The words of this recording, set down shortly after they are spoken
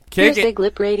Here's Big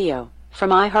Lip Radio from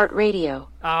iHeartRadio.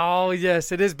 Oh,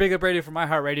 yes, it is Big Lip Radio from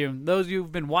iHeartRadio. Those of you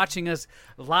who've been watching us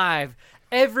live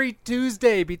every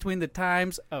Tuesday between the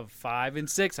times of 5 and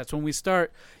 6, that's when we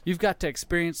start. You've got to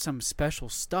experience some special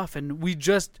stuff, and we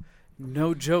just,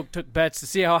 no joke, took bets to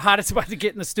see how hot it's about to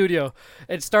get in the studio.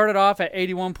 It started off at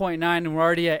 81.9, and we're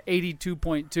already at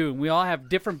 82.2, and we all have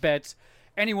different bets,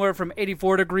 anywhere from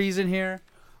 84 degrees in here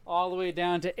all the way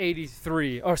down to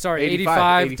 85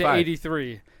 to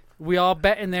 83. We all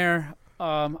bet in there.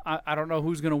 I don't know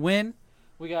who's going to win.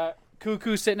 We got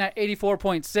Cuckoo sitting at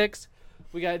 84.6.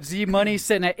 We got Z Money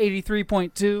sitting at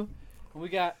 83.2. We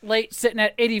got Late sitting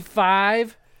at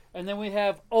 85. And then we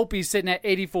have Opie sitting at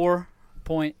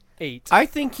 84.8. I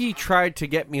think he tried to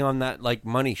get me on that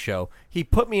money show. He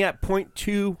put me at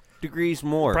 0.2 degrees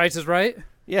more. Price is Right?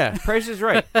 Yeah, Price is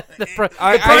Right. The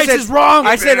price is wrong.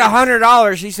 I said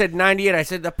 $100. He said 98. I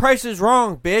said the price is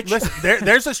wrong, bitch. Listen,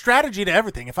 there's a strategy to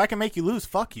everything. If I can make you lose,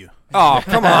 fuck you. Oh,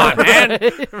 come on, man.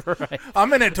 Right.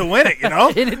 I'm in it to win it, you know?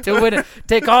 In it to win it.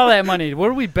 Take all that money. What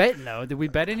are we betting, though? Did we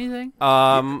bet anything?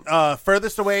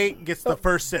 Furthest away gets the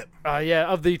first sip. Yeah,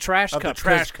 of the trash cup.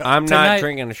 I'm not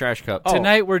drinking a trash cup.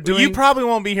 Tonight we're doing... You probably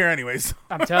won't be here anyways.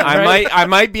 I'm telling you. I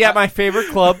might be at my favorite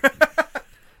club.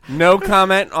 No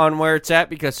comment on where it's at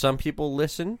because some people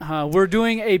listen. We're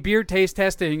doing a beer taste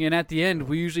testing, and at the end,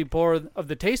 we usually pour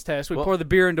the taste test. We pour the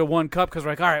beer into one cup because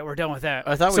we're like, all right, we're done with that.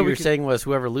 I thought what you were saying was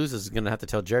whoever loses is going to have to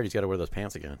tell Jared he's got to wear those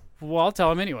pants again. Well, I'll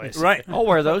tell him anyways. Right. I'll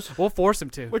wear those. We'll force him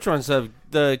to. Which ones?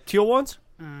 The teal ones?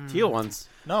 Teal ones.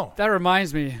 No. That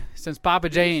reminds me, since Papa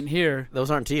J ain't here.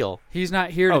 Those aren't teal. He's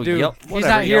not here to do. Yep. He's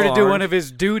not here to do one of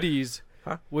his duties.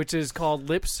 Which is called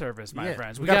lip service, my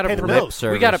friends. We got to promote.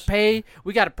 We got to pay.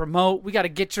 We got to promote. We got to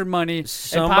get your money.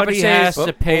 Somebody has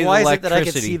to pay the why electricity. Is it that I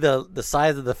can see the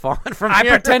size of the font from here? I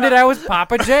pretended I was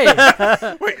Papa J.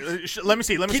 Wait, let me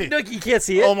see. No, you can't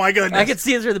see it. Oh, my goodness. I can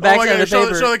see it through the back side of the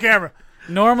paper. Show the camera.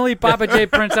 Normally, Papa J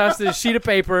prints out this sheet of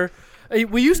paper.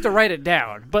 We used to write it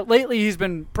down, but lately he's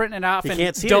been printing it off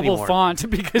in double font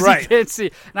because he can't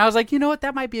see. And I was like, you know what?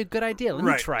 That might be a good idea. Let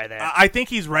me try that. I think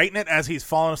he's writing it as he's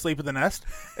falling asleep in the nest,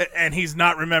 and he's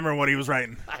not remembering what he was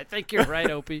writing. I think you're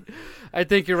right, Opie. I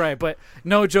think you're right. But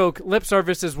no joke, lip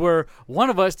service is where one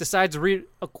of us decides to read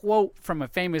a quote from a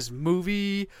famous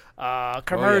movie,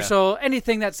 commercial,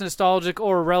 anything that's nostalgic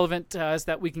or relevant to us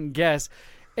that we can guess.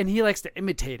 And he likes to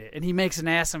imitate it, and he makes an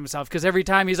ass of himself because every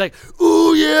time he's like,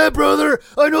 "Ooh yeah, brother!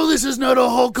 I know this is not a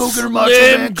Hulk Hogan or Macho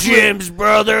Man Jim's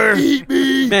brother. Eat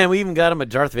me!" Man, we even got him a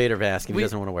Darth Vader mask, and he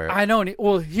doesn't want to wear it. I know. And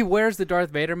he wears the Darth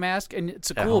Vader mask, and it's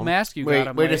a cool mask you got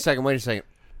him. Wait a second.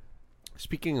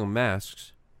 Speaking of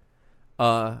masks,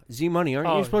 Z Money,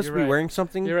 aren't you supposed to be wearing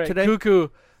something today? Cuckoo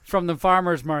from the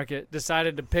farmer's market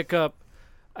decided to pick up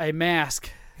a mask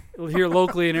here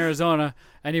locally in Arizona,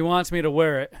 and he wants me to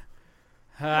wear it.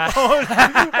 Yeah.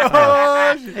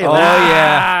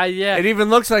 It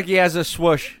even looks like he has a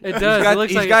swoosh. It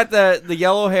does. He's got the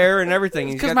yellow hair and everything.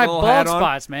 He's got my the little bald hat on.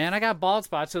 spots, man. I got bald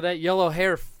spots, so that yellow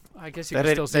hair. I guess you can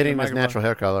still see that ain't his natural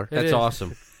hair color. That's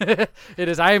awesome. It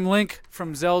is. I am Link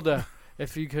from Zelda.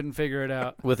 If you couldn't figure it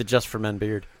out, with a Just for Men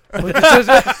beard. With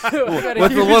a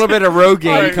little bit of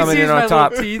Rogaine coming in on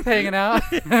top. Teeth hanging out.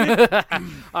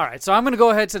 All right, so I'm going to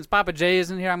go ahead, since Papa J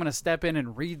isn't here, I'm going to step in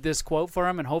and read this quote for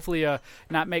him and hopefully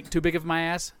not make too big of an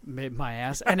ass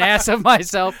of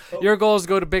myself. Your goal is to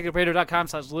go to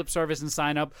biglipradio.com/lipservice and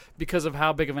sign up because of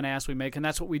how big of an ass we make, and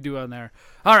that's what we do on there.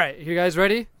 All right, you guys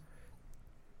ready?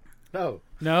 No?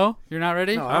 You're not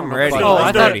ready? No, I'm ready. Oh,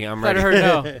 I'm ready. I heard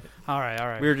no. All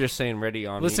right. We were just saying ready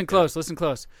on Listen close.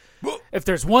 If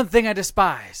there's one thing I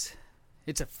despise,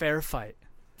 it's a fair fight.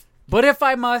 But if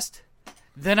I must,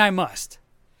 then I must.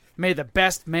 May the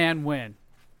best man win.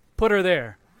 Put her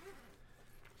there.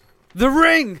 The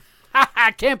ring!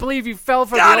 I can't believe you fell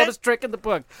for the oldest trick in the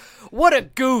book. What a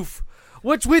goof.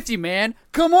 What's with you, man?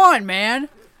 Come on, man.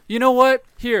 You know what?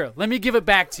 Here, let me give it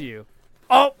back to you.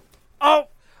 Oh,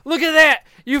 look at that.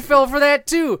 You fell for that,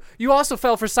 too. You also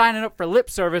fell for signing up for lip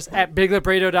service at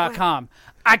biglipradio.com.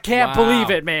 I can't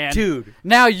believe it, man. Dude.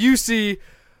 Now you see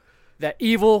that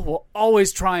evil will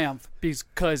always triumph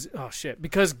because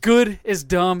good is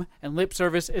dumb and lip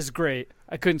service is great.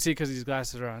 I couldn't see because these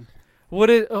glasses are on.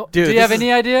 Dude, do you have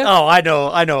any idea? Oh, I know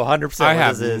 100% I what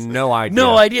have this is. no idea.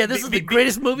 No idea. This is the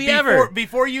greatest movie ever.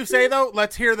 Before you say, though,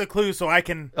 let's hear the clue so I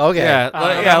can... Okay.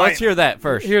 Yeah, let's hear that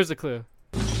first. Here's the clue.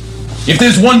 If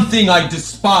there's one thing I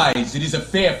despise, it is a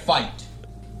fair fight.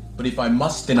 But if I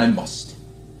must, then I must.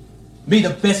 May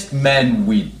the best man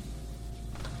win.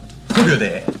 Put her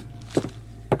there.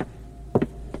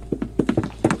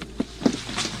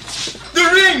 The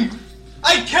ring!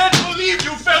 I can't believe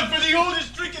you fell for the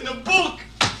oldest trick in the book!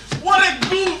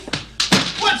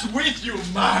 Thank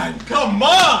you, man. Come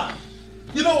on.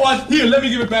 You know what? Here, let me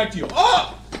give it back to you.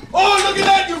 Oh, look at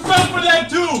that. You fell for that,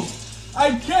 too.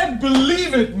 I can't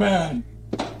believe it, man.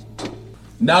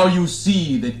 Now you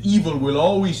see that evil will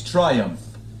always triumph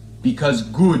because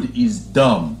good is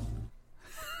dumb.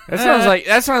 That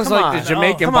sounds like the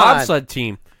Jamaican bobsled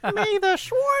team. May the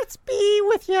Schwartz be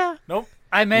with ya. Nope.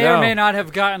 I may or may not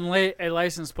have gotten a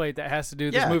license plate that has to do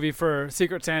with this Yeah. movie for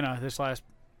Secret Santa this last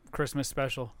Christmas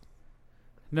special.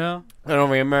 No? I don't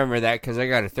remember that because I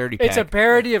got a 30-pack. It's a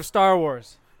parody of Star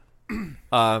Wars.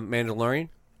 Mandalorian?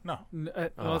 No.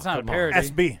 Well, it's not a come on. parody.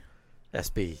 SB.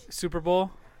 SB. Super Bowl?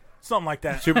 Something like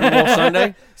that. Super Bowl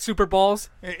Sunday? Super Balls?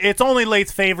 It's only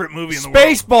Late's favorite movie in the world.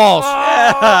 Spaceballs!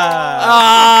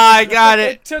 I got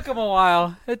it. It took him a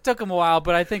while.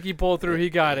 But I think he pulled through. He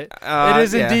got it. It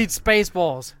is yeah. indeed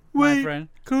Spaceballs, my friend.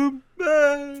 Come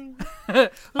back.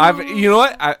 You know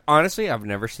what? I've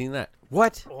never seen that.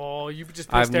 What? Oh, you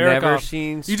just I've pissed Eric never off.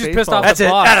 seen You just pissed Spaceballs. off That's the it.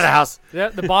 boss. Out of the house. Yeah,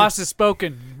 the boss has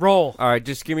spoken. Roll. All right,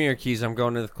 just give me your keys. I'm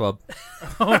going to the club.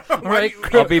 Right?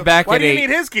 I'll be back Why at do you 8. need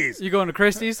his keys? You going to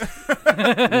Christie's?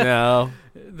 No.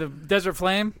 The Desert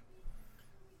Flame?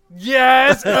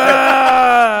 Yes!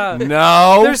 Ah!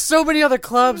 No. There's so many other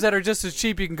clubs that are just as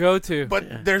cheap you can go to.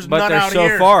 But there's but none they're out so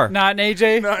here. far. Not in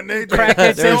AJ? Not in AJ. Crackhead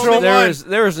There's Central? only one.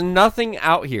 There is nothing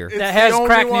out here. It's That the has only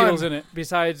crack one. needles in it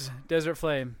besides Desert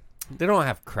Flame. They don't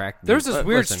have crack. There's needles. this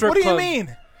weird Listen, strip What do you club.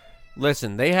 mean?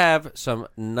 Listen, they have some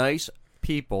nice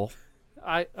people.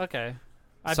 Okay.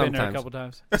 I've been there a Sometimes. couple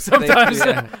times. They-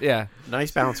 Sometimes. yeah.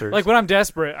 Nice bouncers. Like when I'm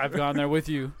desperate, I've gone there with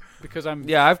you because I'm.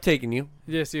 Yeah, I've taken you.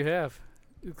 Yes, you have.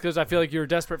 Because I feel like you were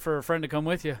desperate for a friend to come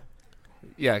with you.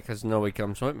 Yeah, because nobody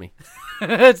comes with me.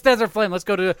 It's Desert Flame. Let's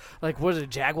go to what is it?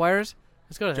 Jaguars.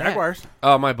 Let's go to that. Jaguars.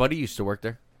 Oh, my buddy used to work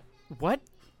there. What?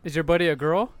 Is your buddy a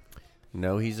girl?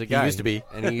 No, he's a guy. used to be.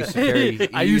 And he used to carry.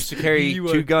 He used to carry you,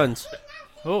 2 guns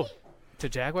Oh, to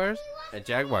Jaguars? at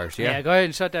Jaguars. Yeah. Yeah. Go ahead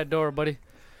and shut that door, buddy.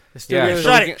 The Yeah, studio-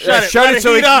 Shut we it, can- shut it, Shut let it it so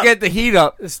we heat can up. get the heat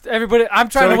up. Everybody, I'm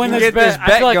trying So to we win can this get bet. this I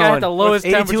feel bet like I have going. the lowest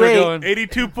What's temperature 82.8? going.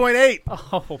 82.8.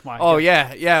 Oh my! Oh God.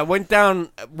 yeah. It went down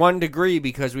 1 degree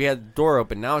because we had the door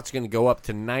open. Now it's going to go up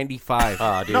to 95.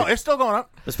 Oh, dude. No, it's still going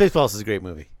up. The Spaceballs is a great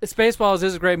movie. Spaceballs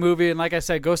is a great movie, and like I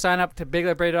said, go sign up to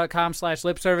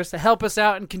BigLipRadio.com/lipservice to help us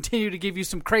out and continue to give you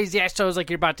some crazy ass shows like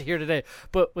you're about to hear today.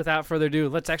 But without further ado,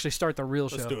 let's actually start the real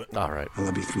show. Let's do it. All right. I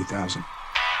love you 3,000.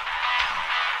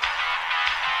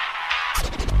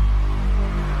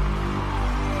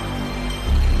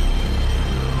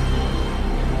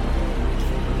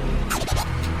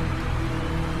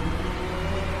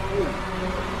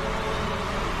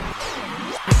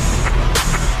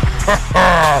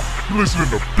 Listening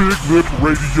to Big Lip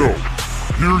Radio.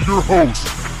 Here are your hosts,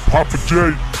 Papa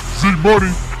J, Z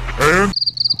Money, and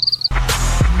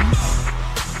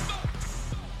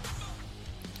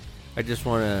I just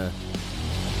want to.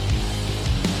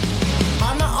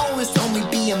 Mama always told me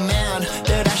be a man,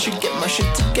 that I should get my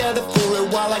shit together for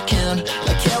it while I can.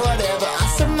 Like, yeah, whatever.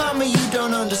 I said, Mama, you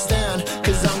don't understand,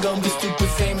 cause I'm gonna be stupid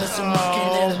famous and rocking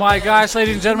Oh my gosh,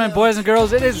 ladies and gentlemen, boys and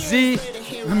girls, it is Z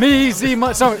Money.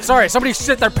 Sorry, somebody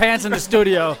shit their pants in the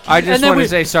studio. I just And then want to we-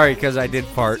 say sorry because I did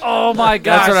fart. Oh my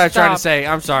gosh, That's what I was trying to stop. say.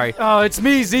 I'm sorry. Oh, it's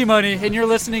me, Z Money, and you're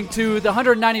listening to the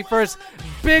 191st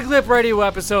Big Lip Radio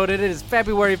episode. It is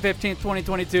February 15th,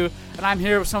 2022, and I'm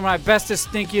here with some of my bestest,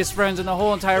 stinkiest friends in the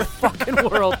whole entire fucking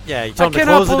world. Yeah, you I told him to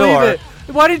cannot close the believe door. it.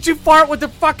 Why didn't you fart with the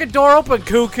fucking door open,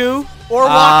 cuckoo? Or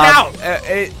walk out.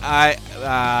 It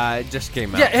just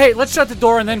came out. Yeah, hey, let's shut the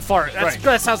door and then fart. Right.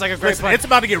 That sounds like a great Listen, plan. it's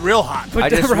about to get real hot. But I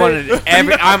just right. wanted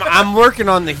I'm working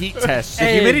on the heat test.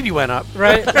 Hey. Humidity went up.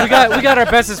 Right, we got our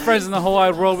bestest friends in the whole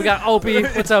wide world. We got Opie.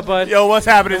 What's up, bud? Yo, what's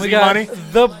happening, And we Z got Money?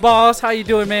 the boss. How you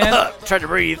doing, man? Tried to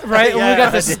breathe. Right, and we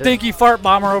got the I did. stinky fart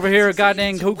bomber over here.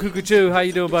 Goddamn Cuckoo. How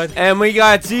you doing, bud? And we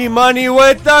got Z Money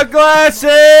with the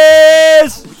glasses.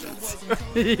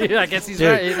 I guess he's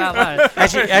Dude. right. He's not lying.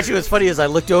 Actually, what's funny is I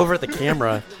looked over at the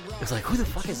camera. I was like, who the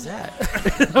fuck is that?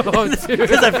 Oh, dude.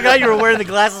 Because I forgot you were wearing the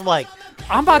glasses. I'm like,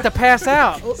 I'm about to pass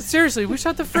out. Seriously, we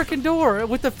shut the freaking door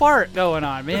with the fart going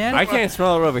on, man. I can't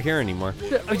smell it over here anymore.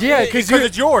 Yeah, because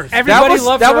it's yours. everybody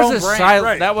loves that their was own a brand. silent.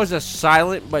 Right. That was a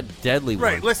silent but deadly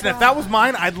Right, one. listen, if that was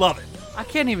mine, I'd love it. I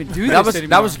can't even do That this was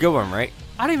anymore. a good one, right?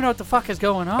 I don't even know what the fuck is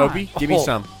going on. Opie, give me Oh.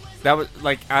 some. That was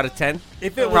like out of 10.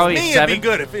 If it was Probably me, 7. it'd be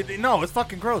good. If it, no, it's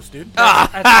fucking gross, dude.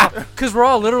 Because we're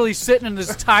all literally sitting in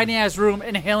this tiny ass room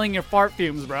inhaling your fart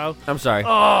fumes, bro. I'm sorry.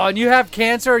 Oh, and you have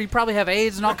cancer, you probably have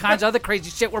AIDS and all kinds of other crazy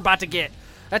shit we're about to get.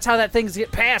 That's how that things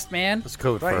get passed, man. it's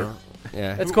code Right. for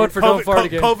Yeah. It's code for don't fart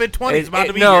again. COVID-20 is about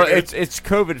to be no, here. it's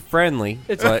COVID friendly.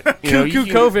 It's but, you cuckoo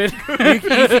can, COVID. You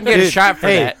can get a shot for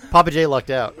hey, that. Papa J lucked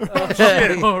out.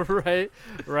 Oh, right.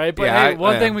 But Yeah, hey,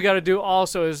 one thing we got to do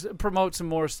also is promote some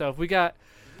more stuff. We got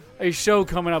a show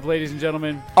coming up, ladies and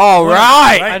gentlemen. All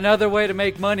right. Another way to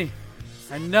make money.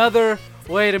 Another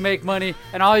way to make money.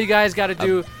 And all you guys got to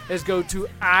do is go to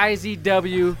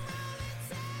IZW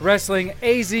Wrestling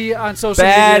AZ on social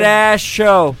media. Badass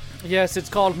show. Yes, it's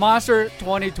called Monster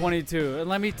 2022. And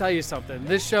let me tell you something.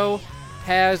 This show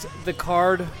has the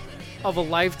card of a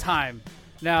lifetime.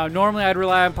 Now, normally I'd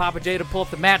rely on Papa J to pull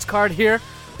up the match card here,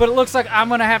 but it looks like I'm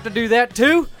going to have to do that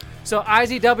too. So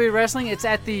IZW Wrestling, it's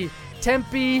at the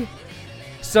Tempe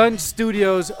Sun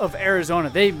Studios of Arizona.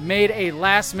 They made a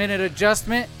last-minute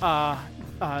adjustment.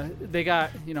 They got,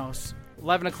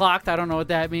 11 o'clock. I don't know what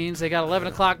that means. They got 11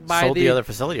 o'clock by Sold the other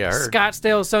facility, I heard.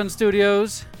 Scottsdale Sun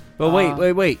Studios. But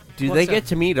wait. Do they get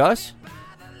to meet us?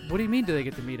 What do you mean do they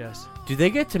get to meet us? Do they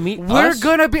get to meet us?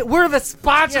 We're the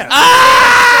sponsors.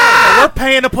 Yeah. We're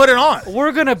paying to put it on.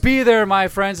 We're going to be there, my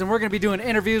friends, and we're going to be doing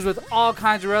interviews with all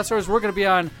kinds of wrestlers. We're going to be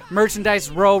on Merchandise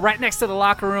Row right next to the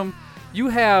locker room. You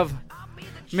have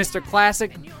Mr.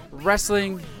 Classic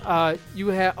Wrestling. You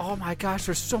have, oh my gosh,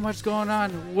 there's so much going on.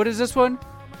 What is this one?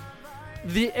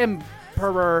 The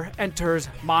Emperor Enters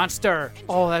Monster.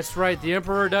 Oh, that's right. The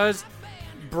Emperor does.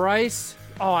 Bryce.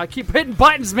 Oh, I keep hitting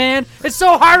buttons, man. It's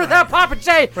so hard without Papa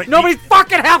J. Right. Nobody's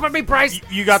fucking helping me, Bryce.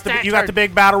 You got the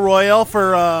big battle royal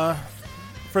for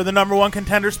the number one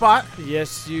contender spot.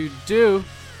 Yes, you do.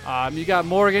 You got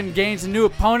Morgan gains a new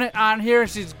opponent on here.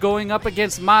 She's going up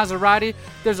against Maserati.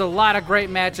 There's a lot of great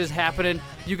matches happening.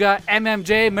 You got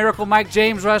MMJ, Miracle Mike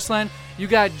James wrestling. You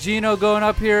got Gino going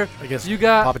up here. You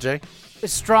got Papa J.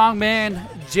 Strongman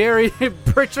Jerry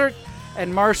Pritchard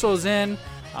and Marshall's in.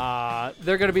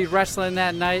 They're going to be wrestling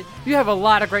that night. You have a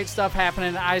lot of great stuff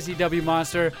happening at IZW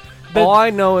Monster. All I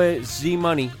know is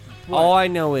Z-Money. What? All I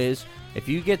know is if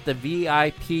you get the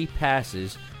VIP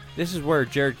passes, this is where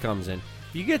Jared comes in.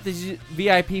 If you get the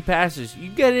VIP passes,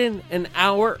 you get in an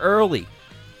hour early.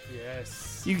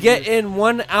 Yes. You get in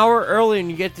 1 hour early and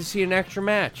you get to see an extra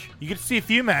match. You get to see a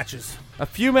few matches. A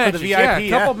few matches, VIP, a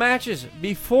couple matches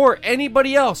before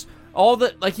anybody else.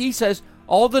 Like he says,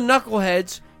 all the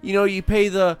knuckleheads, you pay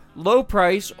the low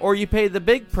price or you pay the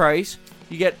big price.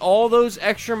 You get all those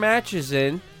extra matches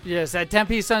in. Yes, at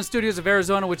Tempe Sun Studios of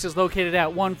Arizona, which is located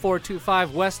at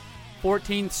 1425 West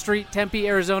 14th Street, Tempe,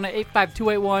 Arizona,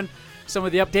 85281. Some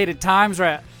of the updated times are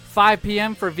at 5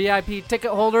 p.m. for VIP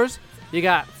ticket holders. You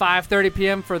got 5:30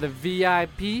 p.m. for the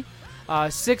VIP,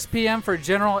 6 p.m. for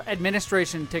general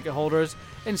administration ticket holders,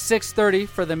 and 6:30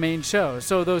 for the main show.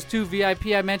 So those two VIP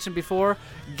I mentioned before,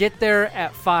 get there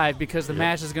at 5 because the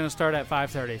match is going to start at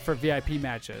 5:30 for VIP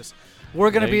matches.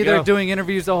 We're going to be there doing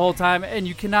interviews the whole time, and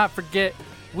you cannot forget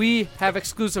we have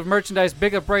exclusive merchandise,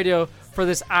 Big Up Radio, for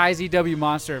this IZW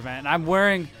Monster event. And I'm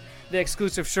wearing the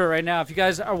exclusive shirt right now. If you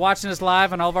guys are watching us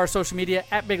live on all of our social media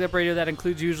at Big Up Radio, that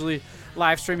includes usually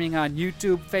live streaming on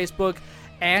YouTube, Facebook,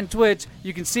 and Twitch.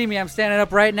 You can see me. I'm standing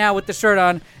up right now with the shirt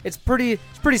on. It's pretty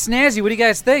snazzy. What do you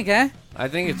guys think, eh? I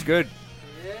think it's good.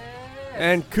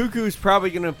 And Cuckoo's probably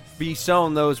going to be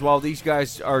selling those while these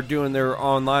guys are doing their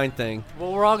online thing.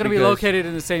 Well, we're all going to be located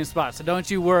in the same spot, so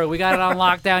don't you worry. We got it on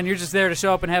lockdown. You're just there to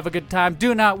show up and have a good time.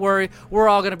 Do not worry. We're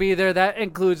all going to be there. That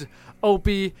includes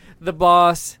Opie, the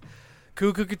boss,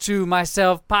 Cuckoo Kachu,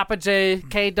 myself, Papa J,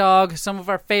 K-Dog. Some of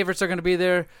our favorites are going to be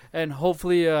there, and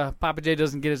hopefully Papa J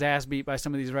doesn't get his ass beat by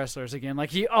some of these wrestlers again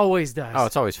like he always does. Oh,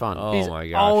 it's always fun. He's my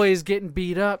gosh. always getting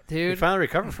beat up, He dude. finally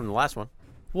recovered from the last one.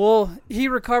 Well, he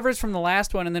recovers from the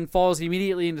last one and then falls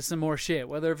immediately into some more shit,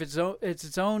 whether if it's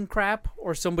its own crap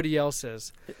or somebody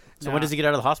else's. So when does he get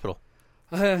out of the hospital?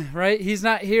 Right? He's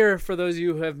not here, for those of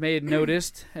you who have made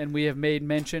noticed, and we have made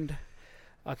mentioned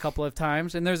a couple of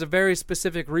times, and there's a very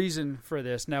specific reason for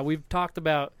this. Now, we've talked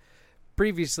about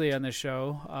previously on the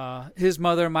show, his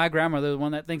mother, my grandmother, the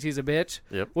one that thinks he's a bitch,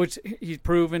 which he's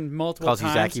proven multiple times.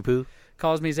 Calls you Zacky Poo?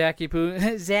 Calls me Zacky Poo.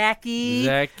 Zacky.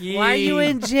 Why are you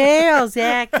in jail,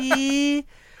 Zacky?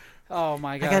 Oh,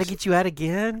 my gosh. I got to get you out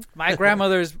again? My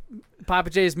grandmother's,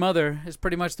 Papa J's mother, is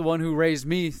pretty much the one who raised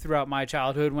me throughout my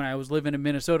childhood when I was living in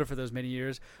Minnesota for those many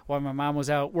years, while my mom was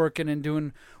out working and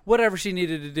doing whatever she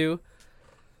needed to do.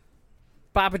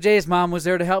 Papa J's mom was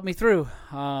there to help me through.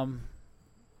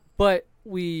 But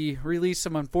we released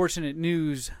some unfortunate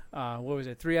news,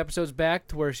 3 episodes back,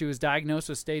 to where she was diagnosed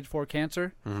with stage 4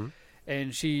 cancer. Mm-hmm.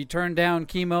 And she turned down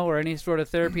chemo or any sort of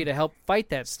therapy to help fight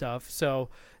that stuff. So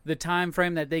the time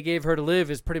frame that they gave her to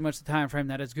live is pretty much the time frame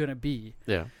that it's going to be.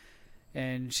 Yeah.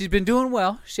 And she's been doing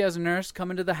well. She has a nurse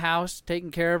coming to the house,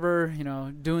 taking care of her,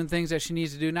 doing things that she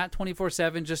needs to do. Not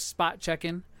 24/7, just spot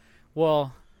checking.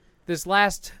 Well, this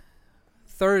last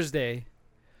Thursday,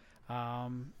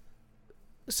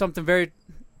 something very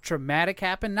traumatic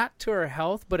happened. Not to her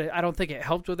health, but I don't think it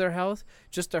helped with her health,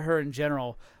 just to her in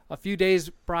general. A few days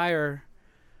prior,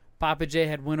 Papa J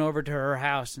had went over to her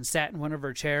house and sat in one of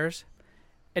her chairs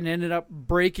and ended up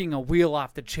breaking a wheel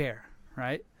off the chair,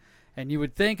 right? And you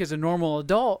would think, as a normal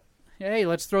adult, hey,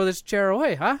 let's throw this chair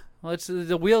away, huh?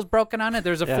 The wheel's broken on it.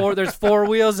 There's there's 4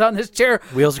 wheels on this chair.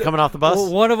 Wheels are coming off the bus.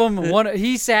 One of them,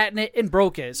 he sat in it and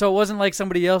broke it. So it wasn't like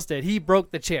somebody else did. He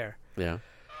broke the chair. Yeah.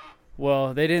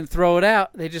 Well, they didn't throw it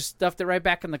out. They just stuffed it right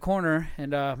back in the corner.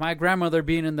 And my grandmother,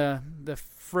 being in the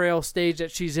frail stage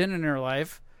that she's in her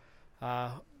life,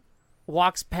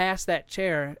 walks past that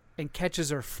chair and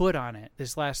catches her foot on it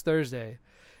this last Thursday,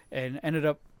 and ended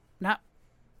up not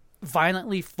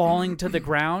violently falling to the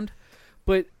ground,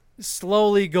 but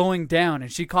slowly going down.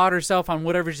 And she caught herself on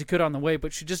whatever she could on the way,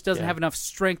 but she just doesn't have enough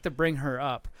strength to bring her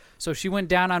up. So she went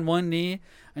down on one knee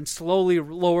and slowly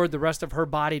lowered the rest of her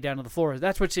body down to the floor.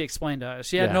 That's what she explained to us.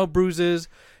 She had no bruises.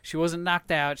 She wasn't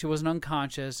knocked out. She wasn't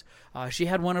unconscious. She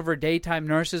had one of her daytime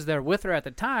nurses there with her at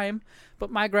the time.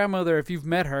 But my grandmother, if you've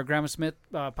met her, Grandma Smith,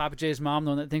 Papa J's mom,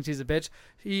 the one that thinks he's a bitch,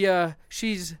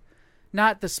 she's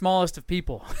not the smallest of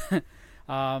people.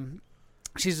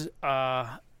 She's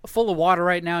full of water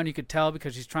right now, and you could tell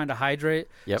because she's trying to hydrate.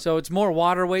 Yep. So it's more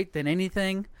water weight than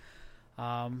anything.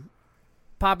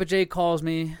 Papa J calls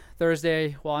me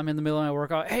Thursday while I'm in the middle of my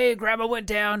workout. Hey, Grandma went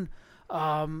down.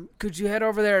 Could you head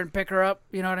over there and pick her up?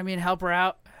 You know what I mean? Help her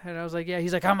out. And I was like, yeah.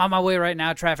 He's like, I'm on my way right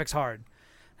now. Traffic's hard.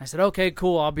 I said, okay,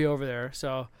 cool. I'll be over there.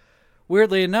 So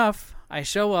weirdly enough, I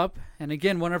show up, and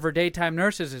again, one of her daytime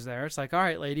nurses is there. It's like, all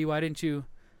right, lady, why didn't you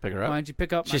pick her up? Why didn't you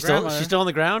pick up my She's grandmother? still on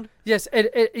the ground? Yes.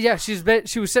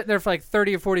 She was sitting there for like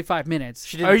 30 or 45 minutes.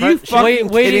 She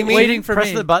didn't waiting for press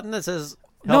me. the button that says...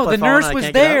 No, the nurse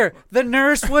was there. The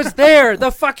nurse was there. The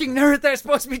fucking nurse that's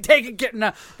supposed to be getting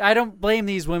out. I don't blame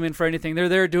these women for anything. They're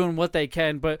there doing what they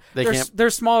can, but they're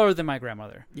smaller than my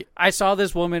grandmother. Yeah. I saw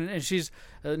this woman, and she's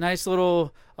a nice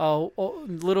little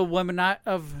woman, not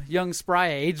of young spry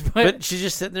age, but she's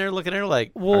just sitting there looking at her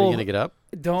like, are you gonna get up?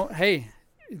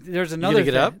 There's another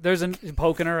get thing. up? There's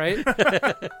poking her, right?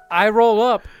 I roll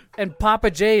up, and Papa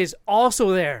J is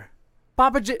also there.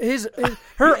 Papa J,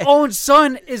 her own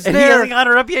son is and there. He hasn't got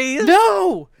her up yet either?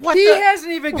 No! He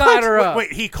hasn't even got her up.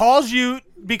 Wait, he calls you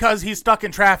because he's stuck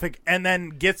in traffic and then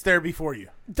gets there before you.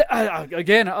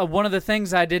 Again, one of the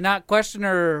things I did not question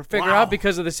or figure out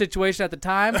because of the situation at the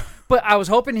time, but I was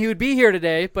hoping he would be here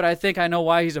today, but I think I know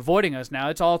why he's avoiding us now.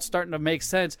 It's all starting to make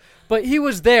sense. But he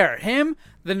was there. Him,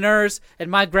 the nurse,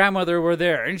 and my grandmother were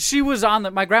there. And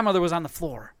my grandmother was on the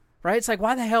floor. Right? It's like,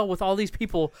 why the hell with all these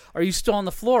people are you still on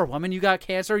the floor, woman? You got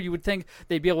cancer. You would think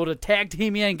they'd be able to tag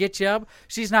team you and get you up.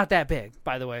 She's not that big,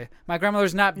 by the way. My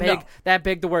grandmother's not that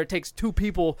big to where it takes 2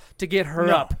 people to get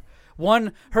her up.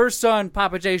 One, her son,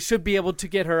 Papa J, should be able to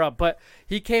get her up, but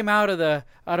he came out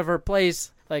of her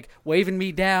place like waving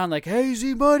me down, like, hey,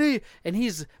 Z-Buddy, and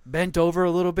he's bent over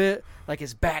a little bit, like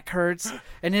his back hurts,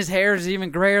 and his hair is even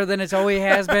grayer than it always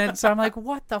has been. So I'm like,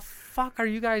 what the fuck are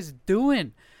you guys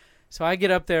doing? So I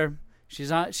get up there.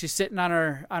 She's sitting on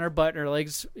her butt, her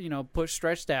legs, pushed,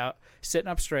 stretched out, sitting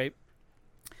up straight.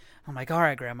 I'm like, all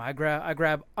right, Grandma. I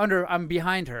grab under. I'm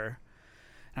behind her.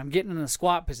 And I'm getting in the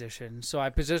squat position. So I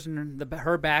position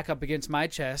her back up against my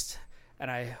chest, and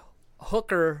I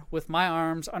hook her with my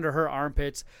arms under her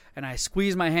armpits, and I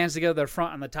squeeze my hands together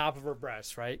front on the top of her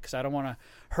breast, right? Because I don't want to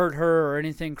hurt her or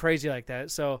anything crazy like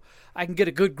that. So I can get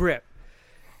a good grip.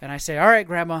 And I say, all right,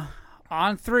 Grandma,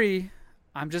 on 3.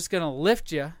 I'm just going to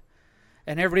lift you.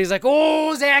 And everybody's like,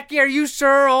 oh, Zachy, are you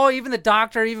sure? Oh, even the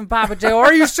doctor, even Papa J,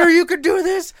 are you sure you could do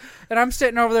this? And I'm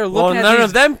sitting over there looking at none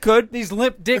of them could. These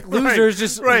limp dick losers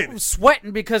just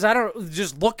sweating because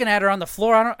just looking at her on the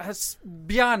floor. It's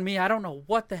beyond me. I don't know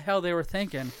what the hell they were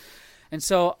thinking. And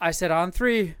so I said, on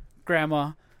 3,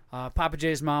 Grandma, Papa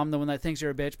J's mom, the one that thinks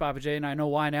you're a bitch, Papa J, and I know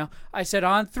why now. I said,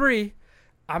 on 3,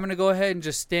 I'm going to go ahead and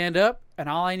just stand up, and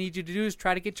all I need you to do is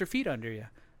try to get your feet under you.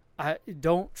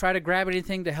 Don't try to grab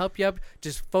anything to help you up.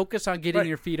 Just focus on getting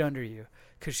your feet under you,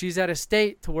 because she's at a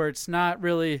state to where it's not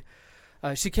really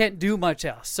she can't do much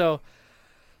else. So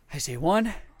I say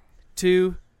 1,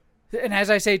 2, and as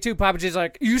I say 2, Papa J's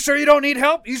like, you sure you don't need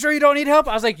help? You sure you don't need help?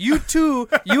 I was like, you two,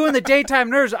 you and the daytime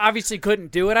nurse obviously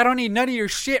couldn't do it. I don't need none of your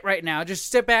shit right now.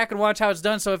 Just sit back and watch how it's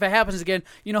done, so if it happens again,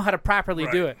 you know how to properly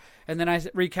do it. And then I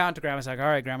recount to Grandma. I was like, all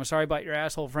right, Grandma, sorry about your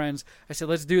asshole friends. I said,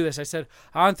 let's do this. I said,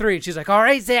 on 3. And she's like, all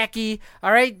right, Zachy.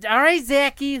 All right,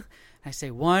 Zachy. I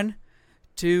say 1,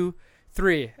 2,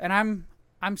 3. And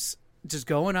I'm just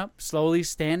going up, slowly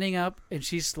standing up, and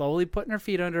she's slowly putting her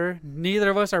feet under her. Neither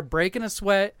of us are breaking a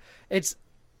sweat. It's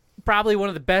probably one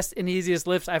of the best and easiest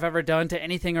lifts I've ever done to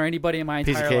anything or anybody in my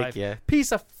Piece of entire cake, life. yeah.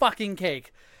 Piece of fucking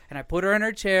cake. And I put her in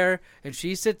her chair, and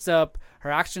she sits up.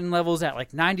 Her oxygen level's at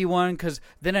like 91, because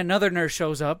then another nurse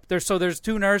shows up. There's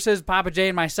 2 nurses, Papa J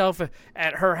and myself,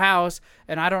 at her house,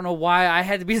 and I don't know why I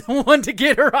had to be the one to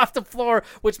get her off the floor,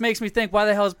 which makes me think, why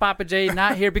the hell is Papa J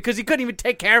not here? Because he couldn't even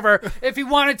take care of her if he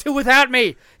wanted to without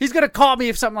me. He's going to call me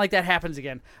if something like that happens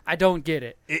again. I don't get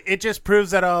it. It just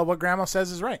proves that what Grandma says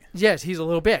is right. Yes, he's a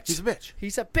little bitch. He's a bitch.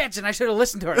 He's a bitch, and I should have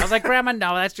listened to her. I was like, Grandma,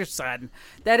 no, that's your son.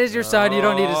 That is your son. You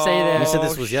don't need to say that. You said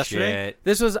this was yesterday?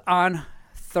 This was on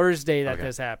Thursday that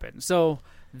this happened. So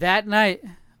that night,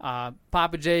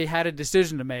 Papa J had a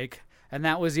decision to make, and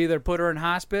that was either put her in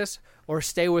hospice or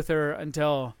stay with her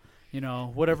until,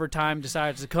 whatever time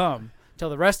decides to come, till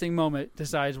the resting moment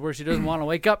decides where she doesn't want to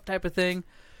wake up type of thing,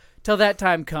 till that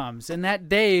time comes. And that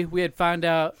day, we had found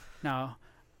out, now,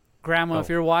 Grandma, if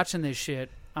you're watching this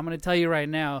shit, I'm going to tell you right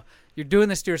now, you're doing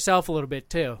this to yourself a little bit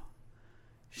too.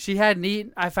 She hadn't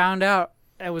eaten. I found out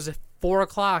it was at 4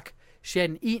 o'clock. She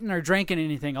hadn't eaten or drinking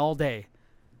anything all day.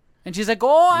 And she's like,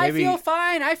 I feel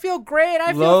fine. I feel great.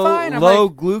 I feel fine. Low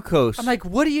glucose. I'm like,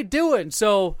 what are you doing?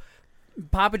 So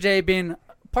Papa J, being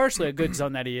partially a good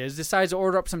son that he is, decides to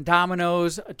order up some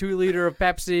Domino's, a 2-liter of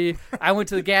Pepsi. I went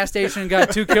to the gas station and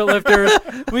got 2 kilt lifters.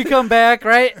 We come back,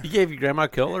 right? You gave your grandma a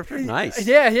kilt lifter? Nice.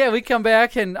 Yeah, we come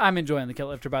back, and I'm enjoying the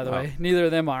kilt lifter, by the way. Neither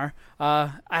of them are.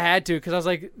 I had to, because I was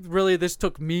like, really, this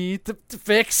took me to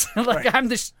fix? Like, I'm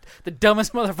the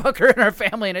dumbest motherfucker in our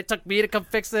family, and it took me to come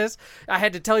fix this. I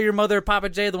had to tell your mother, Papa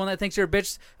J, the one that thinks you're a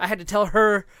bitch, I had to tell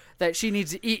her that she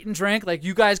needs to eat and drink. Like,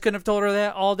 you guys couldn't have told her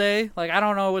that all day. Like, I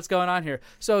don't know what's going on here.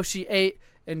 So she ate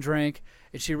and drank,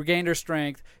 and she regained her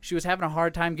strength. She was having a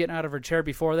hard time getting out of her chair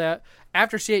before that.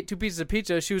 After she ate 2 pieces of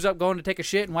pizza, she was up going to take a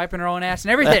shit and wiping her own ass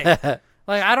and everything.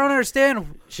 Like, I don't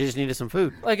understand. She just needed some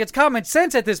food. Like, it's common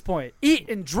sense at this point. Eat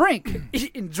and drink.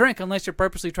 Eat and drink, unless you're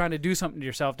purposely trying to do something to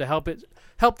yourself to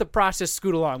help the process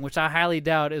scoot along, which I highly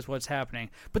doubt is what's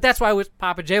happening. But that's why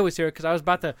Papa J was here, because I was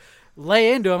about to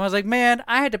lay into him. I was like, man,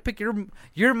 I had to pick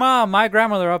your mom, my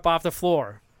grandmother, up off the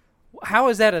floor. How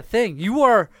is that a thing? You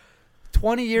are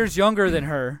 20 years younger than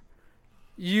her.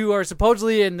 You are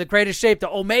supposedly in the greatest shape, the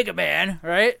Omega Man,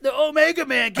 right? The Omega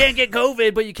Man can't get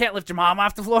COVID, but you can't lift your mom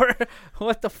off the floor.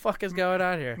 What the fuck is going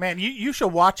on here? Man, you should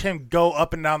watch him go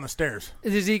up and down the stairs.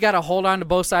 Does he got to hold on to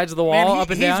both sides of the wall, up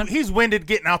and down? He's winded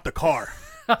getting out the car.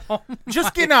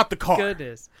 Just getting out the car.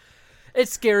 Goodness. It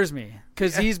scares me,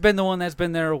 because he's been the one that's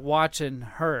been there watching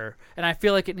her, and I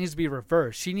feel like it needs to be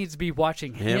reversed. She needs to be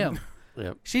watching him.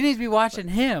 Yep. She needs to be watching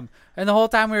him. And the whole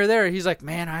time we were there, he's like,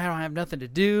 man, I don't have nothing to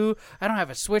do. I don't have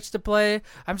a Switch to play.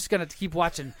 I'm just going to keep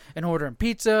watching and ordering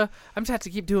pizza. I'm just have to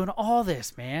keep doing all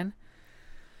this, man.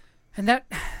 And that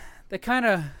kind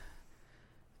of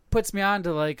puts me on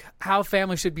to, like, how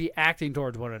family should be acting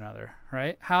towards one another,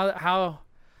 right? How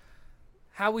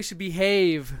we should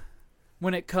behave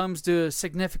when it comes to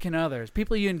significant others,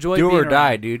 people you enjoy being Do or around.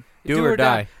 die, dude. Do or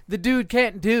die. The dude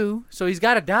can't do, so he's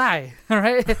got to die,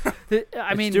 right?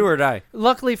 I mean, do or die.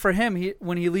 Luckily for him,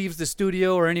 when he leaves the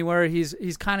studio or anywhere,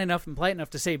 he's kind enough and polite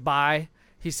enough to say bye.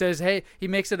 He says, hey, he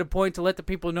makes it a point to let the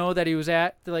people know that he was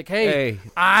at. They're like, hey,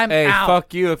 I'm out. Hey,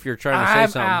 fuck you if you're trying to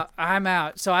say something. I'm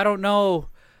out. So I don't know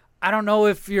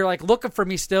if you're like looking for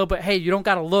me still, but hey, you don't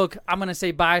got to look. I'm going to say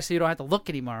bye so you don't have to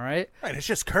look anymore, right? Right, it's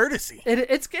just courtesy.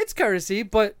 It's courtesy,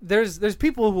 but there's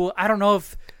people who I don't know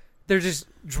if they're just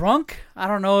drunk. I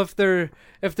don't know if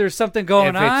there's something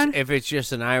going on. If it's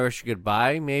just an Irish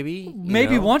goodbye, maybe.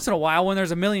 Maybe once in a while when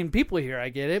there's a million people here, I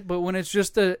get it. But when it's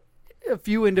just a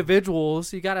few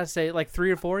individuals, you got to say like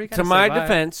 3 or 4. You gotta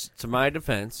to my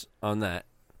defense on that.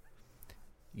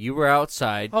 You were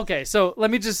outside. Okay, so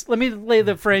let me lay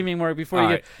the framing work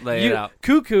before you lay it out.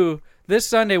 Cuckoo, this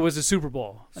Sunday was the Super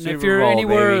Bowl. And if you're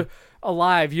anywhere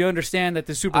alive, you understand that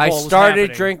the Super Bowl was happening.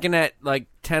 Drinking at like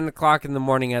 10 o'clock in the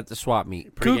morning at the swap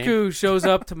meet. Cuckoo shows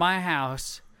up to my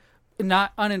house,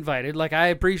 not uninvited, like I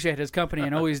appreciate his company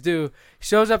and always do. He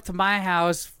shows up to my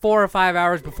house 4 or 5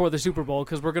 hours before the Super Bowl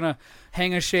because we're going to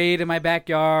hang a shade in my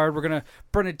backyard. We're going to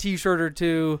burn a T-shirt or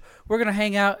two. We're going to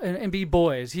hang out and be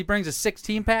boys. He brings a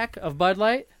 16-pack of Bud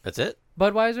Light. That's it?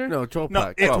 Budweiser? No,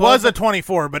 12-pack. No, it was a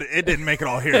 24, but it didn't make it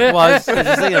all here. It was. I was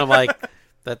just thinking, I'm like,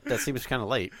 that seems kind of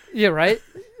late. Yeah, right?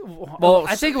 Well,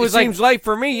 I think it was seems late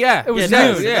for me, yeah. It was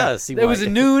noon. noon. It does seem It was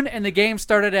like. noon, and the game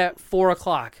started at 4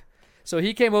 o'clock. So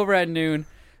he came over at noon.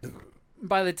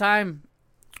 By the time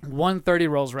 1:30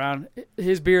 rolls around,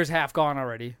 his beer's half gone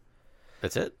already.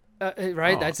 That's it?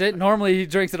 Right, that's it. Normally he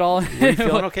drinks it all. Were you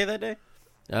feeling okay that day?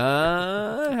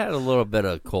 I had a little bit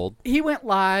of cold. He went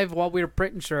live while we were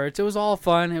printing shirts. It was all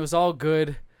fun. It was all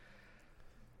good.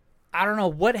 I don't know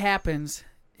what happens.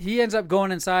 He ends up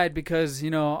going inside because,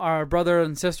 our brother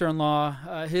and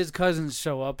sister-in-law, his cousins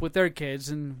show up with their kids,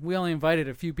 and we only invited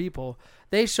a few people.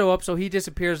 They show up, so he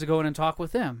disappears to go in and talk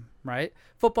with them, right?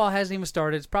 Football hasn't even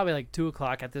started. It's probably like 2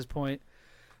 o'clock at this point.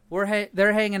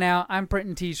 They're hanging out. I'm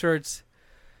printing T-shirts.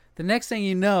 The next thing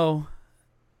you know,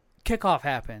 kickoff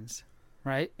happens,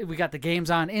 right? We got the games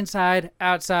on inside,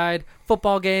 outside,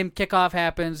 football game, kickoff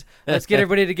happens. Let's get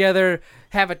everybody together,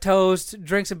 have a toast,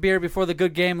 drink some beer before the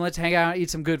good game. Let's hang out, eat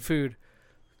some good food.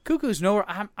 Cuckoo's nowhere.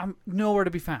 I'm nowhere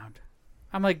to be found.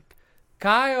 I'm like,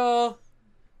 Kyle,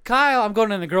 I'm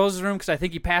going in the girls' room because I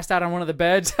think he passed out on one of the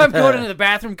beds. I'm going into the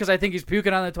bathroom because I think he's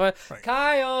puking on the toilet. Right.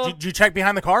 Kyle. Did you check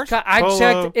behind the cars? I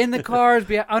checked in the cars,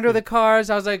 under the cars.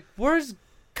 I was like, where's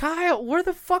Kyle? Where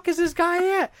the fuck is this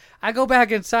guy at? I go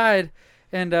back inside,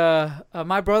 and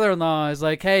my brother-in-law is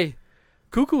like, hey,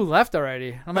 Cuckoo left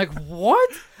already. I'm like, what?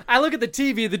 I look at the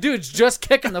TV. The dude's just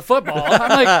kicking the football. I'm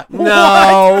like,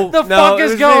 what the fuck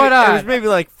is going on? It was maybe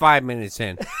like 5 minutes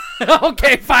in.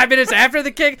 Okay, 5 minutes after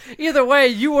the kick. Either way,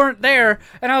 you weren't there.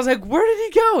 And I was like, where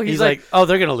did he go? He's like, oh,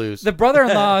 they're going to lose. The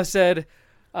brother-in-law said,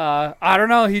 I don't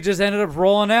know. He just ended up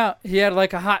rolling out. He had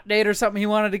like a hot date or something he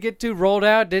wanted to get to, rolled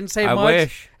out, didn't say much. I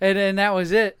wish. And that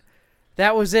was it.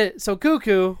 That was it. So,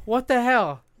 Cuckoo, what the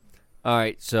hell? All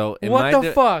right, so in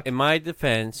fuck? In my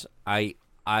defense, I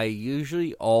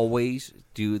usually always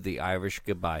do the Irish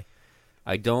goodbye.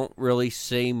 I don't really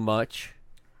say much.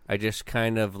 I just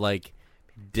kind of like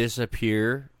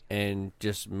disappear and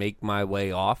just make my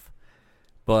way off.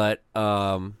 But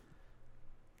you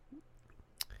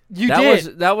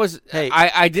that was Hey,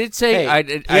 I did say I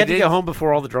He had to get home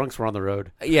before all the drunks were on the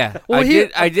road. Yeah, Well,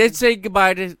 I did say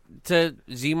goodbye to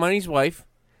Z Money's wife.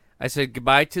 I said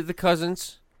goodbye to the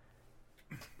cousins.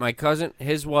 My cousin,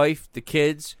 his wife, the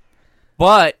kids,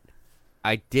 but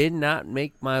I did not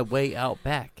make my way out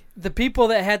back. The people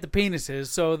that had the penises,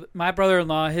 so my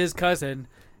brother-in-law, his cousin,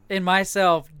 and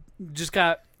myself just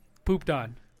got pooped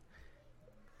on.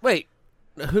 Wait,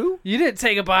 who? You didn't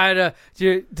say goodbye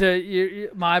to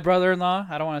my brother-in-law.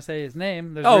 I don't want to say his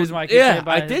name. There's a reason why I keep saying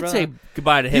goodbye I to his did brother. say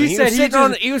goodbye to him. He said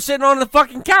he was sitting on the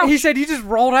fucking couch. He said you just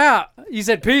rolled out. You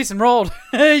said peace and rolled.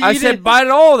 I said bye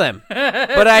to all of them.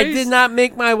 But I did not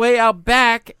make my way out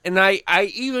back, and I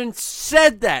even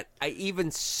said that. I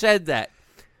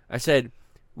said,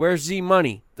 where's Z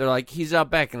Money? They're like, he's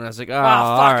out back. And I was like, all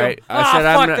right. Him.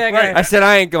 I said,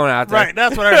 I ain't going out there. Right,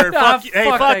 that's what I heard. Fuck you. Hey,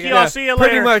 fuck you. I'll see you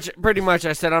later. Pretty much,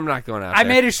 I said, I'm not going out there. I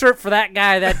made a shirt for that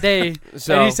guy that day,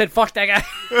 and he said, fuck that guy.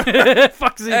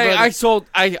 Fuck Z Money. Hey,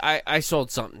 I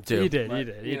sold something, too. You did.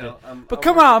 But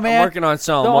come on, man. I'm working on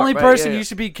something. The only person you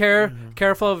should be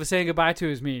careful of saying goodbye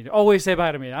to is me. Always say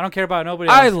bye to me. I don't care about nobody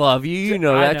else. I love you. You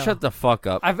know that. Shut the fuck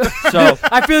up. So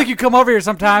I feel like you come over here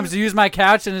sometimes to use my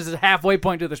couch, and it's a halfway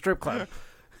point to the strip club.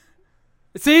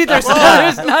 See, there's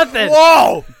nothing.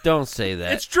 Whoa! Don't say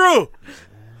that. It's true.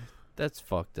 That's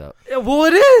fucked up. Well,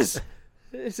 it is.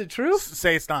 Is it true?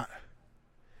 Say it's not.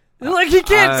 Like, he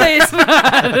can't say it's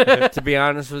not. To be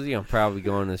honest with you, I'm probably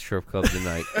going to the strip club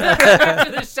tonight.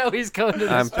 After the show, he's going to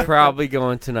the I'm strip probably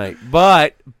going tonight.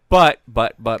 But,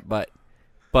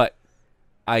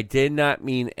 I did not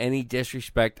mean any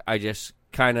disrespect. I just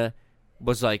kind of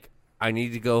was like, I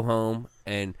need to go home,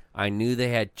 and I knew they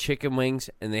had chicken wings,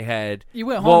 and they had... You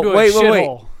went home to a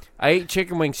shithole. I ate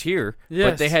chicken wings here,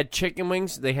 but they had chicken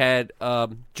wings. They had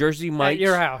Jersey Mike's. At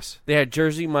your house. They had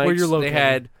Jersey Mike's. Where you're located. They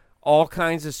had all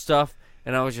kinds of stuff,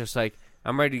 and I was just like,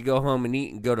 I'm ready to go home and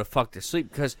eat and go to fuck to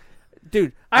sleep because,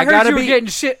 dude, I heard you were getting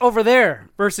shit over there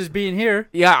versus being here.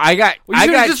 Yeah, I got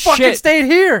just shit. Fucking stayed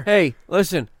here. Hey,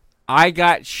 listen, I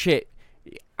got shit.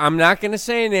 I'm not going to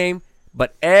say a name,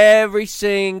 but every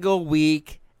single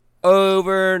week,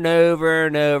 over and over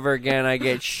and over again, I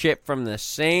get shit from the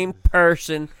same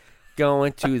person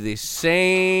going to the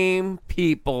same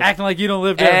people. Acting like you don't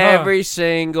live there. Every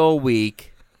single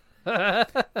week.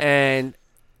 And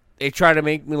they try to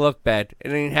make me look bad.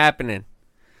 It ain't happening.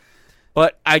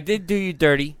 But I did do you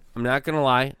dirty. I'm not going to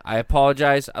lie. I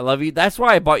apologize. I love you. That's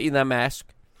why I bought you that mask.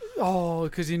 Oh,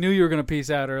 because you knew you were going to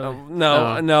peace out early.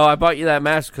 No, I bought you that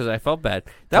mask because I felt bad.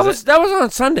 That was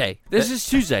on Sunday. This is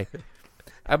Tuesday.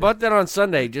 I bought that on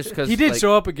Sunday just because he did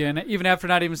show up again, even after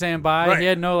not even saying bye. Right. He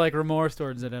had no remorse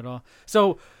towards it at all.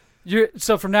 So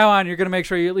from now on, you're going to make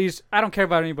sure you at least, I don't care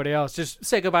about anybody else. Just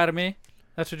say goodbye to me.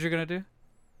 That's what you're going to do?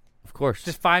 Of course.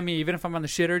 Just find me, even if I'm on the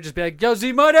shitter. Just be like, yo,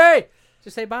 Z Money!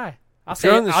 Just say bye. I'll If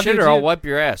you're on the I'll do shitter, you. I'll wipe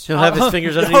your ass. He'll have his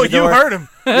fingers underneath Oh, the you door. heard him.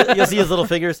 You'll see his little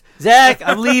fingers. Zach,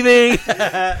 I'm leaving.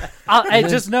 Hey,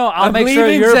 just know I'll I'm make leaving, sure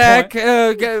you're Zach.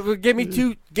 Give me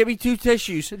two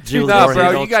tissues. Jill No, Dore bro,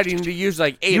 handle. you got to use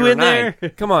like 8 You or in 9. there?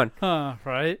 Come on,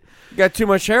 right? you got too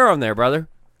much hair on there, brother.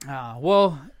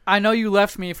 Well, I know you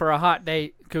left me for a hot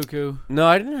date, Cuckoo. No,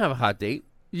 I didn't have a hot date.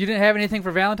 You didn't have anything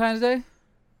for Valentine's Day?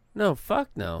 No, fuck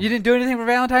no. You didn't do anything for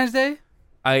Valentine's Day?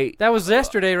 That was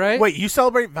yesterday, right? Wait, you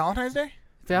celebrate Valentine's Day?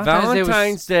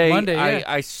 Valentine's Day, Monday, yeah.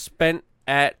 I spent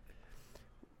at.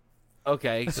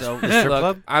 Okay, so strip look,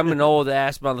 club? I'm an old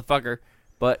ass motherfucker,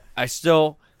 but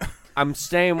I'm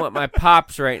staying with my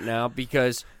pops right now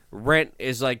because rent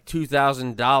is like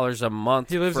 $2,000 a month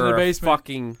He lives for in the a basement.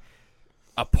 fucking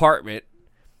apartment.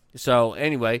 So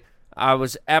anyway, I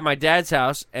was at my dad's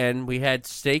house and we had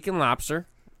steak and lobster.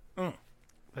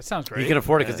 That sounds great. He can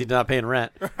afford it because he's not paying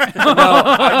rent.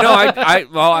 I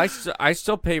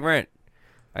still pay rent.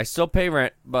 I still pay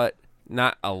rent, but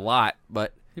not a lot.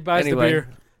 But He buys anyway, the beer.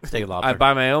 Steak and lobster. I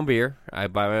buy my own beer.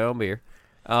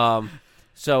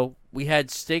 So we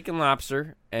had steak and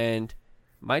lobster, and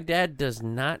my dad does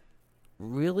not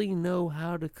really know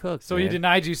how to cook. So he man.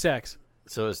 denied you sex.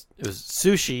 So it was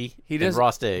sushi and does-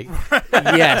 roast egg.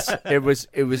 Yes, it was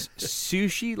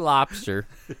sushi lobster,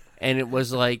 and it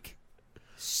was like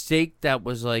steak that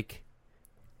was like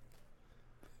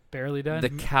Barely done. the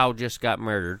cow just got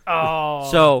murdered. Oh.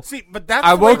 So See, but that's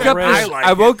I the way woke that up. I This, like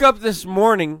I it. woke up this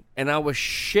morning and I was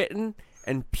shitting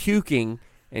and puking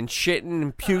and shitting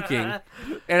and puking,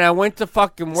 and I went to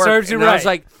fucking work. Serves you and I was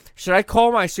right. like, should I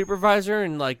call my supervisor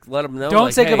and like let him know? Don't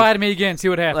like, say hey, goodbye to me again. See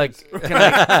what happens.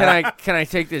 Like, can I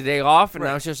take the day off? And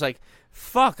I was just like,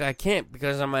 fuck, I can't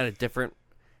because I'm at a different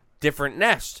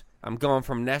nest. I'm going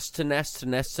from nest to nest to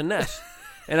nest to nest.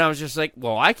 And I was just like,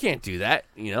 well, I can't do that,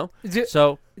 you know?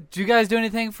 So do you guys do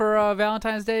anything for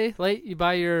Valentine's Day? Late? You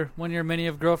buy one of your many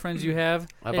of girlfriends you have?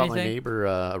 I bought my anything? neighbor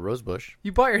a rose bush.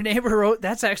 You bought your neighbor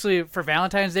that's actually for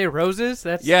Valentine's Day roses?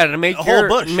 That's yeah, to make The whole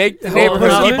bush. make the The whole neighborhood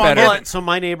bush. look Keep on better. going. So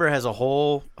my neighbor has a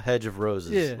whole hedge of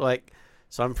roses. Yeah.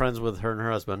 So I'm friends with her and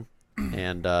her husband,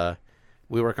 and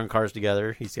we work on cars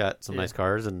together. He's got some nice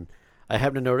cars, and I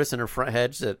happen to notice in her front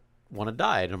hedge that one had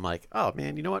died. And I'm like, oh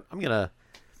man, you know what? I'm gonna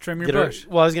trim your get bush. her.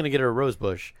 Well, I was gonna get her a rose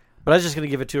bush, but I was just gonna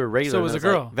give it to her regular. So it was and a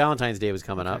like, girl. Valentine's Day was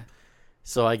coming up,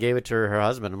 so I gave it to her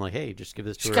husband. I'm like, hey, just give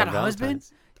this to She's her. got on a husband?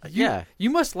 Valentine's. Yeah. You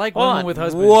must like Hold women on. with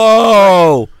husbands.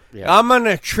 Whoa! Yeah. I'm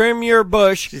gonna trim your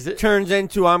bush. She's- Turns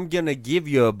into I'm gonna give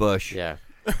you a bush. Yeah.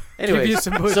 Anyway, you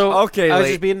some bush. so Okay, I was late.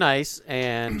 just being nice,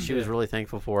 and she was really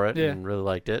thankful for it Yeah. and really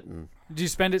liked it. And Do you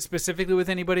spend it specifically with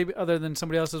anybody other than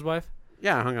somebody else's wife?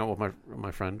 yeah, I hung out with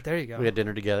my friend. There you go. We had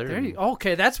dinner together. There and- you,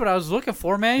 okay, that's what I was looking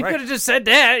for, man. You Right. could have just said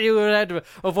that. You would have had to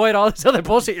avoid all this other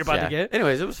bullshit you're about yeah. to get.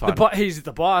 Anyways, it was fun. He's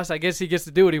the boss. I guess he gets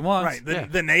to do what he wants.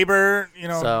 Right. The neighbor,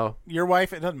 So- your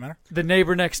wife, it doesn't matter. The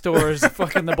neighbor next door is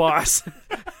fucking the boss.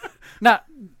 Not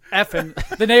effing.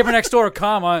 The neighbor next door,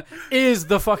 comma, is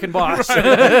the fucking boss.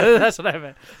 That's what I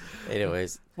meant.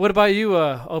 Anyways, What about you,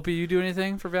 Opie? You do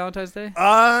anything for Valentine's Day?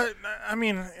 I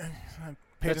mean, I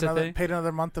That's a thing? paid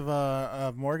another month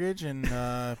of mortgage and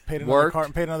paid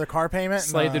Worked. another car payment.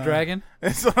 Slayed and, the dragon?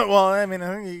 So, well, I mean,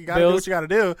 you gotta do Bills? what you gotta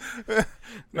do.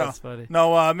 No, That's funny.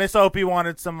 no. Miss Opie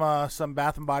wanted some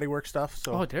Bath and Body Works stuff,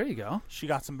 so Oh, there you go. she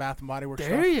got some Bath and Body Works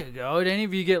There stuff. you go. Did any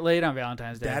of you get laid on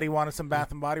Valentine's Day? Daddy wanted some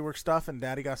Bath and Body Works stuff, and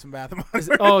Daddy got some Bath and Body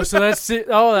Works. Oh, so that's it.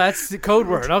 Oh, that's the code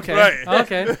word. Okay. Right.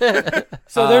 Okay.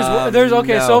 So there's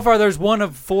okay. no. So far, there's one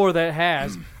of 4 that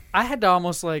has. I had to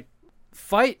almost like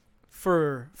fight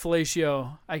for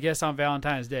fellatio, I guess, on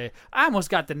Valentine's Day. I almost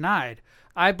got denied.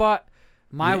 I bought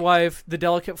my wife the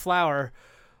delicate flower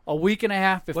a week and a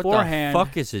half What beforehand. the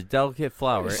fuck is a delicate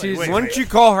flower? She's- Wouldn't you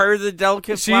call her the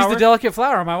delicate She's flower? the delicate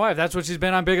flower, my wife. That's what she's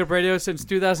been on Big Up Radio since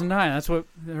 2009. That's what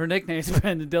her nickname's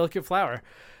been, the delicate flower.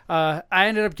 I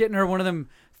ended up getting her one of them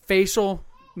facial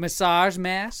massage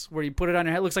masks where you put it on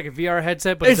your head. It looks like a VR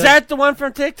headset. But Is that the one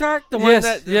from TikTok? The one yes,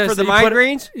 that yes, for the you put it-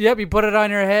 migraines? Yep, you put it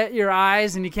on your head, your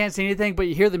eyes, and you can't see anything, but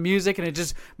you hear the music, and it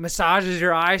just massages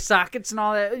your eye sockets and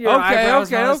all that. Your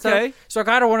eyebrows and all that stuff. So I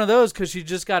got her one of those because she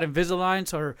just got Invisalign,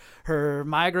 so her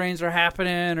migraines are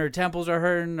happening, her temples are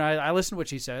hurting. I listen to what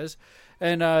she says,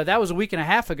 and that was a week and a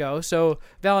half ago. So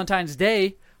Valentine's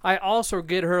Day, I also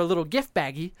get her a little gift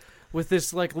baggie with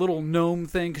this like little gnome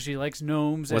thing because she likes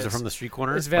gnomes. was it It's- from the street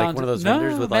corner? It's Like one of those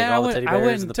vendors with like man, all I the teddy went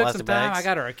bears and and the took plastic some time. bags? I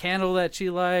got her a candle that she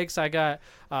likes. I got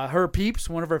her Peeps,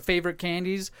 one of her favorite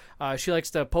candies. She likes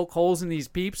to poke holes in these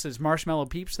Peeps, this marshmallow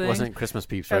Peeps thing. It wasn't Christmas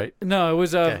Peeps, right? No, it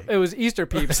was Okay. it was Easter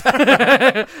Peeps.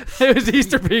 It was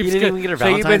Easter Peeps. You didn't even get her So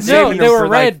you've been Valentine's saving No, them they were for,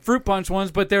 red like- fruit punch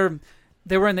ones, but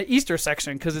they were in the Easter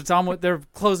section because it's almost they're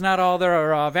closing out all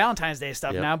their Valentine's Day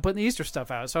stuff now, putting the Easter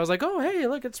stuff out. So I was like, oh hey,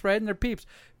 look, it's red and they're peeps.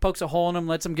 Pokes a hole in them,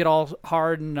 lets them get all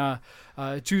hard, and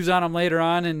chews on them later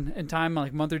on in time,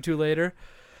 like a month or two later.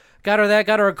 Got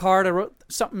her a card. I wrote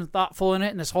something thoughtful in it,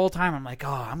 and this whole time I'm like,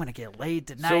 oh, I'm gonna get laid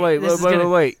tonight. So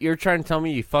wait. You're trying to tell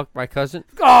me you fucked my cousin?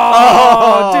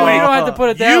 Oh, dude, you don't have to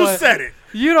put it that way. You said it.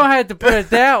 You don't have to put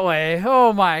it that way.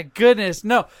 Oh my goodness,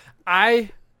 no. I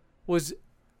was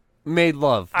made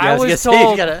love. I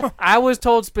was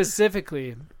told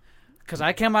specifically because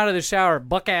I came out of the shower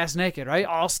buck ass naked, right,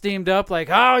 all steamed up, like,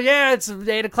 oh yeah, it's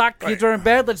 8 o'clock. Kids are in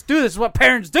bed. Let's do this. This is what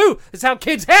parents do. It's how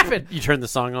kids happen. You turn the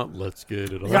song up. Let's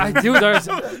get it on. Yeah, I do.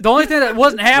 The only thing that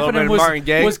wasn't happening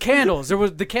was candles. There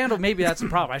was the candle. Maybe that's the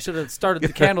problem. I should have started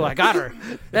the candle. I got her.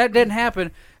 That didn't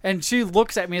happen. And she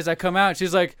looks at me as I come out.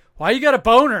 She's like, why you got a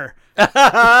boner? She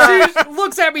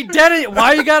looks at me dead.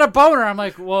 Why you got a boner? I'm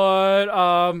like, what?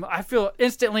 I feel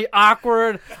instantly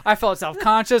awkward. I felt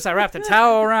self-conscious. I wrapped a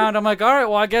towel around. I'm like, all right,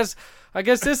 well, I guess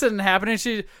this isn't happening.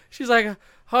 She's like,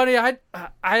 honey,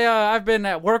 I've been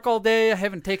at work all day. I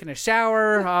haven't taken a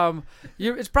shower.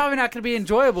 It's probably not going to be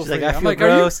enjoyable for you. I feel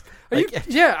gross.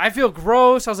 Yeah, I feel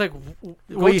gross. I was like,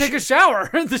 go take a shower.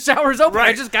 The shower's open. Right.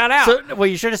 I just got out. So what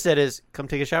you should have said is, come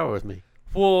take a shower with me.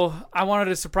 Well, I wanted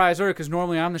to surprise her because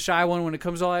normally I'm the shy one when it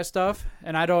comes to all that stuff.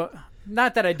 And I don't,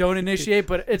 not that I don't initiate,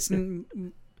 but it's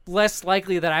less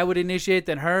likely that I would initiate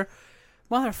than her.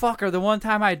 Motherfucker, the one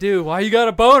time I do, why you got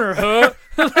a boner, huh?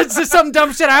 That's just some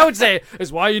dumb shit I would say.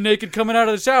 Is why you naked coming out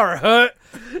of the shower, huh?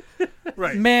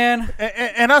 Right. Man.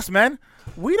 And us, men,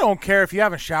 we don't care if you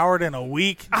haven't showered in a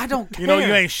week. I don't care. You know,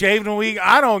 you ain't shaved in a week.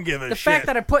 I don't give a shit. The fact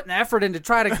that I put an effort in to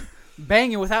try to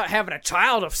bang you without having a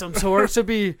child of some sort should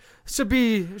mean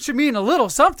a little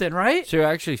something, right? So you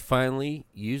actually finally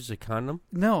used a condom?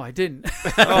 No, I didn't.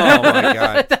 Oh my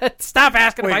god! Stop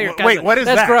asking about your cousin. Wait, what is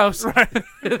that? That's gross. Right.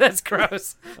 That's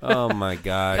gross. Oh my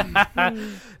god!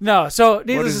 No, so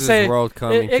needless to say,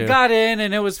 it got in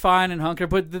and it was fine and hunker.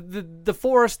 But the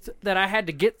forest that I had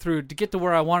to get through to get to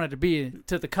where I wanted to be,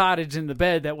 to the cottage in the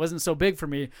bed that wasn't so big for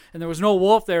me, and there was no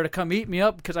wolf there to come eat me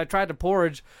up because I tried to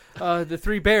porridge the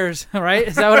 3 bears. Right?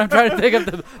 Is that what I'm trying to think of?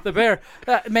 The bear,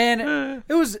 man.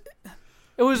 It was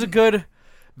a good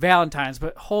Valentine's,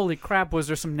 but holy crap, was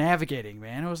there some navigating,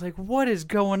 man. I was like, what is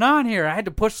going on here? I had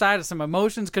to push aside some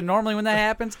emotions because normally when that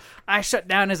happens, I shut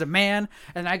down as a man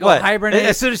and I go hibernate.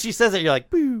 As soon as she says it, you're like,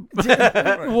 boo.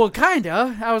 Well, kind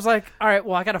of. I was like, all right,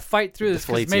 well, I got to fight through this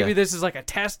because maybe this is like a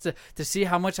test to see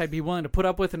how much I'd be willing to put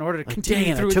up with in order to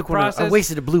continue through the process. I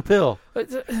wasted a blue pill.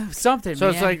 Something, so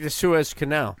man. It's like the Suez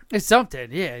Canal. It's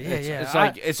something, yeah. It's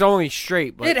like it's only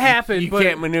straight, but it happened. You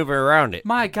can't maneuver around it.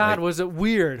 My God, was it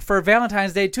weird for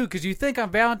Valentine's Day too? Because you think on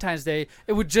Valentine's Day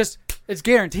it would it's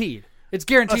guaranteed. It's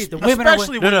guaranteed. The women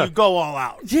especially when you go all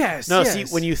out. Yes. No, see,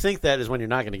 when you think that is when you're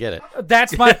not going to get it.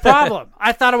 That's my problem.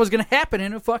 I thought it was going to happen,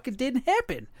 and it fucking didn't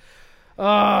happen.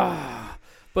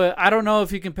 But I don't know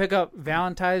if you can pick up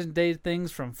Valentine's Day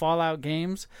things from Fallout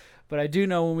games. But I do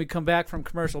know when we come back from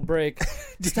commercial break.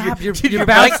 Stop! You're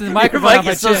bouncing the microphone on my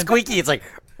chin. It's so chin. squeaky. It's like.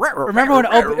 Remember when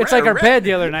it's like our bed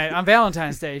the other night on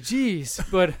Valentine's Day? Jeez,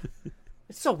 but.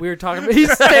 It's so weird talking about. He's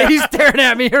staring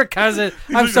at me, your cousin.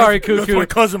 I'm sorry, Cuckoo. That's my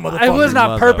cousin, motherfucker. It was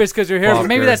not purpose because you're here. But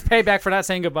maybe that's payback for not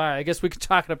saying goodbye. I guess we could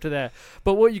chalk it up to that.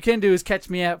 But what you can do is catch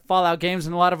me at Fallout Games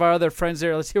and a lot of our other friends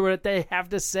there. Let's hear what they have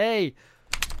to say.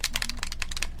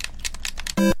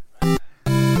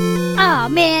 Oh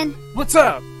man. What's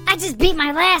up? I just beat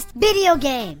my last video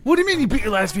game. What do you mean you beat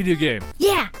your last video game?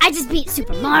 Yeah, I just beat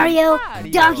Super Mario,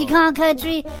 Donkey Kong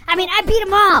Country. I mean, I beat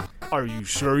them all. Are you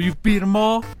sure you've beat them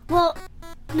all? Well,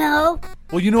 no.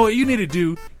 Well, you know what you need to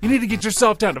do? You need to get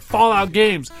yourself down to Fallout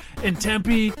Games in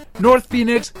Tempe, North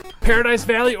Phoenix, Paradise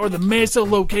Valley, or the Mesa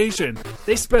location.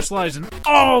 They specialize in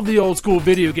all the old school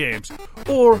video games.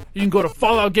 Or you can go to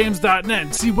FalloutGames.net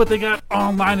and see what they got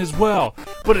online as well.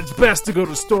 But it's best to go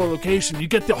to the store location. You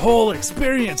get the whole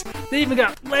experience. They even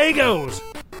got Legos.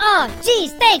 Oh,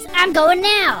 geez, thanks. I'm going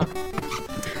now.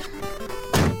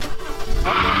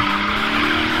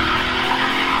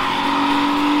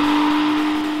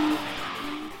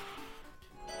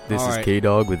 This is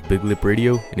K-Dog with Big Lip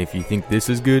Radio, and if you think this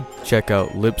is good, check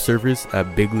out Lip Service at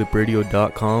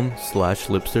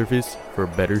biglipradio.com/lipservice for a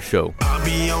better show. I'll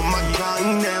be on my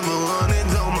grind, never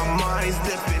running on my mind,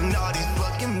 stepping all these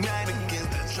fucking mannequins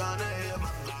that's trying to hit my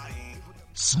life.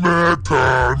 Snack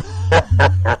time!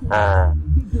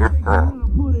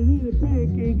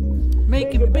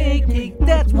 Making pancake,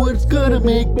 that's what's gonna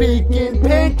make bacon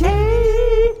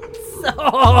pancakes.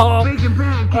 Oh,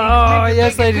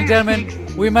 yes, ladies and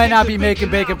gentlemen, we might not be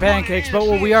making bacon pancakes, but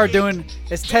what we are doing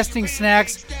is testing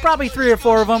snacks, probably 3 or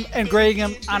 4 of them, and grading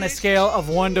them on a scale of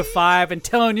 1 to 5 and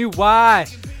telling you why.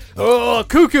 Oh,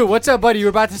 Cuckoo, what's up, buddy? You were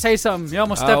about to say something. You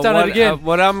almost stepped on it again.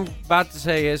 What I'm about to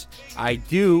say is,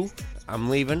 I'm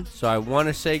leaving, so I want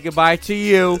to say goodbye to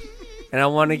you, and I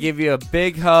want to give you a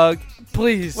big hug.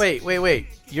 Please. Wait.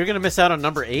 You're going to miss out on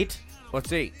number 8?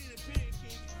 What's 8?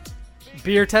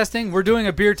 Beer testing. We're doing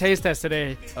a beer taste test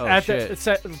today. Shit. It's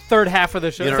at the third half of the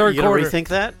show, third you quarter. Rethink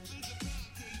that?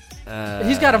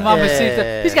 He's got a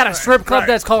mamacita. He's got a strip club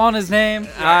that's calling his name.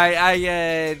 Look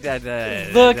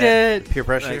at peer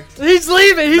pressure. He's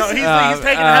leaving. He's taking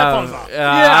the headphones off.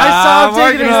 I saw him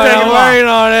taking his headphones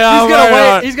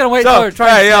off. He's gonna wait. So,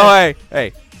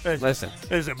 hey, listen.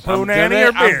 Is it Pooh Nanny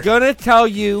or beer? I'm gonna tell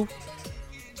you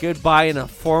goodbye in a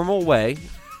formal way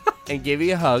and give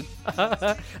you a hug.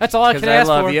 That's all I can ask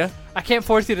for. I love you. I can't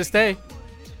force you to stay.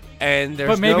 And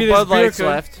there's no Bud Lights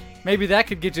left. Maybe that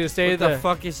could get you to stay. What the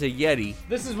fuck is a Yeti?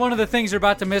 This is one of the things you're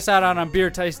about to miss out on beer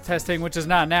taste testing, which is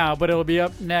not now, but it'll be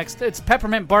up next. It's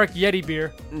peppermint bark Yeti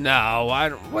beer. No, I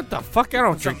don't. What the fuck? I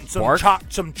don't drink bark.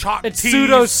 Some chalk It's teas.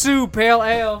 pseudo Sue pale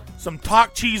ale. Some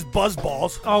talk cheese buzz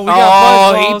balls. Oh, we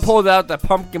got buzz balls. He pulled out the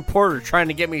pumpkin porter trying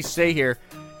to get me to stay here,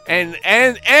 and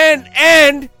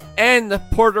the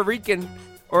Puerto Rican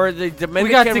or the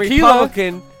Dominican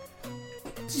Republican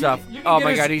stuff. Oh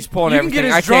my God, he's pulling everything. You can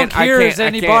get as drunk here as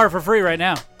any bar for free right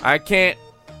now. I can't.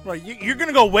 Well, you're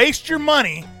gonna go waste your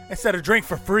money instead of drink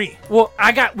for free. Well,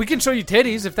 we can show you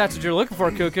titties if that's what you're looking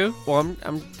for, Cuckoo. Well,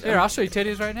 Here, I'll show you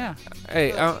titties right now.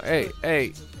 Hey.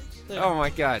 Oh my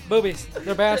God. Boobies.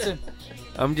 They're bouncing.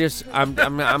 I'm just going.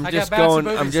 bouncing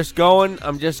I'm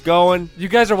just going. You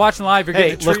guys are watching live. You're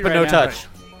getting a treat look but right no now. touch.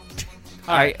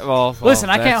 Listen,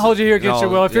 I can't hold you here against your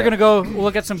will. If you're gonna go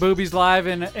look at some boobies live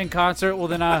in concert, well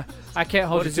then I can't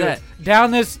hold you to it.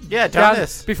 Down this. Down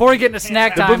this. Before we get into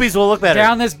snack time. The boobies will look better.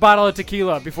 Down this bottle of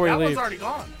tequila before you leave. That one's already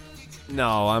gone.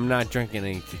 No, I'm not drinking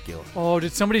any tequila. Oh,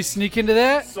 did somebody sneak into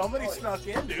that? Somebody snuck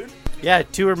in, dude. Yeah,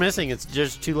 2 are missing. It's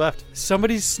just 2 left.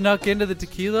 Somebody snuck into the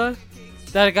tequila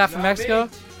that I got from Mexico.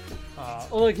 Oh,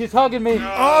 look, he's hugging me.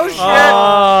 Oh shit!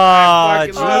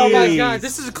 Oh my God,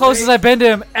 this is the closest I've been to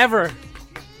him ever.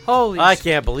 Holy! I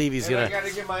can't believe he's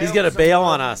gonna bail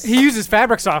on us. He uses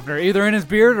fabric softener either in his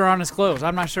beard or on his clothes.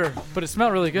 I'm not sure, but it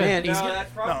smelled really good. Man,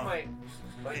 my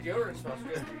deodorant smells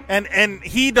good. And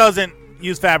he doesn't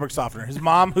use fabric softener. His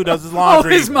mom, who does his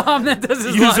laundry, his mom that does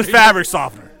his uses laundry. fabric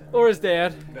softener. Or his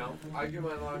dad. No, I do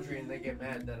my laundry and they get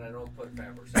mad that I don't put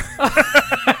fabric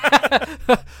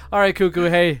softener. All right, Cuckoo.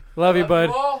 Hey, love you, bud.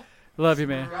 Love you,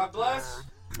 man. God bless.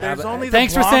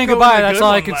 Thanks for saying goodbye. That's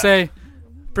all I can say.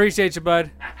 Appreciate you,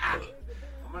 bud. I'm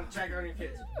gonna check on your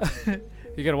kids.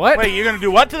 You gonna what? Wait, you're gonna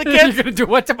do what to the kids? You're gonna do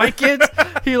what to my kids?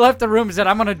 He left the room and said,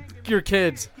 "I'm gonna your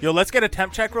kids." Yo, let's get a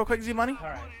temp check real quick, Z-Money. All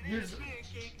right.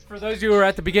 For those of you who were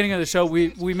at the beginning of the show,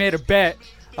 we made a bet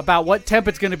about what temp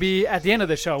it's going to be at the end of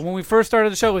the show. When we first started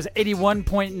the show, it was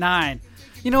 81.9.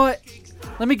 You know what?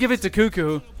 Let me give it to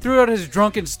Cuckoo. Throughout his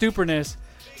drunken stuperness,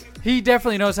 he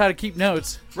definitely knows how to keep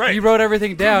notes. Right. He wrote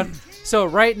everything down. So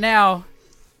right now,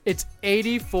 it's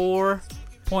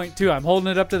 84.2. I'm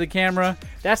holding it up to the camera.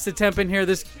 That's the temp in here.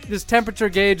 This temperature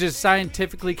gauge is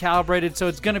scientifically calibrated, so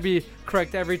it's going to be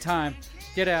correct every time.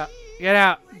 Get out. Get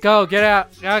out. Go. Get out.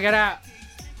 Go. Get out.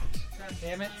 God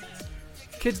damn it.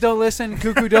 Kids don't listen.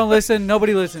 Cuckoo don't listen.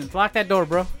 Nobody listens. Lock that door,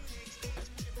 bro.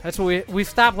 That's what we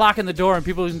stopped locking the door, and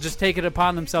people can just take it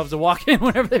upon themselves to walk in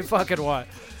whenever they fucking want.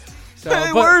 So,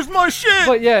 hey, where's my shit?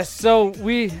 But yes, so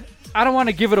I don't want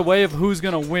to give it away of who's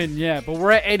gonna win yet, but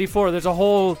we're at 84. There's a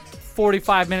whole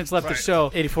 45 minutes left to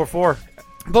show. 84.4.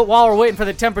 But while we're waiting for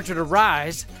the temperature to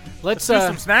rise, let's do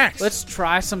some snacks. Let's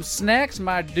try some snacks,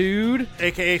 my dude.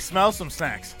 AKA smell some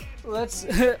snacks. Let's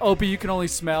Opie, you can only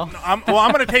smell. I'm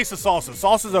gonna taste the salsa.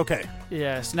 Salsa's okay.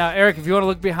 Yes. Now, Eric, if you want to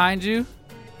look behind you,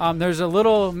 there's a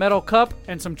little metal cup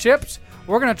and some chips.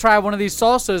 We're gonna try one of these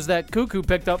salsas that Cuckoo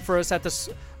picked up for us at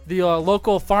the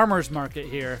local farmers market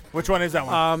here. Which one is that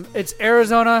one? It's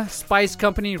Arizona Spice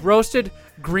Company roasted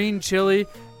green chili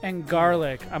and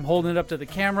garlic. I'm holding it up to the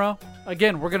camera.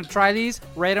 Again, we're gonna try these.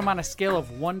 Rate them on a scale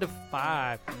of 1 to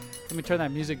 5. Let me turn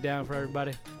that music down for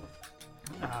everybody.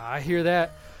 I hear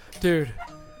that. Dude,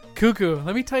 Cuckoo,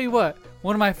 let me tell you what.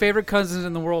 One of my favorite cousins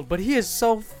in the world, but he is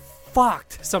so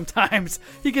fucked sometimes.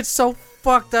 He gets so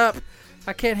fucked up.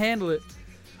 I can't handle it.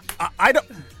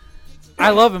 I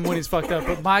love him when he's fucked up,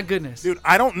 but my goodness. Dude,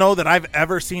 I don't know that I've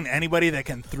ever seen anybody that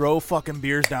can throw fucking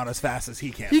beers down as fast as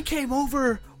he can. He came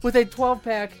over with a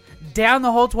 12-pack, down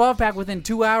the whole 12-pack within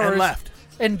 2 hours. And left.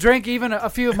 and drank even a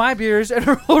few of my beers and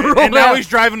rolled And now out. he's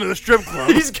driving to the strip club.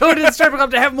 He's going to the strip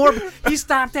club to have more. He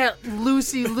stopped at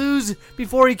Lucy Lou's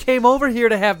before he came over here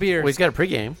to have beer. Well, he's got a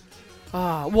pregame.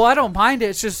 Well, I don't mind it.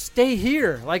 It's just stay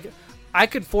here. Like, I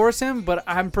could force him, but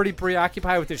I'm pretty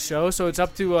preoccupied with his show, so it's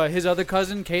up to his other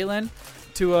cousin, Caitlin,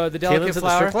 to the Delicate to the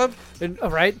Flower. strip club? And,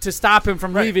 right, to stop him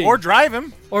from leaving. Or drive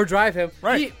him.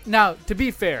 Right. Now, to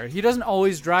be fair, he doesn't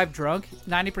always drive drunk.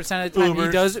 90% of the time, he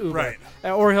Ubers. does Uber. Right.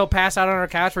 Or he'll pass out on our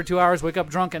couch for 2 hours, wake up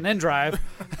drunk, and then drive.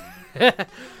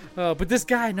 But this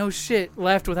guy, no shit,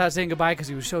 left without saying goodbye because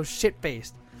he was so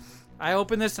shit-faced. I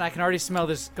open this, and I can already smell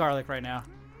this garlic right now.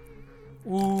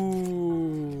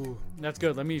 Ooh. That's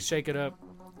good. Let me shake it up.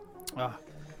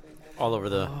 All over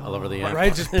the end.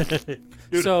 Right? Just,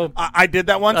 Dude, so I did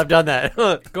that once. I've done that.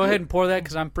 Go ahead and pour that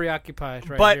because I'm preoccupied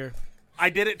right But here. I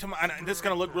did it to my. And this is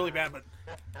gonna look really bad, but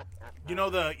you know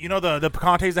the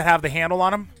Picantes that have the handle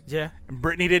on them. Yeah. And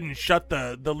Brittany didn't shut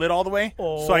the lid all the way,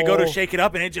 so I go to shake it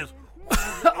up, and it just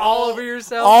all over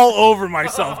yourself. all over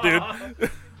myself, dude.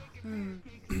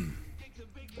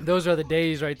 Those are the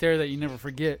days right there that you never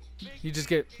forget. You just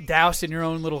get doused in your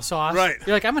own little sauce. Right.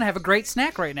 You're like, I'm going to have a great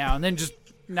snack right now. And then just,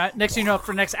 next thing you know,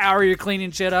 for the next hour, you're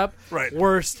cleaning shit up. Right.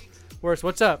 Worst.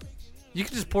 What's up? You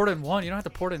can just pour it in one. You don't have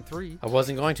to pour it in three. I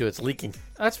wasn't going to. It's leaking.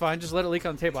 That's fine. Just let it leak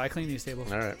on the table. I clean these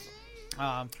tables. All right.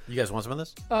 You guys want some of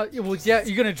this? Well, yeah,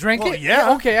 you're going to drink Well, it?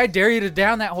 yeah. Okay, I dare you to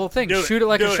down that whole thing. Do it. Shoot it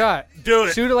like Do a it. shot. Do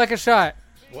it. Shoot it like a shot.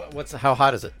 How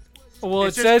hot is it? Well,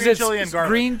 It's it just says green it's chili and garlic.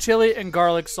 green chili and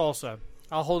garlic salsa.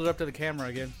 I'll hold it up to the camera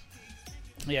again.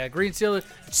 Yeah, green chili.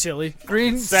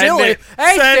 Green Send chili. it.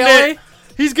 Hey, Send chili. it.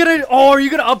 He's gonna. Oh, are you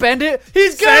gonna upend it?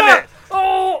 He's gonna. Send it.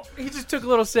 Oh, he just took a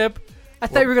little sip. I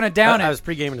thought you were gonna down I it. was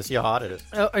pre-gaming to see how hot it is.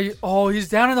 He's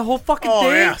downing the whole fucking Oh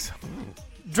thing. yes.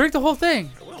 Drink the whole thing.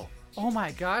 Oh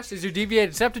my gosh, is your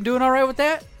deviated septum doing all right with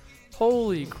that?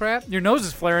 Holy crap! Your nose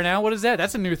is flaring out. What is that?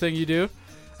 That's a new thing you do.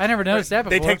 I never noticed that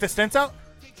before. They take the stents out.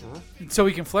 So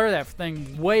we can flare that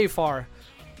thing way far.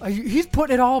 He's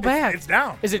putting it all back. It's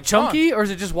down. Is it chunky or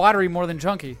is it just watery more than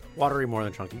chunky? Watery more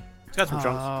than chunky. It's got some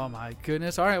chunks. Oh my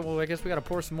goodness! All right, well I guess we got to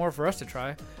pour some more for us to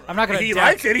try. I'm not gonna. He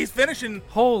likes it. He's finishing.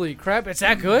 Holy crap! It's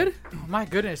that good? Oh my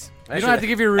goodness! You Actually, don't have to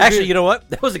give your review. Actually, you know what?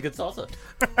 That was a good salsa.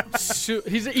 Shoot,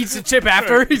 he eats the chip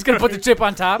after. He's gonna put the chip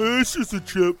on top. It's just a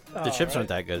chip. The chips aren't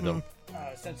that good though.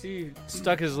 Since he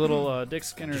stuck his little dick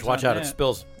skinners. Just watch on out, that. it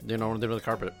spills. You don't want to do with the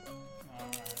carpet.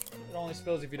 It only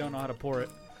spills if you don't know how to pour it.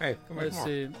 Hey, Let's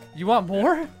see. You want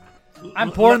more?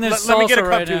 I'm pouring this Let me salsa get a cup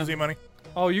right too, now. Z-Money.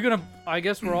 Oh, you're gonna. I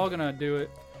guess we're all gonna do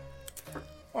it.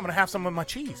 I'm gonna have some of my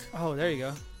cheese. Oh, there you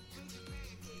go.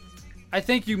 I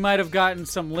think you might have gotten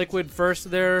some liquid first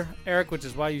there, Eric, which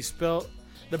is why you spilled.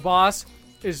 The boss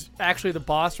is actually the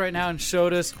boss right now and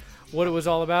showed us what it was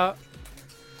all about.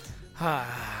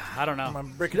 I don't know. My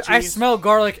brick of I cheese. smell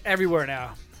garlic everywhere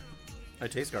now. I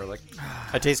taste garlic.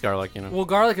 I taste garlic, you know. Well,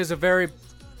 garlic is a very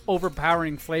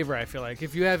overpowering flavor, I feel like.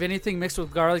 If you have anything mixed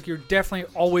with garlic, you're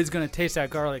definitely always going to taste that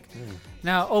garlic.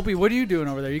 Now, Opie, what are you doing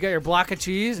over there? You got your block of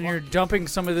cheese and you're dumping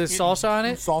some of this salsa on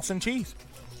it? Salsa and cheese.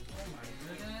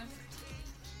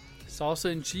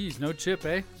 Salsa and cheese, no chip,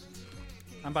 eh?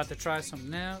 I'm about to try some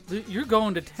now. You're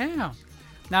going to town.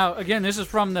 Now, again, this is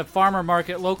from the farmer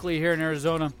market locally here in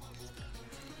Arizona.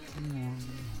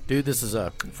 Dude, this is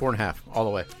a 4.5 all the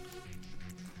way.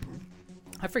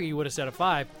 I figured you would have said a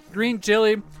 5. Green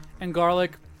chili and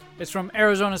garlic. It's from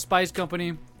Arizona Spice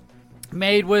Company.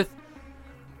 Made with...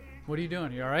 What are you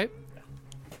doing? You all right?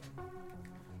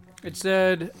 It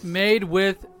said made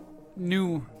with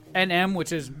New NM,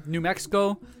 which is New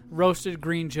Mexico, roasted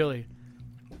green chili.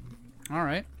 All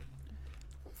right.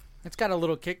 It's got a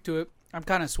little kick to it. I'm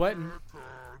kind of sweating.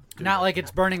 Not like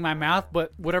it's burning my mouth,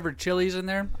 but whatever chili's in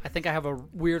there, I think I have a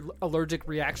weird allergic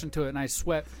reaction to it, and I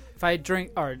sweat. If I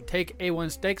drink or take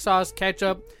A1 steak sauce,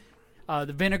 ketchup,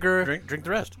 the vinegar... Drink the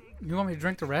rest. You want me to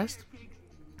drink the rest?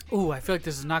 Ooh, I feel like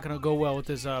this is not going to go well with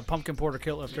this pumpkin porter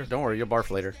kilt lifter. Don't worry, you'll barf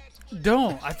later.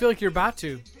 Don't. I feel like you're about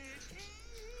to.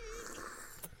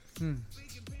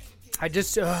 I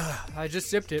just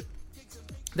sipped it.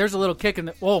 There's a little kick in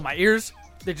the... Oh, my ears,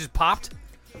 they just popped.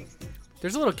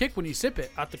 There's a little kick when you sip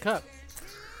it out the cup.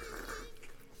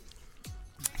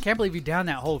 I can't believe you downed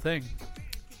that whole thing.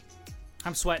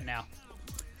 I'm sweating now.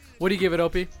 What do you give it,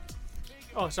 Opie?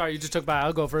 Oh, sorry, you just took by.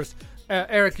 I'll go first.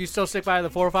 Eric, you still stick by the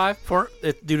 4 or 5?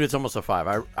 Dude, it's almost a 5.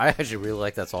 I actually really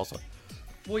like that salsa.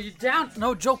 Well, you down...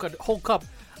 No joke, a whole cup.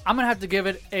 I'm going to have to give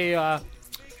it a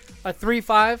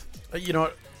 3-5. You know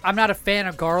what? I'm not a fan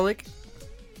of garlic,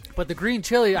 but the green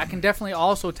chili I can definitely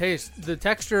also taste. The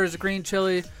texture is green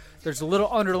chili. There's a little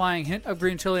underlying hint of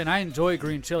green chili, and I enjoy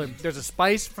green chili. There's a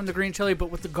spice from the green chili, but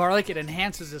with the garlic, it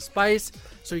enhances the spice,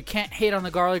 so you can't hate on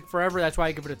the garlic forever. That's why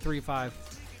I give it a 3.5.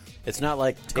 It's not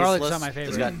like tasteless. Garlic's not my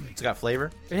favorite. It's got flavor.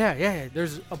 Yeah.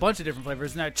 There's a bunch of different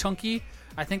flavors. Isn't that chunky?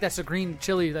 I think that's a green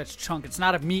chili that's chunk. It's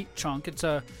not a meat chunk. It's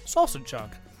a salsa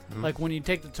chunk. Like when you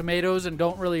take the tomatoes and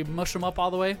don't really mush them up all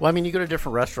the way. Well, I mean, you go to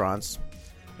different restaurants,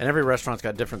 and every restaurant's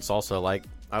got different salsa. Like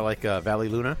I like Valley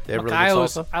Luna. They have really good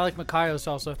salsa. I like Macayo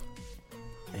salsa.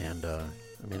 And I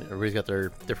mean, everybody's got their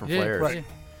different flavors. Right.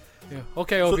 Yeah.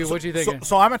 Okay, Opie, what you thinking?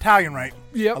 So I'm Italian, right?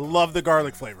 Yep. I love the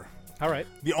garlic flavor. All right.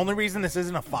 The only reason this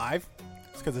isn't a 5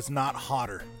 is because it's not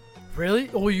hotter.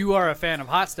 Really? Oh, you are a fan of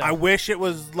hot stuff. I wish it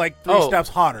was like 3 steps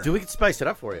hotter. We could spice it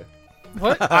up for you.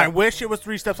 What? I wish it was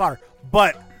 3 steps hotter,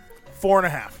 but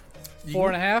 4.5.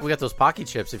 4.5? We got those Pocky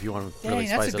chips if you want to really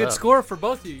spice it up. That's a good score for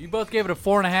both of you. You both gave it a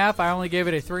 4.5. I only gave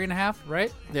it a 3.5,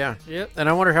 right? Yeah. Yep. And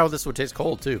I wonder how this would taste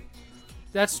cold, too.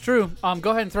 That's true.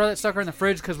 Go ahead and throw that sucker in the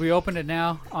fridge because we opened it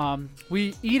now.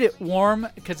 We eat it warm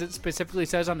because it specifically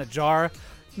says on the jar.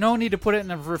 No need to put it in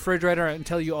the refrigerator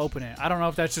until you open it. I don't know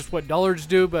if that's just what dullards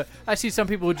do, but I see some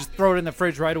people who just throw it in the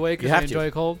fridge right away because they enjoy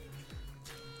it cold.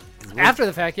 After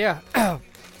the fact, yeah. All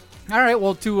right,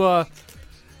 well, to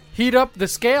heat up the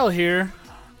scale here,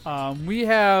 we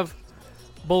have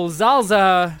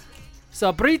Bolzalza,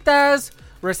 Sabritas,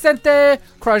 Recente,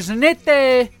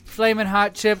 Crajnete, Flamin'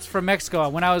 Hot chips from Mexico.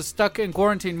 When I was stuck in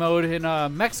quarantine mode in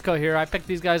Mexico here, I picked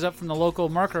these guys up from the local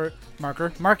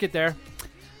market there.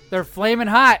 They're flaming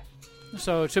hot,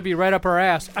 so it should be right up our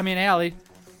ass. I mean, alley.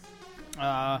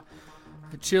 The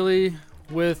chili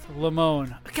with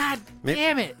limon. God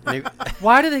damn it.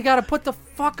 Why do they got to put the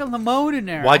fucking limon in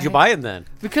there? Why'd you buy them then?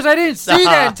 Because I didn't see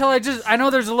that until I know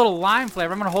there's a little lime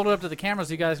flavor. I'm going to hold it up to the camera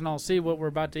so you guys can all see what we're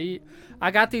about to eat.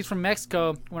 I got these from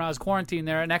Mexico when I was quarantined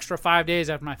there an extra 5 days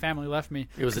after my family left me.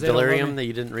 It was a delirium that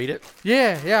you didn't read it?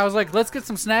 Yeah. I was like, let's get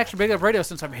some snacks from Big Up Radio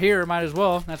since I'm here. Might as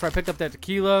well. That's why I picked up that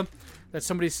tequila that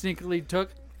somebody sneakily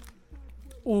took.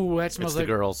 Ooh, that smells like the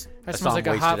girls. That smells like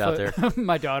a hot out foot. there.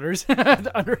 My daughters, the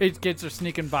underage kids are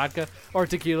sneaking vodka or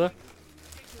tequila.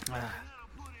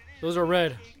 Those are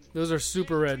red. Those are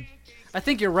super red. I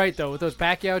think you're right though with those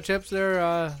Pacquiao chips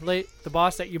there, late the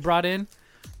boss that you brought in.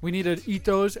 We need to eat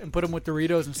those and put them with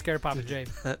Doritos and scare Papa J.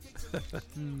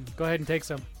 Go ahead and take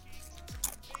some.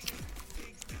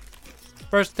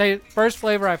 First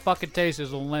flavor I fucking taste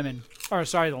is the lemon. Or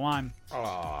sorry, the lime.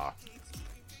 Aww.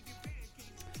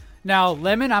 Now,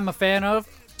 lemon I'm a fan of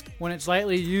when it's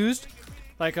lightly used.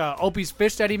 Like Opie's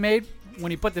fish that he made.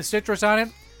 When he put the citrus on it,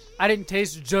 I didn't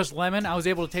taste just lemon. I was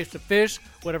able to taste the fish,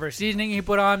 whatever seasoning he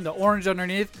put on, the orange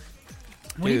underneath.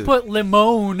 When you put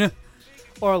limon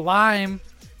or lime,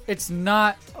 it's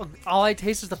not... all I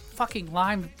taste is the fucking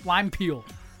lime peel.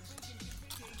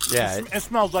 Yeah. It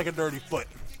smells like a dirty foot.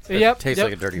 Yep. Tastes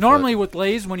like a dirty Normally foot. with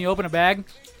Lay's, when you open a bag,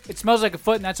 it smells like a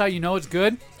foot, and that's how you know it's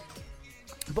good.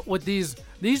 But with these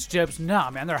chips, no,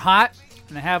 man. They're hot,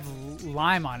 and they have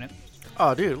lime on it.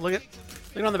 Oh, dude, look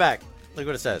on the back. Look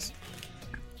what it says.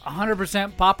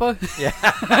 100% Papa? Yeah.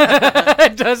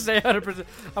 It does say 100%. I'm going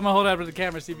to hold it up to the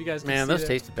camera, see if you guys can see Man, those that.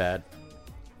 tasted bad.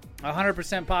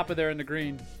 100% Papa there in the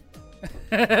green.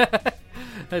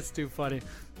 That's too funny.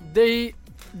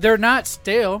 They're not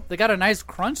stale. They got a nice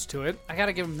crunch to it. I got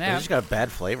to give them that. They just got a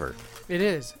bad flavor. It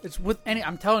is. It's with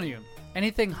I'm telling you,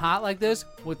 anything hot like this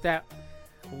with that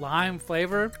lime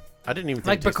flavor. I didn't even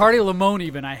like think Bacardi Limon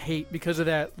even I hate because of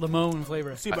that limon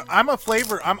flavor. See, but I'm a fan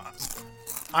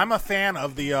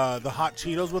of the hot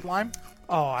Cheetos with lime.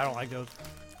 Oh, I don't like those.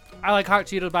 I like hot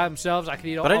Cheetos by themselves. I could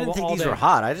eat all But I didn't think all these day. were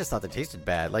hot. I just thought they tasted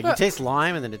bad. Like, you taste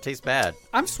lime and then it tastes bad.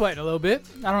 I'm sweating a little bit.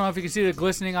 I don't know if you can see the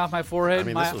glistening off my forehead. I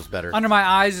mean, this was better. Under my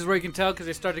eyes is where you can tell because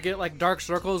they start to get like dark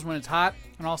circles when it's hot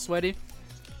and all sweaty.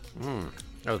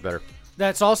 That was better.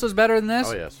 That salsa's better than this?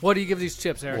 Oh, yes. What do you give these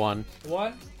chips, Eric? 1.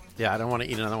 What? Yeah, I don't want to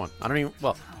eat another one. I don't even...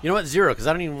 Well, you know what? 0, because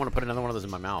I don't even want to put another one of those in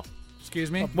my mouth. Excuse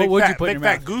me? What What would you put in big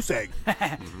your fat mouth? goose egg.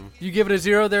 You give it a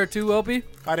 0 there too, Opie?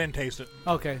 I didn't taste it.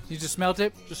 Okay. You just smelt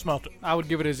it? Just smelt it. I would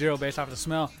give it a 0 based off the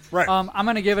smell. Right. I'm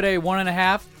going to give it a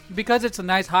 1.5 because it's a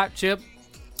nice hot chip.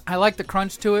 I like the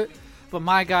crunch to it, but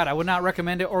my God, I would not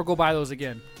recommend it or go buy those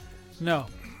again. No.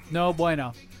 No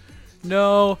bueno.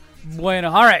 No bueno.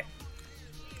 All right.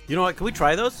 You know what? Can we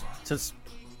try those? Since...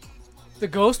 The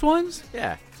ghost ones?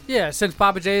 Yeah. Yeah, since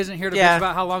Papa J isn't here to bitch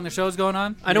about how long the show's going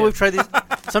on. I know we've tried these.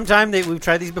 We've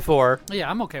tried these before. Yeah,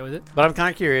 I'm okay with it. But I'm kind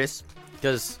of curious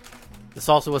because the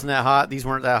salsa wasn't that hot. These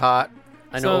weren't that hot.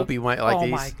 I know Opie might like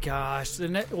these. Oh my gosh!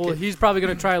 Well, he's probably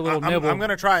gonna try a little nibble. I'm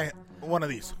gonna try one of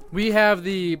these. We have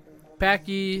the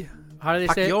Packy. How do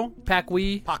they say it?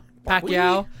 Pacquiao.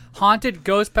 Pacquiao. Haunted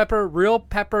Ghost Pepper. Real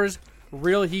peppers.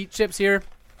 Real heat chips here.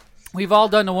 We've all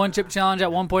done the one chip challenge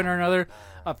at one point or another.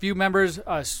 A few members,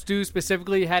 Stu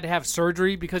specifically, had to have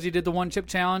surgery because he did the one chip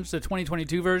challenge, the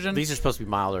 2022 version. These are supposed to be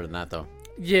milder than that, though.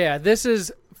 Yeah, this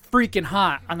is freaking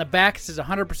hot. On the back, it says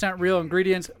 100% real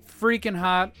ingredients. Freaking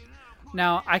hot.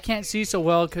 Now, I can't see so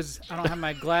well because I don't have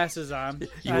my glasses on.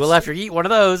 You will after you eat one of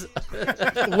those.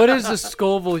 What is the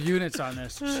Scoville units on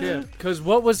this chip? Because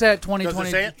what was that 2020? Does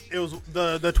it say it? It was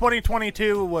the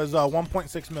 2022 was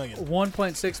 1.6 million.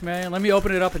 1.6 million. Let me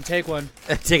open it up and take one.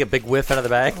 Take a big whiff out of the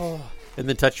bag, and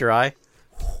then touch your eye.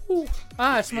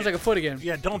 It smells like a foot again.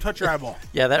 Yeah, don't touch your eyeball.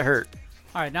 Yeah, that hurt.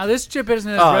 All right, now this chip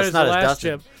isn't as red as the last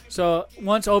chip. So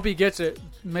once Opie gets it,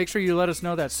 make sure you let us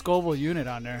know that Scoville unit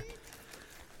on there.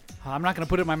 I'm not going to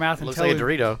put it in my mouth Looks until like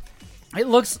a Dorito. It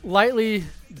looks lightly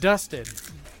dusted.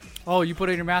 Oh, you put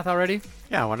it in your mouth already?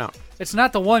 Yeah, why not? It's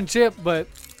not the one chip, but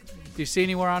do you see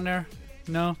anywhere on there?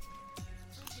 No?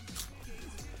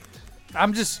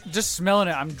 I'm just smelling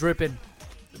it. I'm dripping.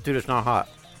 Dude, it's not hot.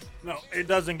 No, it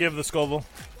doesn't give the Scoville.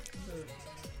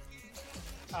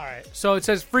 All right. So it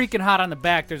says freaking hot on the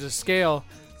back. There's a scale.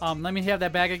 Let me have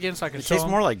that bag again so I can It show tastes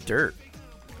them. more like dirt.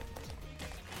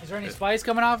 Is there any spice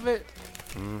coming off of it?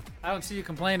 I don't see you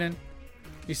complaining.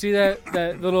 You see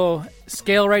that little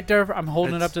scale right there? I'm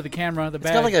holding it up to the camera. The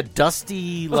bag. It's got like a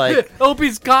dusty, like...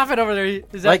 Opie's coughing over there.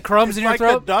 Is that Like- crumbs in your Like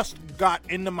throat? the dust got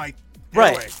into my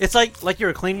Right. airway. It's like you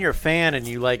were cleaning your fan and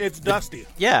you like... It's dusty.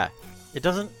 Yeah. It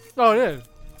doesn't... Oh, it is.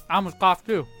 I almost coughed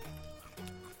too.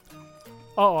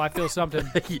 Oh, I feel something.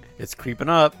 It's creeping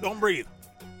up. Don't breathe.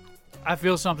 I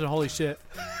feel something. Holy shit.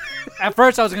 At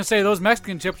first, I was going to say those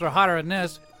Mexican chips are hotter than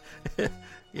this.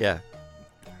 Yeah.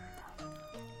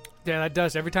 Yeah, that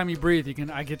does. Every time you breathe,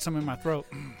 I get some in my throat.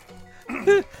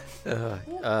 Okay,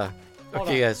 on.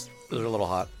 guys. Those are a little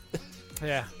hot.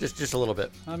 Yeah. Just a little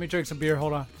bit. Let me drink some beer.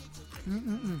 Hold on.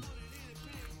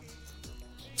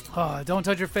 Oh, don't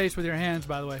touch your face with your hands,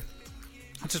 by the way.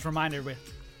 Let's just remind everybody.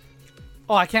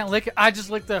 Oh, I can't lick it. I just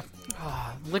lick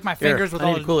my fingers with I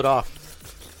all need to cool it off.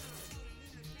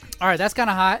 All right, that's kind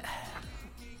of hot.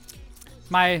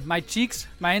 My cheeks,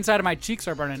 my inside of my cheeks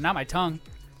are burning, not my tongue.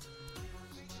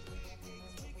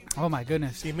 Oh my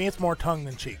goodness. See, me, it's more tongue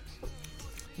than cheek.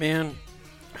 Man.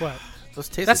 What? Those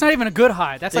taste That's not even a good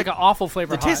hot. That's like an awful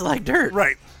flavor They hot. taste like dirt.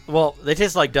 Right. Well, they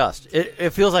taste like dust. It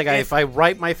feels like if I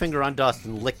wiped my finger on dust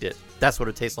and licked it, that's what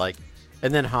it tastes like.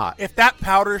 And then hot. If that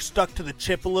powder stuck to the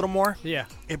chip a little more, yeah,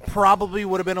 it probably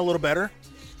would have been a little better.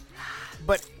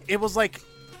 But it was like...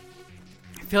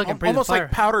 I feel like I'm breathing almost fire.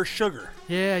 like powdered sugar.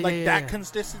 Yeah, like yeah, that yeah.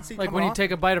 consistency. Like come when you off.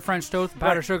 take a bite of French toast,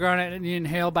 powder Right. sugar on it, and you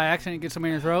inhale by accident and get some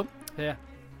in your throat. Yeah.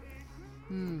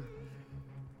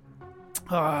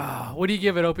 What do you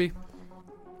give it, Opie?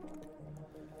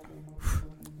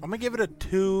 I'm gonna give it a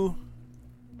 2.5.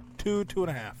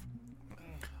 I'm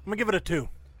gonna give it a 2,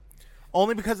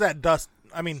 only because that dust.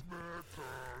 I mean,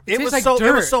 it tastes was like so dirt.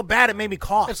 it was so bad it made me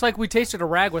cough. It's like we tasted a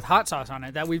rag with hot sauce on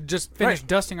it that we've just finished Right.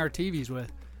 dusting our TVs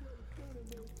with.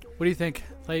 What do you think?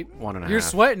 Like, 1.5. You're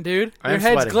sweating, dude. I Your am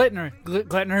head's sweating.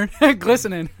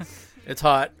 glistening. It's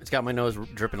hot. It's got my nose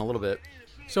dripping a little bit.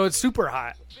 So it's super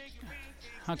hot.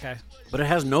 Okay. But it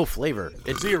has no flavor.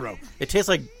 It's zero. It tastes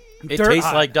like Dirt tastes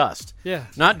hot. like dust. Yeah.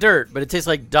 Not dirt, but it tastes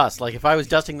like dust. Like if I was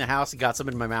dusting the house and got some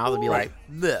in my mouth, it'd be Right.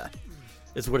 like, bleh.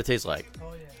 It's what it tastes like.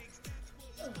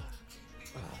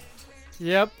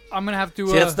 Yep. I'm gonna have to.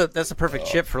 See, that's the perfect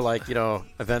chip for like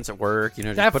events at work.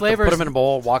 Just That put flavor's- them in a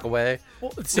bowl, walk away.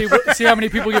 see how many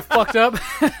people get fucked up.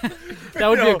 That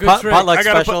would be a good trick. Potluck I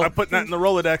gotta special. I'm putting that in the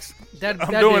Rolodex. That'd I'm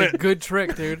be doing a it. good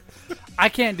trick, dude. I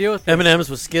can't deal with it. M&M's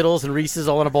with Skittles and Reese's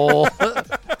all in a bowl.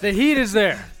 The heat is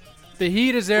there. The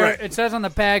heat is there. Right. It says on the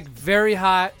bag, very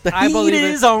hot. The I heat believe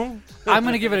is it. on. I'm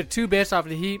gonna give it a 2 based off of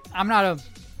the heat. I'm not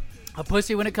a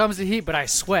pussy when it comes to heat, but I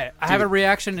sweat. I have a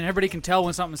reaction, and everybody can tell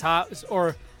when something's hot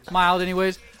or mild.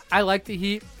 Anyways, I like the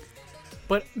heat,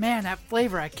 but man, that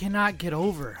flavor I cannot get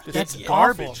over. That's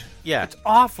garbage. awful. Yeah, It's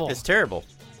awful. it's terrible.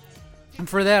 And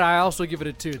for that, I also give it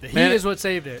a 2. The heat Man, is what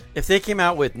saved it. If they came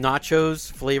out with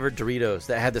nachos flavored Doritos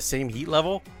that had the same heat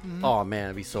level, oh man,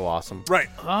 it'd be so awesome. Right.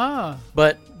 Ah,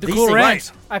 But the these Cool things, Ranch.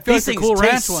 I feel these like the things Cool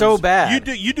taste Ranch so ones. bad.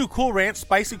 You do Cool Ranch,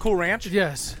 spicy Cool Ranch,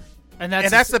 Yes, and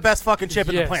and that's the best fucking chip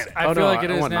on yes, the planet. I oh feel no, like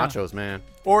it I is want now. nachos, man.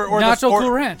 Or Nacho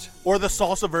Cool Ranch. or the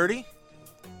salsa verde.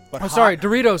 But Oh, hot. sorry,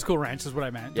 Doritos Cool Ranch is what I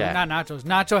meant. Yeah. Not nachos.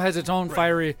 Nacho has its own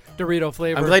fiery Dorito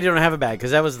flavor. I'm glad you don't have a bag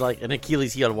because that was like an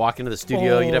Achilles heel. I'd walk into the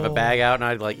studio, you'd have a Oh. bag out, and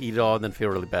I'd like eat it all and then feel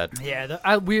really bad. Yeah,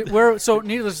 we're so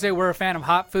needless to say, we're a fan of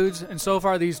hot foods, and so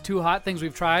far these 2 hot things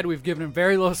we've tried, we've given a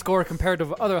very low score compared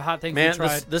to other hot things Man, we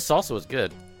tried. this salsa was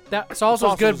good. That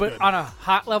salsa is good, Salsa's but good. on a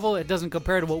hot level, it doesn't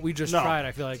compare to what we just No. tried,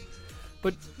 I feel like.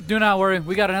 But do not worry.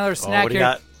 We got another Oh, snack what do you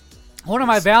here. got? One of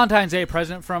my Valentine's Day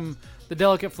present from the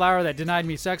delicate flower that denied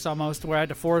me sex almost, where I had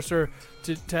to force her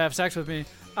to have sex with me.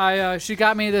 She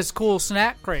got me this cool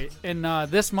snack crate, and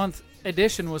this month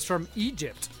edition was from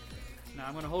Egypt. Now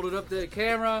I'm going to hold it up to the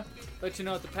camera, let you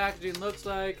know what the packaging looks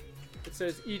like. It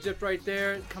says Egypt right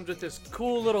there. It comes with this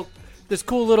cool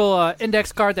little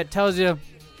index card that tells you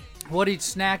what each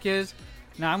snack is.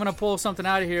 Now I'm going to pull something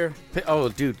out of here. Oh,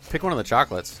 dude, pick one of the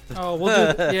chocolates. Oh,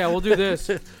 we'll do this.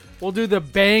 We'll do the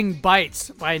Bang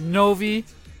Bites by Novi.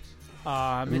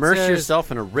 Immerse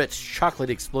yourself in a rich chocolate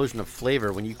explosion of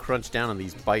flavor when you crunch down on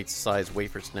these bite-sized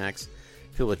wafer snacks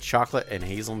filled with chocolate and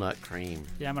hazelnut cream.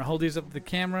 Yeah, I'm going to hold these up to the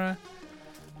camera.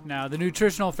 Now, the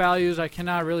nutritional values I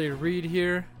cannot really read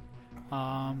here.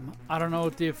 I don't know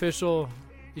what the official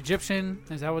Egyptian,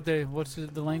 is that what's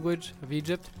the language of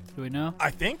Egypt? Do we know?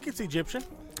 I think it's Egyptian.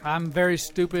 I'm very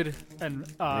stupid and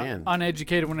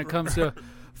uneducated when it comes to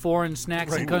foreign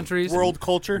snacks and countries. World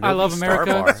culture. I love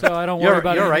America, so I don't worry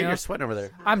about it. You're right. Anything You're else. sweating over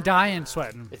there. I'm dying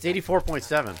sweating. It's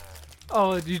 84.7.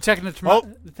 Oh, you checking the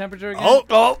temperature again?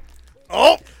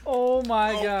 Oh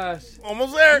my gosh.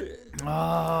 Almost there.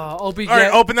 Opie All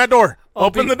right, open that door.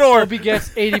 Open the door. Opie gets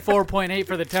 84.8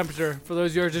 for the temperature. For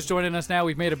those of you who are just joining us now,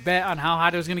 we've made a bet on how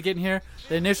hot it was going to get in here.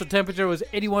 The initial temperature was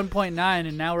 81.9,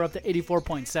 and now we're up to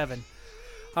 84.7.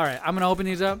 All right, I'm going to open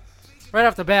these up. Right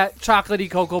off the bat, chocolatey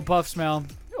Cocoa Puff smell.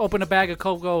 Open a bag of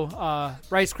Cocoa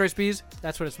Rice Krispies.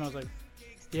 That's what it smells like.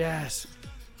 Yes.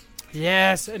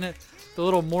 Yes. And the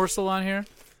little morsel on here.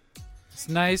 It's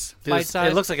nice. Dude,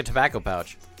 Bite-sized. it looks like a tobacco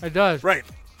pouch. It does. Right.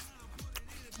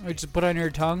 Or just put it on your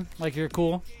tongue like you're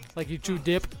cool. Like you chew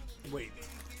dip. Wait.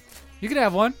 You can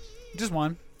have one. Just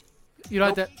one. You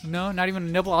don't have to. No, not even a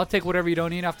nibble. I'll take whatever you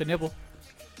don't eat off the nibble.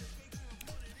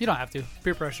 You don't have to.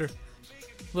 Peer pressure.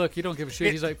 Look, you don't give a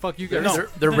shit. He's like, fuck you guys.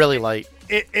 They're really light.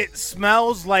 It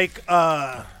smells like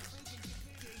hot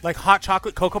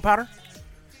chocolate cocoa powder.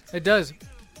 It does.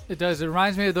 It does. It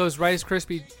reminds me of those Rice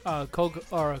Krispie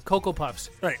Cocoa Puffs.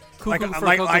 Right. Cuckoo for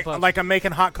Cocoa Puffs. Like I'm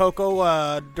making hot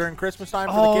cocoa during Christmas time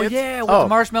for the kids. Yeah, with the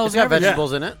marshmallows It's got and everything.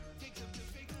 vegetables in it.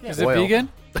 Is Oil. it vegan?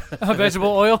 Vegetable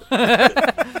oil?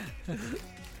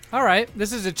 All right.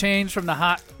 This is a change from the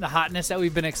hotness that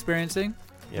we've been experiencing.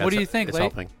 Yeah, What do you think, It's Late?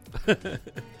 helping.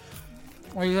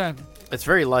 What do you think? It's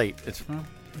very light. It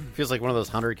feels like one of those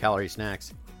 100-calorie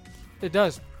snacks. It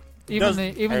does. Even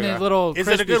the little Is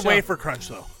it a crispy good stuff. wafer crunch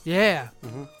though? Yeah.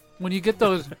 When you get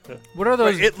those, what are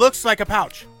those? It looks like a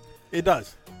pouch. It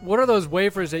does. What are those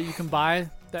wafers that you can buy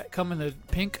that come in the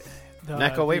pink? The,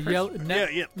 Necco the wafers? yellow-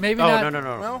 Yeah. Maybe Oh, not.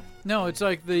 no. Well, No, it's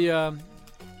like the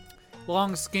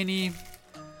long, skinny,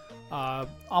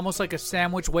 almost like a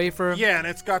sandwich wafer. yeah, and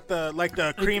it's got the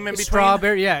cream in It's between.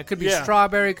 strawberry. Yeah, it could be Yeah.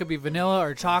 strawberry. It could be vanilla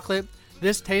or chocolate.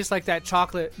 This tastes like that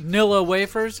chocolate Nilla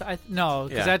wafers. Because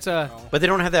Yeah. that's a. But they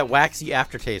don't have that waxy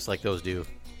aftertaste like those do.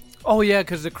 Oh yeah,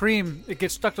 because the cream it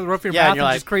gets stuck to the roof of your Yeah, mouth and and you're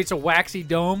like- just creates a waxy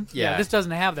dome. Yeah. This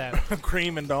doesn't have that.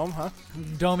 Cream and dome, huh?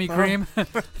 Domey cream.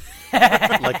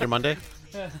 Like your Monday?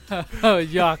 Oh,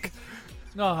 yuck.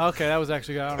 No, okay, that was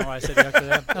actually good. I don't know why I said yuck to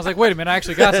that. I was like, wait a minute, I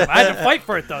actually got some. I had to fight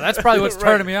for it, though. That's probably what's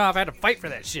turning me off. I had to fight for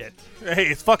that shit. Hey,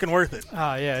 it's fucking worth it.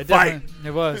 Oh, yeah, it Fight. definitely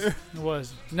it was. It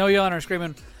was. No yelling or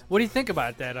screaming. What do you think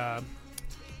about that?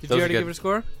 Did Those you are already good. give it a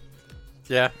score?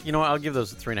 Yeah. You know what? I'll give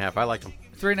those a 3.5. I like them.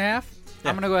 3.5? Yeah.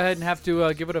 I'm going to go ahead and have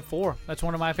to give it a 4. That's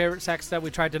one of my favorite snacks that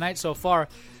we tried tonight so far.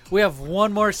 We have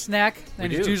one more snack,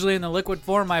 and it's do. usually in the liquid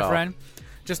form, my Oh. friend,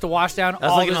 just to wash down I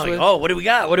was all looking this like, with. oh, what do we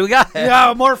got? What do we got?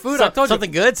 Yeah, more food. I told you.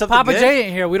 Something good? Something Papa good? J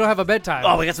ain't here. We don't have a bedtime.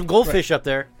 Oh, we got some goldfish up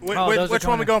there. those are Which one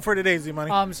coming we in. going for today,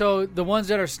 Z-Money? So the ones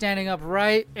that are standing up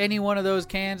right, any one of those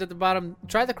cans at the bottom,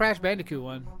 try the Crash Bandicoot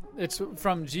one. It's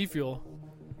from G Fuel.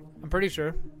 I'm pretty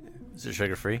sure. Is it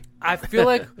sugar-free? I feel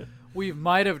like we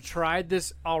might have tried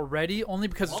this already, only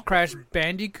because it's Crash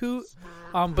Bandicoot.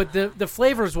 But the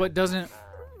flavor is what doesn't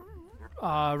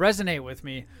resonate with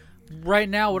me. Right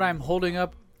now, what I'm holding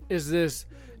up is this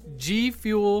G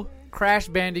Fuel Crash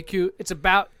Bandicoot. It's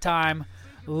About Time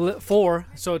 4,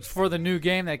 so it's for the new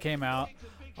game that came out.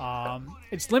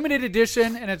 It's limited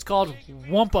edition, and it's called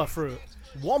Wumpa Fruit.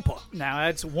 Wumpa. Now,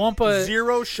 that's Wumpa.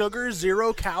 0 sugar,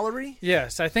 0 calorie.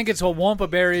 Yes, I think it's a Wumpa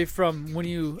berry from when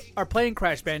you are playing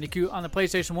Crash Bandicoot on the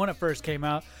PlayStation 1 it first came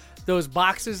out. Those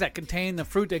boxes that contain the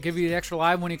fruit that give you the extra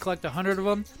life when you collect 100 of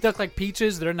them. They look like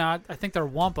peaches. They're not. I think they're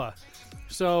Wumpa.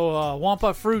 So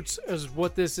Wumpa Fruits is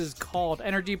what this is called.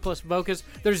 Energy plus focus.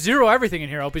 There's 0 everything in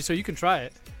here, Opie, so you can try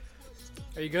it.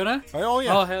 Are you gonna? Oh,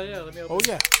 yeah. Oh, hell yeah. Let me open it.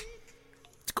 yeah.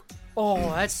 Oh,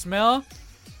 that smell.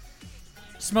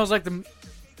 Smells like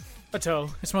A toe.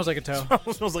 It smells like a toe.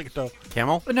 It smells like a toe.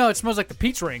 Camel? But no, it smells like the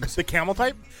peach rings. The camel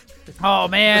type? Oh,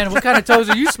 man. What kind of toes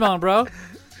are you smelling, bro? It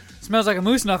smells like a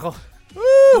moose knuckle.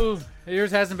 Ooh,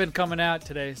 yours hasn't been coming out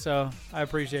today, so I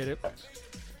appreciate it.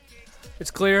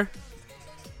 It's clear.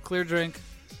 Clear drink.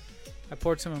 I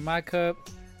poured some in my cup.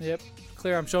 Yep.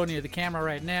 Clear. I'm showing you the camera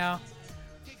right now.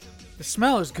 The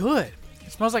smell is good.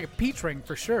 It smells like a peach ring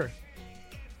for sure.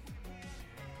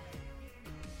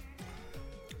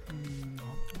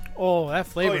 Oh, that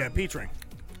flavor. Oh, yeah, peach ring.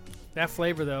 That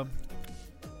flavor, though.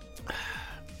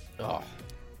 Oh.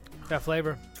 That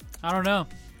flavor. I don't know.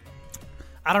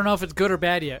 I don't know if it's good or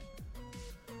bad yet.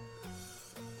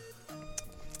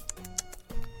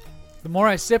 The more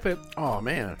I sip it... Oh,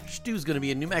 man. Stu's going to be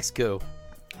in New Mexico.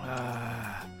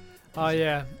 Oh,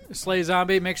 yeah. Slay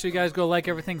Zombie. Make sure you guys go like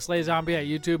everything Slay Zombie at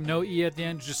YouTube. No E at the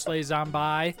end, just Slay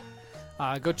Zombie.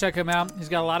 Go check him out. He's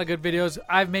got a lot of good videos.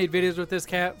 I've made videos with this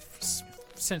cat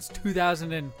since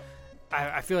 2000 and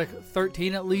I feel like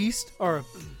 13 at least, or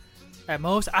at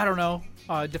most. I don't know.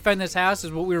 Defend This House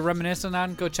is what we were reminiscing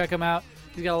on. Go check him out.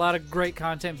 He's got a lot of great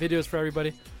content videos for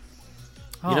everybody.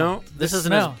 Oh, you know, this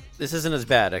isn't as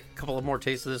bad. A couple of more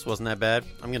tastes of this wasn't that bad.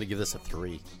 I'm going to give this a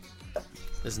 3.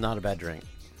 This is not a bad drink.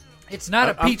 It's not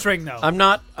a peach ring, though. I'm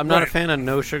not a fan of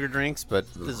no sugar drinks,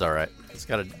 but this is all right. It's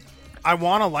got a. I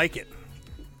want to like it.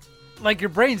 Like your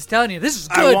brain's telling you this is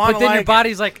good, but then your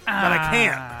body's like, but I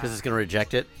can't because it's going to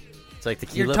reject it. It's like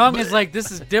tequila. Your tongue is like,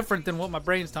 this is different than what my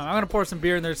brain's telling me. I'm going to pour some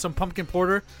beer in there, some pumpkin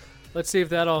porter. Let's see if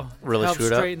that'll really help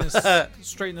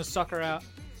straighten this sucker out.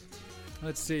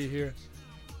 Let's see here.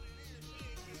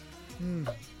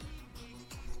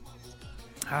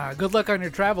 Good luck on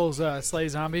your travels, Slay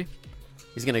Zombie.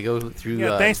 He's gonna go through.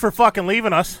 Yeah, thanks for fucking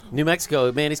leaving us. New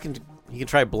Mexico, man. He can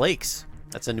try Blake's.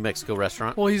 That's a New Mexico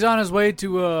restaurant. Well, he's on his way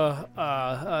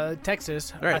to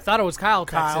Texas. Right. I thought it was Kyle,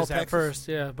 Texas at first,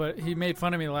 yeah, but he made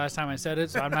fun of me the last time I said it,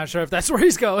 so I'm not sure if that's where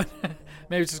he's going.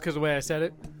 Maybe it's just because of the way I said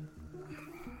it.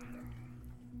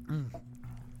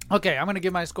 Okay, I'm gonna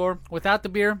give my score without the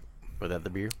beer. Without the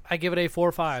beer, I give it a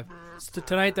 4-5. So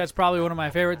tonight, that's probably one of my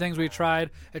favorite things we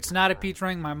tried. It's not a peach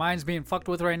ring. My mind's being fucked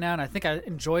with right now, and I think I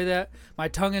enjoy that. My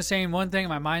tongue is saying one thing, and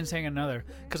my mind's saying another.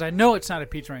 Because I know it's not a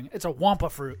peach ring. It's a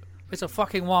Wampa fruit. It's a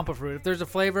fucking Wampa fruit. If there's a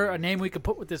flavor, a name we could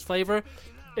put with this flavor,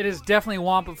 it is definitely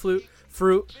Wampa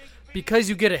fruit because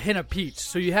you get a hint of peach.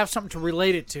 So you have something to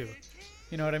relate it to.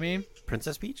 You know what I mean?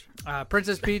 Princess Peach?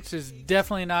 Princess Peach is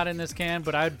definitely not in this can,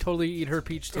 but I'd totally eat her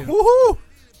peach, too. Woohoo!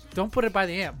 Don't put it by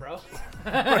the amp, bro.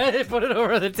 Put it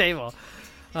over the table.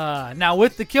 Now,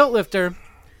 with the Kilt Lifter,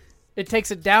 it takes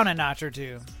it down a notch or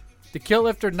two. The Kilt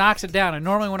Lifter knocks it down. And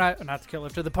normally not the Kilt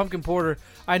Lifter, the Pumpkin Porter,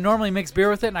 I normally mix beer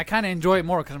with it, and I kind of enjoy it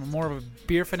more because I'm more of a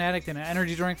beer fanatic than an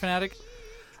energy drink fanatic.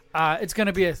 It's going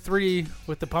to be a 3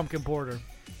 with the Pumpkin Porter.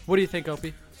 What do you think,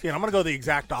 Opie? See, and I'm going to go the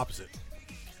exact opposite.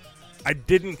 I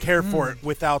didn't care for it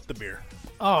without the beer.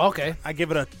 Oh, okay. I give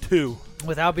it a 2.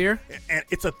 Without beer? And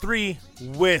it's a 3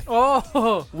 with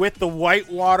the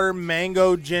Whitewater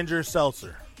Mango Ginger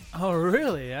Seltzer. Oh,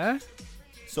 really, huh?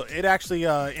 So it actually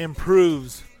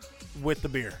improves with the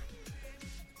beer.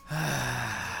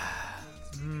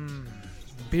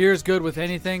 Beer's good with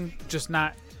anything, just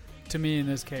not to me in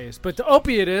this case. But to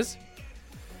Opie it is.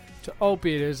 All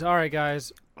right,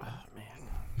 guys. Oh, man.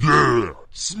 Yeah,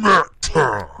 smack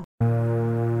time.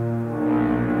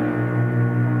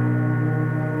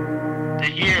 The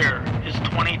year is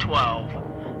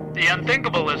 2012. The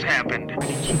unthinkable has happened.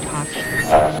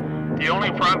 The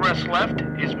only progress left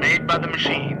is made by the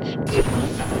machines.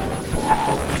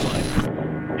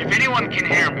 If anyone can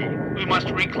hear me, we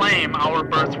must reclaim our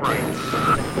birthright.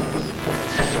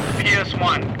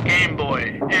 PS1, Game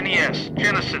Boy, NES,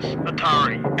 Genesis,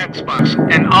 Atari, Xbox,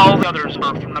 and all the others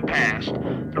are from the past.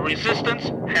 The resistance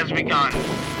has begun.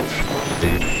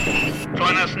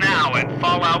 Join us now at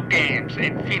Fallout Games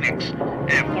in Phoenix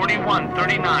at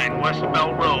 4139 West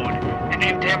Bell Road and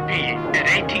in Tempe at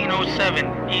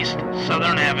 1807 East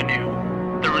Southern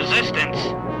Avenue. The resistance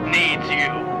needs you.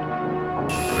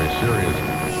 Very serious.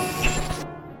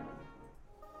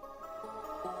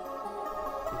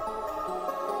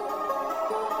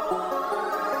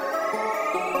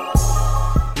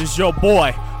 This is your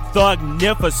boy,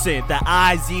 Thugnificent, the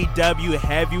IZW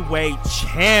Heavyweight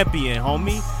Champion,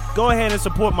 homie. Go ahead and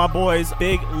support my boys,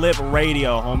 Big Lip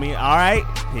Radio, homie. All right?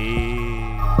 Peace.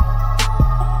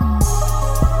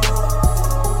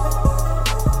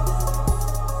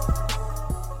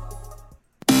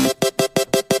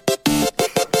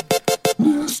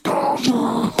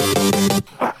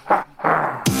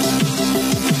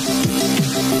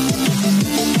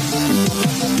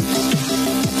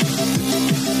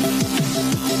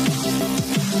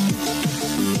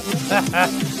 Ladies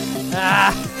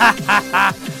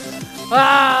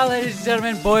and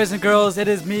gentlemen, boys and girls, it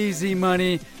is me, Z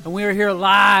Money, and we are here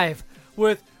live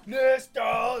with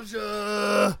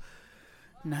Nostalgia.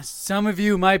 Now, some of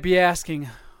you might be asking,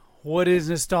 what is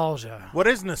nostalgia? What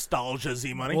is nostalgia,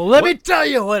 Z Money? Well, let me tell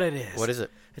you what it is. What is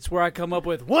it? It's where I come up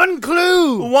with one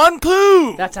clue. One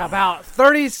clue. That's about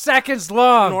 30 seconds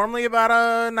long. Normally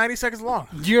about 90 seconds long.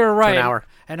 You're right. An hour.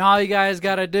 And all you guys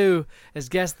got to do is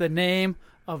guess the name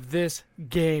of this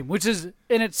game, which is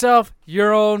in itself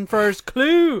your own first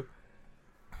clue.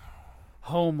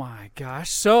 Oh my gosh.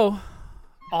 So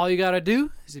all you got to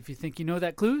do is, if you think you know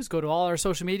that clue, is go to all our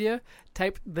social media,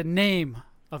 type the name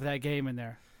of that game in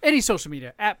there. Any social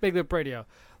media, at Big Lip Radio.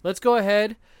 Let's go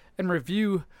ahead and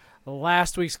review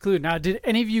last week's clue. Now, did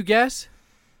any of you guess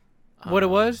what it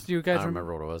was? Do you guys I don't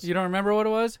remember what it was. You don't remember what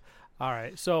it was? All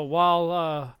right. So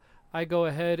while I go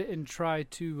ahead and try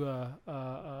to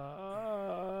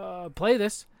play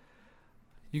this,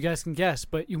 you guys can guess,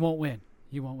 but you won't win.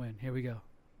 You won't win. Here we go.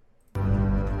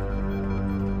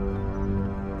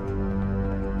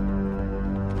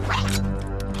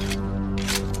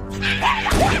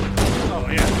 Oh,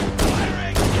 yeah.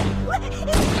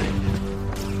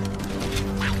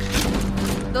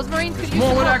 Those Marines could use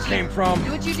More where help. that came from.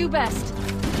 Do what you do best.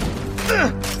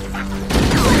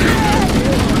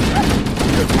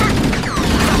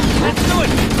 Let's do it!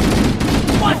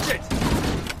 Watch it!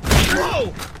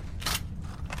 Whoa!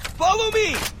 Follow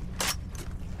me!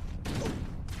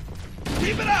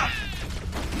 Keep it up!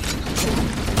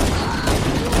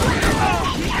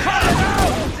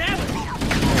 Damn it!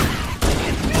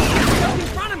 Get in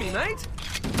front of me, mate!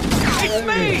 It's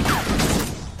me!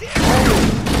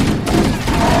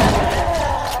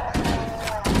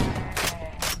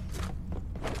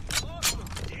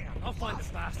 Damn, I'll find this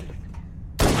bastard.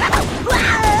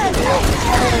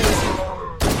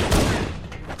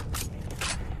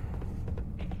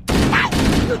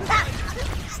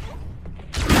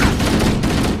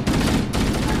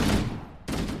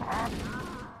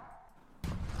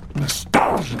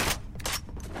 Nostalgia.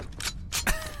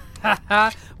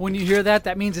 When you hear that,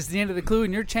 that means it's the end of the clue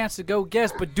and your chance to go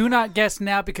guess, but do not guess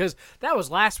now because that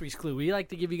was last week's clue. We like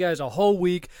to give you guys a whole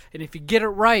week, and if you get it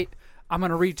right, I'm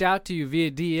going to reach out to you via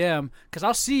DM because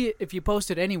I'll see it if you post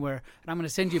it anywhere, and I'm going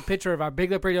to send you a picture of our Big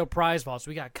Lip Radio prize vaults.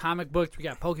 We got comic books, we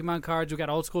got Pokemon cards, we got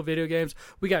old school video games,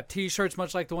 we got t-shirts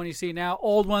much like the one you see now,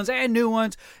 old ones and new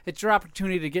ones. It's your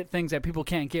opportunity to get things that people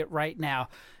can't get right now,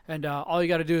 and all you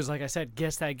got to do is, like I said,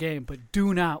 guess that game, but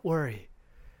do not worry.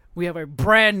 We have a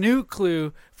brand new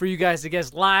clue for you guys to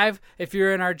guess live if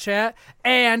you're in our chat.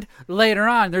 And later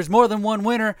on, there's more than one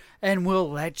winner, and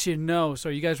we'll let you know. So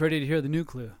are you guys ready to hear the new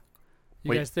clue?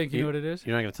 You guys think you know what it is?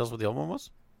 You're not going to tell us what the old one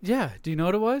was? Yeah. Do you know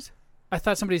what it was? I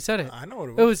thought somebody said it. I know what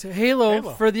it was. It was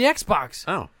Halo. For the Xbox.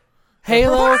 Oh.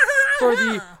 Halo for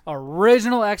the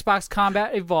original Xbox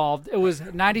Combat Evolved. It was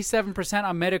 97%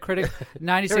 on Metacritic.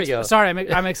 96. Here we go. Sorry,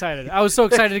 I'm excited. I was so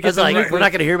excited to get like, we're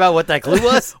not going to hear about what that clue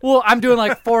was? Well, I'm doing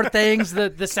like 4 things.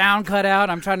 The sound cut out.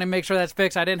 I'm trying to make sure that's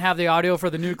fixed. I didn't have the audio for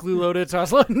the new clue loaded, so I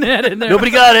was loading that in there. Nobody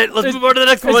got it. Let's move on to the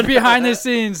next one. It's behind the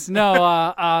scenes. No,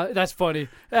 that's funny.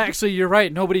 Actually, you're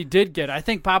right. Nobody did get it. I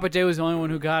think Papa J was the only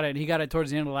one who got it, and he got it towards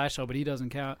the end of the last show, but he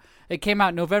doesn't count. It came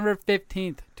out November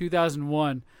 15th,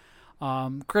 2001.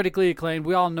 Critically acclaimed.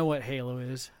 We all know what Halo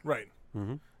is. Right.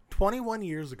 21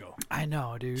 years ago. I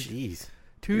know, dude. Jeez.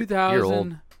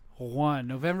 2001,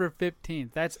 November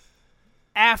 15th. That's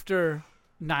after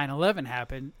 9/11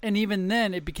 happened. And even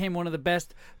then, it became one of the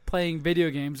best playing video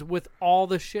games with all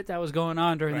the shit that was going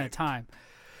on during that time.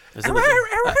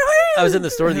 I was in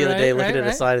the store the other day looking at a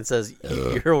right. sign that says,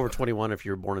 you're over 21 if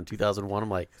you were born in 2001. I'm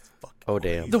like, oh,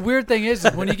 damn. The weird thing is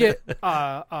when you get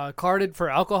carded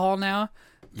for alcohol now,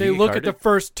 they You get look at the carded?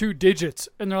 first 2 digits,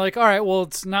 and they're like, all right, well,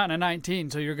 it's not in a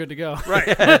 19, so you're good to go. Right.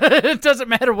 It doesn't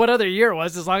matter what other year it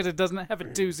was, as long as it doesn't have a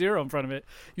 20 in front of it.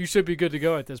 You should be good to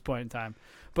go at this point in time.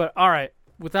 But, all right,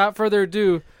 without further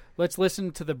ado, let's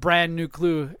listen to the brand new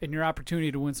clue and your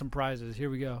opportunity to win some prizes. Here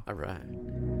we go. All right.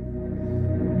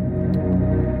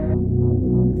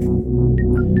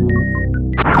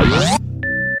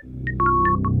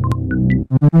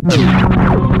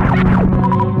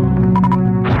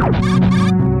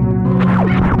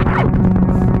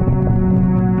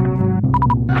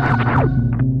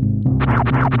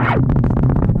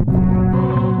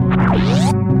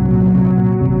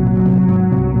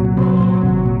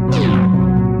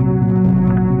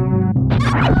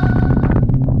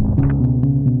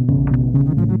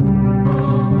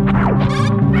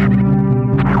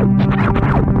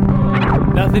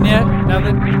 Nothing yet?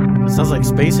 Nothing? It sounds like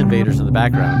Space Invaders in the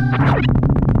background.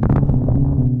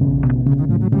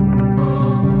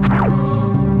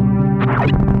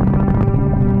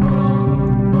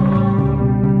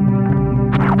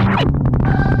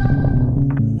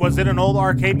 Was it an old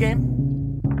arcade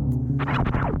game?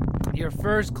 Your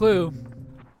first clue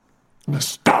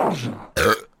Nostalgia.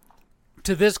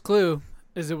 to this clue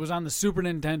is it was on the Super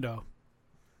Nintendo.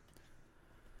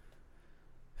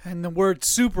 And the word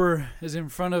super is in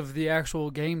front of the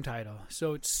actual game title.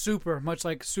 So it's super, much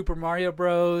like Super Mario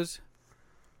Bros.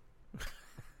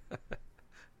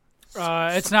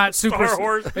 It's not Super Star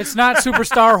Wars. It's not Super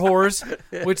Star Wars,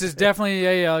 which is definitely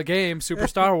a game, Super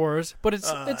Star Wars. But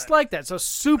it's like that. So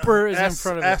super is in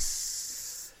front of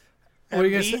it. What are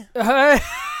you gonna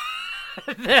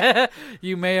say?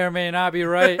 You may or may not be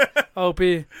right, OP.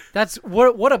 That's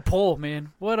what a poll,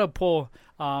 man. What a poll.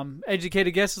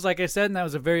 Educated guesses, like I said, and that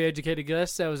was a very educated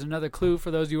guess. That was another clue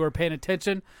for those of you who are paying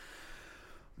attention.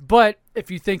 But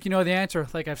if you think you know the answer,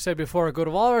 like I've said before, go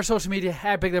to all of our social media,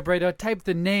 @BigLipRadio, type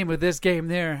the name of this game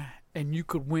there, and you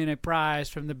could win a prize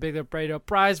from the Big Lip Radio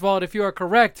prize vault if you are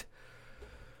correct.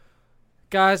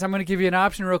 Guys, I'm going to give you an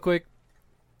option real quick.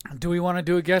 Do we want to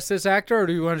do a guess this actor, or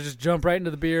do we want to just jump right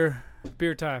into the beer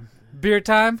time? Beer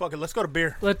time? Fuck it, let's go to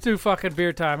beer. Let's do fucking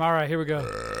beer time. All right, here we go.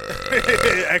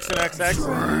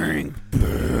 XNXX.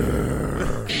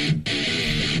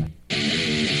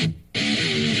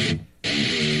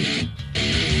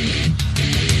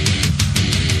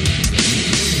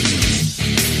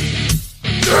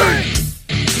 Drink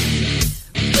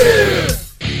beer.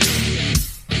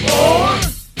 Or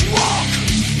walk.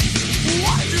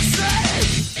 What'd you say?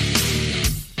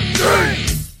 Drink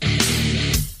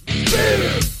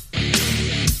beer.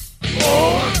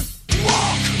 Or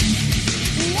walk.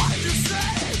 What'd you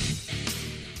say?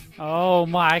 Oh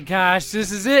my gosh,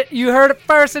 this is it. You heard it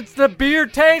first. It's the Beer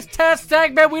Taste Test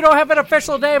segment. We don't have an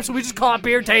official name, so we just call it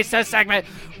Beer Taste Test segment,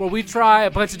 where we try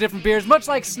a bunch of different beers, much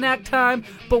like snack time,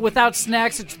 but without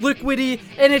snacks. It's liquidy,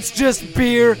 and it's just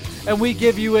beer, and we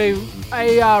give you a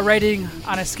rating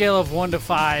on a scale of 1 to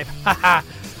 5.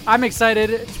 I'm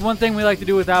excited. It's one thing we like to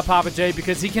do without Papa J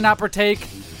because he cannot partake.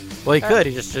 Well, he could.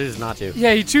 He just chooses not to.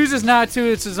 Yeah, he chooses not to.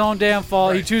 It's his own damn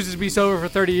fault. Right. He chooses to be sober for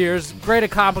 30 years. Great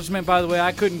accomplishment, by the way.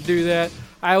 I couldn't do that.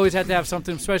 I always have to have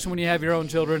something, especially when you have your own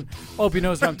children. Hope he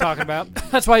knows what I'm talking about.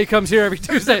 That's why he comes here every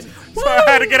Tuesday. So I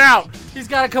had to get out. He's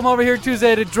got to come over here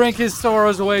Tuesday to drink his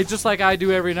sorrows away, just like I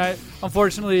do every night.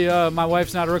 Unfortunately, my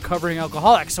wife's not a recovering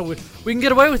alcoholic, so we can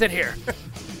get away with it here.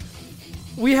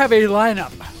 We have a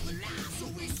lineup.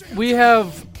 We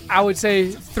have, I would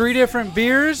say, 3 different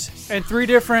beers and 3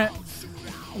 different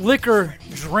liquor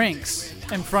drinks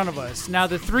in front of us. Now,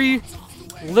 the 3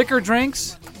 liquor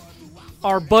drinks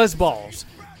are Buzz Balls.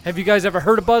 Have you guys ever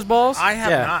heard of Buzz Balls? I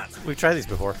have not. We've tried these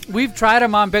before. We've tried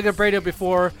them on Big Lip Radio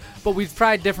before, but we've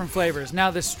tried different flavors. Now,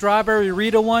 the strawberry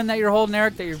Rita one that you're holding,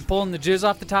 Eric, that you're pulling the jizz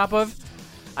off the top of,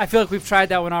 I feel like we've tried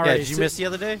that one already. Yeah, did you miss the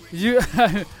other day? You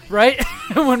right?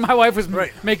 When my wife was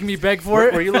making me beg for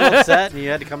it. Were you a little upset and you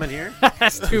had to come in here?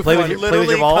 That's too play funny. with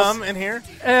your balls? Come in here?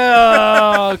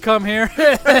 Oh, come here.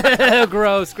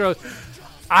 Gross.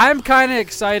 I'm kind of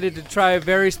excited to try a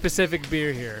very specific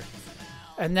beer here.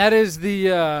 And that is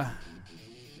the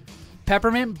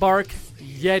Peppermint Bark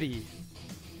Yeti.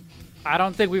 I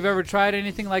don't think we've ever tried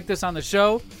anything like this on the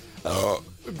show.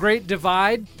 Great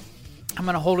Divide. I'm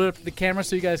going to hold it up to the camera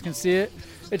so you guys can see it.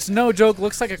 It's no joke.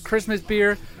 Looks like a Christmas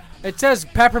beer. It says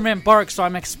Peppermint Bark, so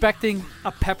I'm expecting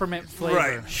a peppermint flavor.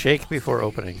 Right. Shake before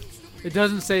opening. It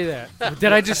doesn't say that.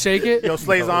 Did I just shake it? Yo,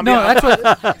 Slay Zombie. No, that's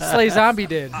what Slay Zombie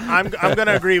did. I'm going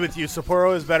to agree with you.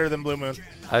 Sapporo is better than Blue Moon.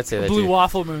 I'd say that Blue too.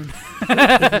 Waffle Moon.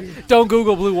 Don't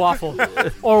Google Blue Waffle.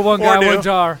 Or One Guy, One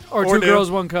Jar. Or Two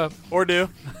Girls, One Cup. Or do.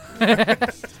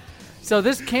 So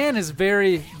this can is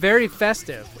very, very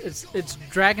festive. It's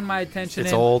dragging my attention.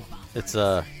 It's old. It's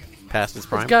past its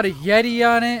prime. It's got a Yeti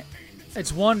on it.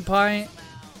 It's 1 pint.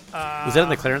 Was that in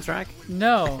the clearance rack?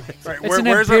 No. Right.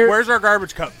 Where's our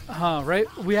garbage cup? Right.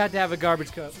 We had to have a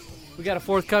garbage cup. We got a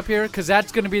 4th cup here because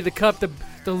that's going to be the cup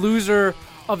the loser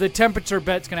of the temperature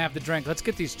bet's going to have to drink. Let's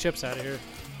get these chips out of here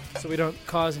so we don't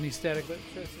cause any static.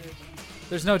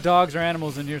 There's no dogs or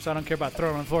animals in here, so I don't care about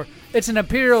throwing on the floor. It's an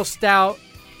Imperial Stout.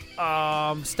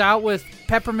 Stout with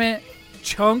peppermint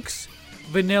chunks,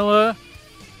 vanilla,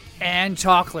 and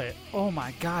chocolate. Oh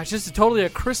my gosh, this is totally a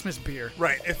Christmas beer.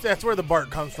 Right, that's where the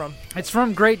bark comes from. It's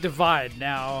from Great Divide.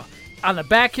 Now, on the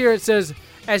back here it says,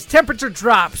 as temperature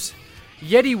drops,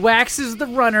 Yeti waxes the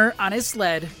runner on his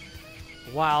sled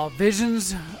while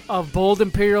visions of bold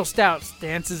Imperial Stouts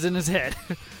dances in his head.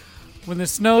 When the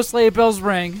snow sleigh bells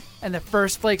ring and the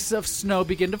first flakes of snow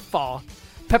begin to fall,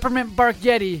 Peppermint Bark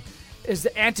Yeti is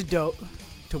the antidote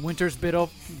to winter's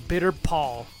bitter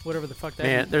Paul, whatever the fuck that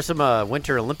Man, is. there's some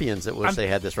Winter Olympians that wish they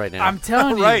had this right now. I'm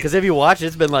telling you. Because if you watch,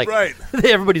 it's been like,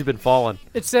 everybody's been falling.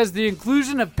 It says the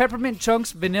inclusion of peppermint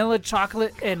chunks, vanilla,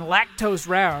 chocolate, and lactose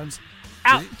rounds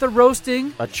out the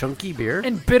roasting A chunky beer?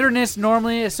 and bitterness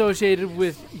normally associated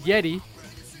with Yeti,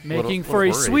 making What a for a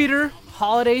worry. sweeter,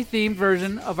 holiday-themed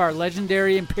version of our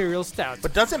legendary Imperial Stout.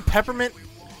 But doesn't peppermint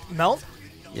melt?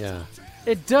 Yeah.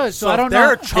 It does, so So I if don't there know.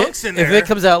 are chunks in If there. it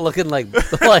comes out looking like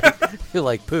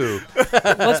like poo.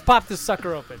 Let's pop this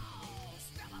sucker open.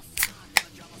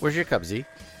 Where's your cup, Z?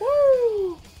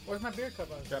 Woo! Where's my beer cup?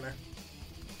 Down there.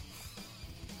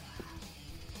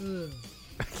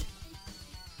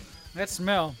 That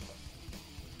smell.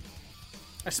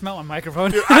 I smell my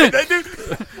microphone.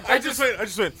 I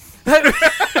just went.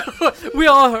 We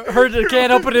all heard the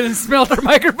can open and smelled our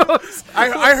microphones.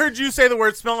 I heard you say the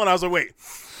word smell, and I was like, wait,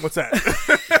 what's that?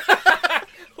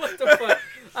 What the fuck?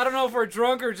 I don't know if we're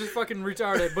drunk or just fucking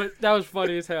retarded, but that was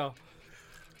funny as hell.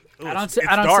 Ooh, I don't it's see.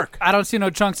 I don't. dark. I don't see no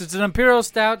chunks. It's an Imperial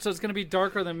Stout, so it's gonna be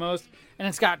darker than most, and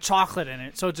it's got chocolate in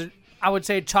it. So it's I would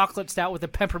say chocolate stout with a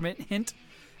peppermint hint.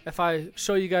 If I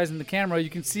show you guys in the camera, you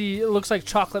can see it looks like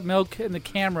chocolate milk in the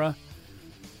camera.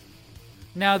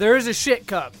 Now there is a shit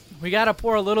cup. We gotta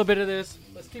pour a little bit of this.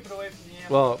 Let's keep it away from the amp.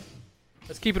 Well,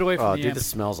 let's keep it away from oh, the dude, amp. this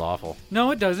smells awful.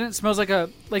 No, it doesn't. It smells like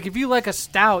if you like a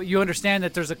stout, you understand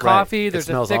that there's a coffee, It there's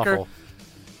a smells thicker.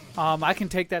 awful. I can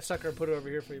take that sucker and put it over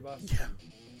here for you, Bob. Yeah.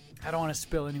 I don't want to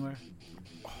spill anywhere.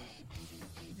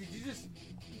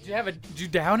 Did you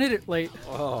down it late?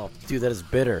 Oh, dude, that is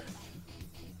bitter.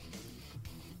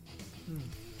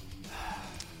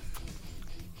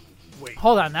 Wait.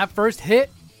 Hold on, that first hit,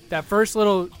 that first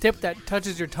little tip that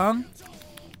touches your tongue.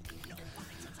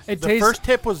 It The tastes. first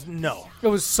tip was no. It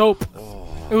was soap.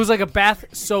 It was like a bath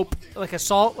soap, like a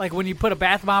salt, like when you put a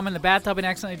bath bomb in the bathtub and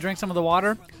accidentally drink some of the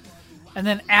water, and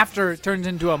then after it turns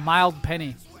into a mild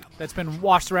penny that's been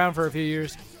washed around for a few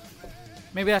years.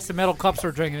 Maybe that's the metal cups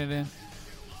we're drinking it in.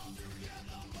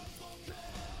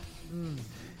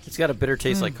 It's got a bitter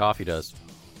taste like coffee does.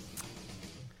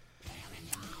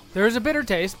 There is a bitter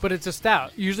taste, but it's a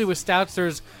stout. Usually with stouts,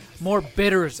 there's more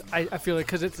bitters, I feel like,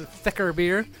 because it's a thicker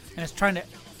beer, and it's trying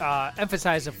to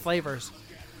emphasize the flavors.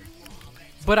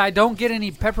 But I don't get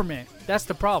any peppermint. That's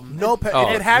the problem. No, if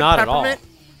it had not at all. peppermint,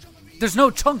 There's no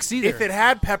chunks either. if it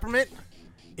had peppermint,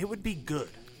 it would be good.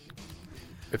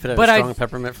 If it had But a strong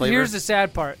peppermint flavor. Here's the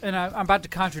sad part, and I'm about to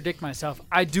contradict myself.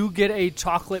 I do get a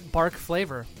chocolate bark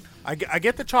flavor. I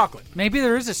get the chocolate. Maybe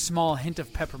there is a small hint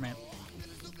of peppermint.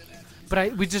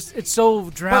 But it's so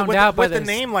drowned But out by with the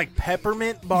name like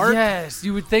peppermint bark. Yes,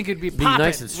 you would think it'd be Be popping,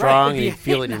 nice and strong, right? and you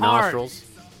feel it in your nostrils.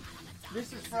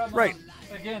 This is from Right.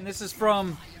 Again, this is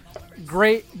from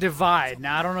Great Divide.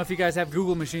 Now I don't know if you guys have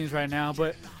Google machines right now,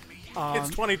 but It's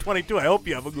 2022. I hope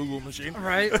you have a Google machine.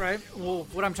 right. Well,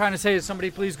 what I'm trying to say is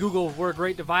somebody please Google where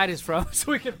Great Divide is from,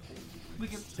 so we can.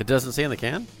 It doesn't say in the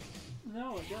can?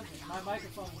 No, it doesn't. My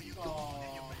microphone.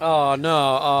 Oh, no.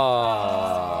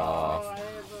 Oh.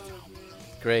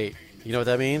 Great. You know what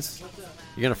that means?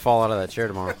 You're going to fall out of that chair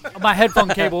tomorrow. My headphone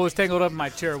cable was tangled up in my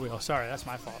chair wheel. Sorry, that's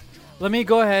my fault. Let me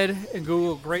go ahead and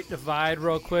Google Great Divide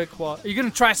real quick. Are you going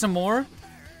to try some more?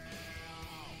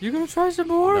 You going to try some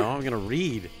more? No, I'm going to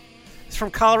read. It's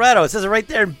from Colorado. It says it right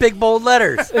there in big, bold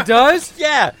letters. It does?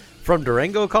 Yeah. From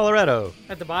Durango, Colorado.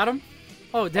 At the bottom?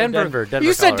 Oh, Denver. Denver,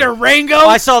 You said Colorado. Durango? Oh,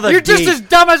 I saw the You're just D. as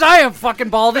dumb as I am, fucking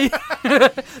Baldy.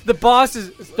 The boss is.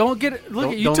 Don't get it.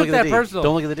 Look, you Don't took look at that the D. personal.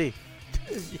 Don't look at the D.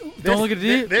 Don't look at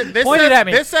the D. This Point it says- at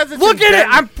me. this says it's look in at it.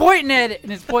 Denver. I'm pointing at it,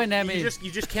 and it's pointing at me.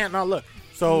 You just can't not look.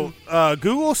 So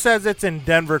Google says it's in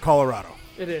Denver, Colorado.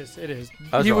 It is. It is.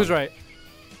 I was He wrong. was right.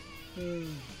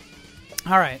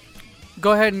 All right.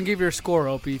 Go ahead and give your score,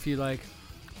 Opie, if you like.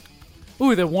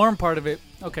 Ooh, the warm part of it.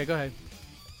 Okay, go ahead.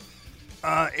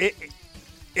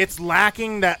 It's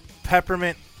lacking that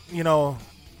peppermint,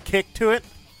 kick to it.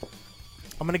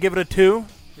 I'm gonna give it a 2.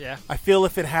 Yeah. I feel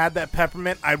if it had that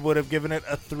peppermint, I would have given it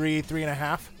a 3,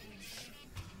 3.5.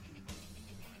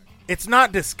 It's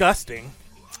not disgusting.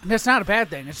 That's not a bad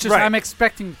thing. It's just Right. I'm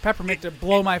expecting peppermint to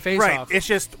blow my face Right. off. It's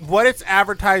just what it's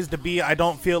advertised to be. I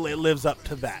don't feel it lives up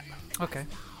to that. Okay.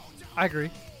 I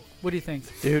agree. What do you think?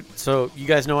 Dude, so you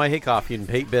guys know I hate coffee and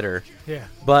hate bitter. Yeah.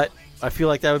 But I feel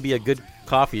like that would be a good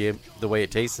coffee the way it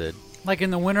tasted. Like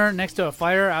in the winter next to a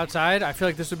fire outside, I feel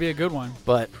like this would be a good one.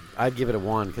 But I'd give it a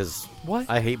 1 because What?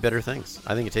 I hate bitter things.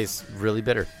 I think it tastes really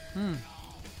bitter.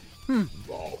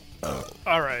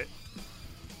 All right.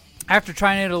 After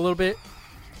trying it a little bit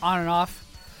on and off,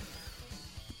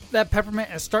 that peppermint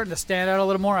is starting to stand out a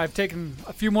little more. I've taken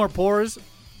a few more pours.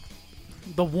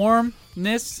 The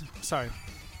warmness,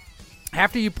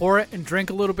 after you pour it and drink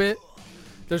a little bit,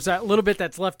 there's that little bit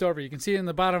that's left over. You can see it in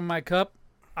the bottom of my cup.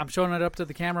 I'm showing it up to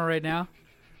the camera right now.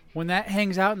 When that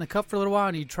hangs out in the cup for a little while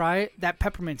and you try it, that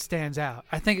peppermint stands out.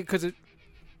 I think because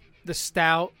the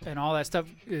stout and all that stuff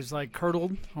is like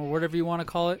curdled or whatever you want to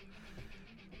call it.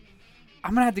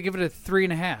 I'm going to have to give it a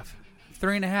 3.5.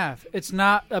 3.5. It's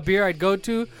not a beer I'd go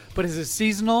to, but it's a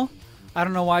seasonal. I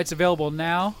don't know why it's available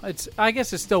now. I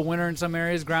guess it's still winter in some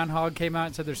areas. Groundhog came out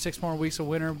and said there's 6 more weeks of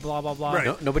winter, blah, blah, blah. Right.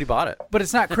 No, nobody bought it. But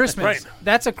it's not Christmas. Right.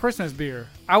 That's a Christmas beer.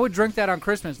 I would drink that on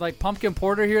Christmas. Like pumpkin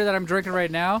porter here that I'm drinking right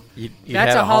now, You'd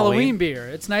that's have a it Halloween beer.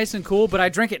 It's nice and cool, but I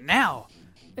drink it now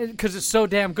because it's so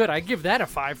damn good. I give that a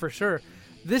 5 for sure.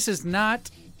 This is not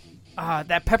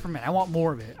that peppermint. I want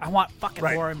more of it. I want fucking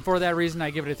more, and for that reason, I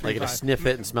give it a 3.5. Like to sniff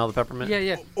it and smell the peppermint?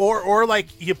 Yeah. Or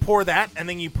like you pour that and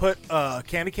then you put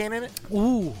candy cane in it?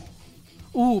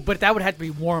 Ooh, but that would have to be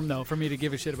warm, though, for me to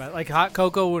give a shit about it. Like hot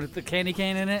cocoa with the candy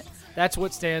cane in it, that's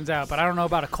what stands out. But I don't know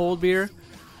about a cold beer.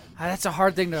 That's a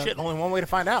hard thing to... Shit, only one way to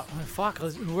find out. Oh, fuck,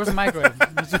 where's the microwave?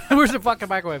 Where's the fucking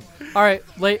microwave? All right,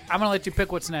 I'm going to let you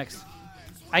pick what's next.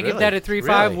 I give that a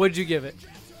 3.5. Really? What'd you give it?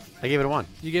 I gave it a 1.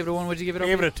 You gave it a 1. What'd you give it? I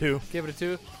gave it a 2. Give it a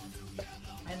 2.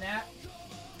 And that,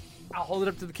 I'll hold it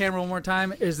up to the camera one more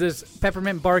time, is this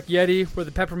Peppermint Bark Yeti, where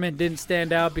the peppermint didn't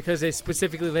stand out because they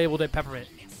specifically labeled it peppermint.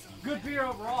 Good beer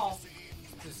overall.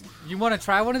 You want to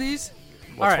try one of these?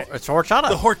 All right. It's horchata.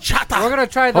 The horchata. We're going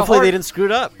to try the Hopefully they didn't screw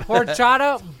it up.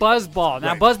 Horchata Buzzball.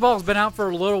 Now, Right. Buzzball's been out for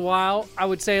a little while. I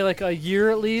would say like a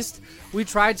year at least. We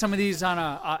tried some of these on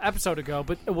a episode ago,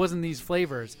 but it wasn't these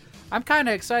flavors. I'm kind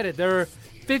of excited. They're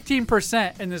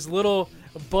 15% in this little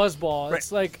Buzzball. Right.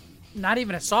 It's like not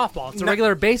even a softball. It's a Now-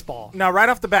 regular baseball. Now, right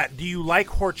off the bat, do you like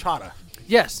horchata?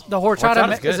 Yes, the horchata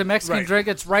Horchata's is good. a Mexican Right. drink.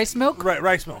 It's rice milk. Right,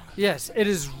 rice milk. Yes, it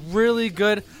is really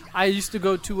good. I used to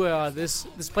go to this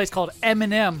place called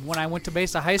M&M when I went to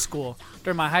Mesa High School.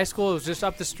 During my high school, it was just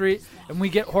up the street, and we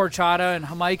get horchata and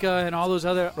Jamaica and all those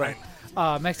other Right.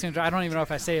 Mexican. I don't even know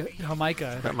if I say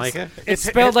Jamaica. Jamaica? It's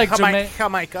spelled like Jamaica.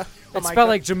 Jamaica. It's spelled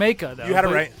like Jamaica, though. You had it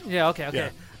but- right. Yeah. Okay. Yeah.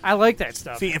 I like that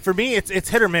stuff. See, and for me, it's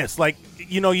hit or miss. Like,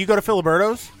 you go to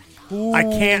Filiberto's. I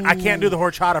can't do the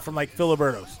horchata from like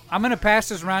Filiberto's. I'm gonna pass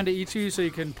this around to each of you so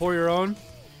you can pour your own.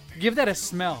 Give that a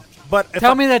smell. But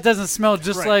Tell me that doesn't smell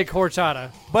just Right. like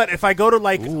horchata. But if I go to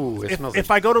like, Ooh, it smells if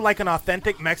I go to like an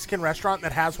authentic Mexican restaurant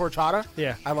that has horchata,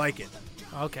 Yeah. I like it.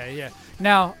 Okay, yeah.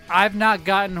 Now, I've not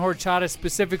gotten horchata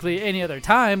specifically any other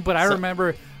time, but I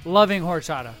remember loving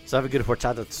horchata. So I have a good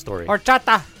horchata story.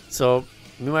 Horchata! So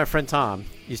me and my friend Tom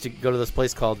used to go to this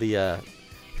place called the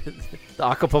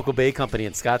Acapulco Bay Company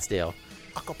in Scottsdale.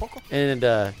 Acapulco? And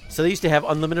so they used to have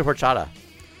unlimited horchata.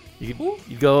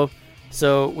 You'd go.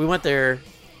 So we went there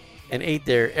and ate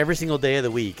there every single day of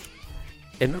the week.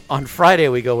 And on Friday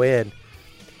we go in,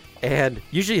 and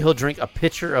usually he'll drink a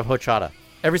pitcher of horchata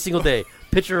every single day.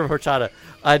 Pitcher of horchata.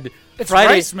 On It's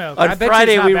Friday, rice milk. I on bet you it's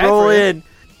Friday not we bad roll for you. in,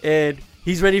 and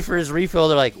he's ready for his refill.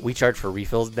 They're like, we charge for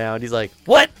refills now, and he's like,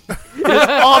 what? It was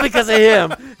all because of him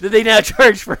that they now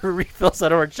charge for refills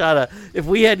on horchata. If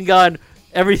we hadn't gone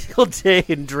every single day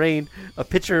and drained a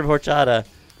pitcher of horchata,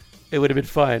 it would have been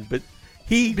fine. But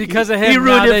Because of him, he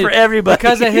ruined now it for everybody.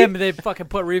 Because of him, they fucking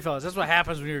put refills. That's what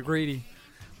happens when you're greedy.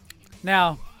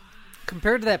 Now,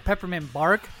 compared to that peppermint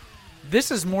bark,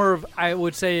 this is more of, I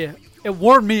would say, it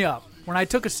warmed me up. When I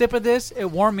took a sip of this, it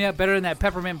warmed me up better than that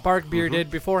peppermint bark beer did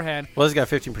beforehand. Well, it's got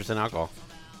 15% alcohol.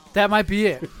 That might be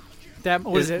it. That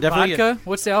was It's it. definitely Vodka?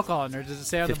 What's the alcohol in there? Does it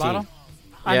say on 15. the bottle?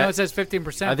 I Yeah. know it says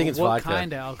 15%. I think but it's what vodka.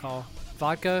 kind of alcohol?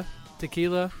 Vodka,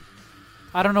 tequila.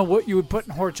 I don't know what you would put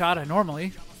in horchata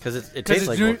normally. Because it tastes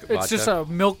like vodka. It's just a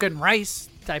milk and rice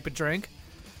type of drink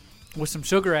with some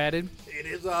sugar added. It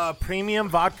is premium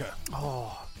vodka.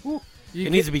 Oh,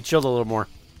 It needs to be chilled a little more.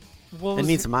 What It was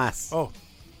needs it? some ice. Oh,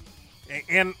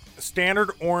 and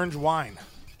standard orange wine.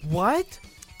 What?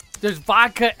 There's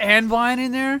vodka and wine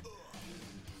in there?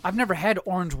 I've never had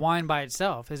orange wine by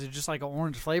itself. Is it just like an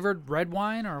orange flavored red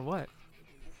wine or what?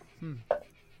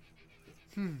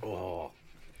 Oh,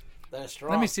 that's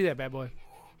strong. Let me see that bad boy.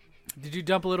 Did you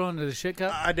dump a little into the shit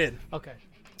cup? I did. Okay.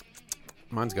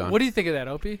 Mine's gone. What do you think of that,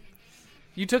 Opie?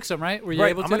 You took some, right? Were you Right,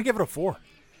 able to? I'm gonna give it a 4.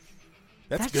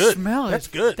 That's that good. Smell That's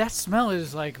is, good. That smell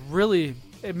is like really.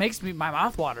 It makes me my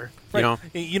mouth water. Right.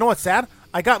 You know what's sad?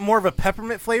 I got more of a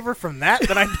peppermint flavor from that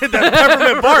than I did that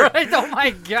peppermint bark. Right? Oh my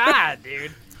god,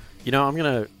 dude! You know, I'm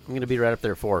gonna be right up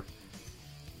there at 4.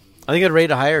 I think I'd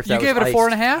rate it higher if You that gave was it a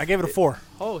 4.5. I gave it a 4.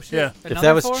 Oh shit! Yeah. If Another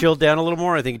that was 4? chilled down a little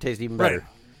more, I think it tastes even better. Right.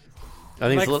 I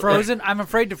think like it's a little, frozen. I'm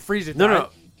afraid to freeze it. No, though. no.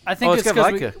 I think Oh, it's it's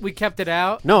got because vodka. we kept it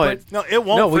out. No, but it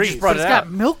won't No, we freeze. just brought but it it's out.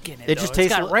 got milk in it. It just though.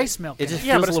 tastes. It's got rice milk. It in just it.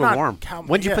 Yeah, feels but a it's little not warm. cow-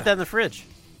 When'd you yeah. put that in the fridge?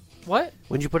 What?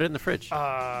 When'd you put it in the fridge?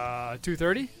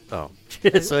 2:30. Oh,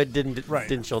 so it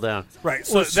didn't chill down. Right.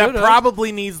 So Well, that should've.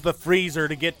 probably needs the freezer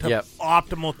to get to Yep.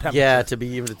 optimal temperature. Yeah, to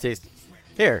be able to taste.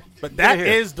 Here, But get that it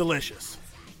here. is delicious.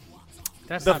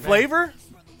 That's The not bad. flavor,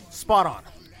 spot on.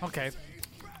 Okay.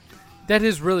 That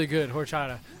is really good,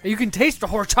 horchata. You can taste the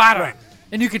horchata, Right.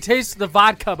 and you can taste the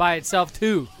vodka by itself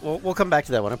too. We'll come back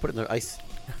to that one. I put it in the ice.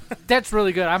 That's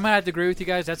really good. I'm gonna have to agree with you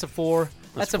guys. That's a 4.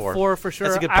 That's a 4 for sure.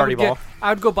 That's a good party ball.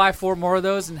 I would go buy 4 more of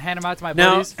those and hand them out to my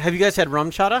Now, buddies. have you guys had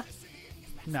rum chata?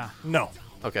 No. No.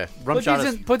 Okay, Put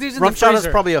these in rum the chata's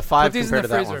freezer. probably a 5 Put these compared in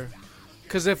to the that freezer. one.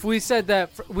 Because if we said that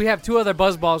we have 2 other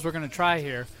buzz balls we're gonna try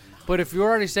here, but if you're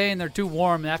already saying they're too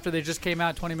warm after they just came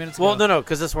out 20 minutes Well, ago, no,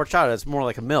 because this horchata is more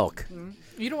like a milk.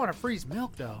 you don't want to freeze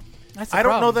milk though. That's the I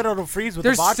don't know problem. that it'll freeze with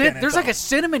There's the vodka in it, there's like though. a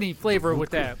cinnamony flavor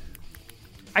with that.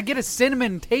 I get a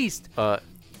cinnamon taste. Dude.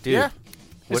 Yeah.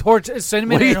 What- Is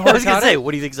cinnamon What do you, in I was gonna horchata? say,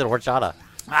 what do you think is a horchata?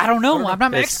 I don't know. I'm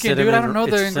not It's Mexican, dude. I don't know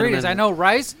the it's ingredients. cinnamon. I know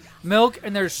rice, milk,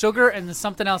 and there's sugar, and there's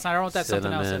something else. I don't know what that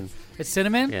something else Cinnamon. is. It's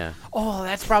cinnamon? Yeah. Oh,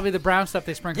 that's probably the brown stuff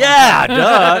they sprinkle. Yeah, on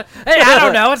top. duh. Hey, I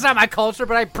don't know. It's not my culture,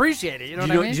 but I appreciate it. You know Do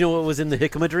what I mean? you know what was in the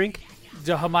jicama drink?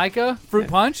 Jamaica? Fruit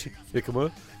punch?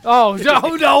 Jicama? Oh,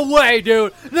 no way,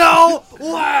 dude. No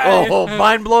way. Oh,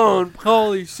 mind blown.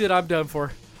 Holy shit, I'm done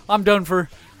for. I'm done for.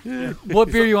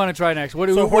 What beer you want to try next? What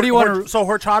do you want to... So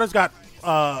horchata's got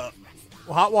hot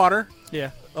water.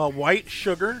 Yeah. White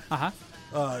sugar. Uh-huh.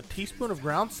 A teaspoon of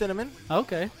ground cinnamon.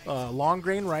 Okay. Long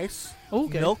grain rice.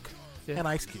 Okay. Milk. Yeah. And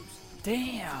ice cubes.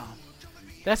 Damn.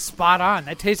 That's spot on.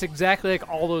 That tastes exactly like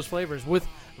all those flavors with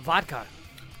vodka.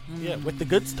 Yeah, with the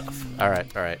good stuff. All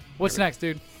right. What's next,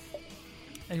 dude?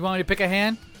 And you want me to pick a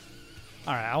hand?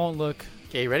 All right, I won't look.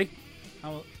 Okay, you ready?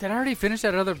 Did I already finish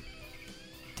that other?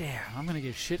 Damn, I'm gonna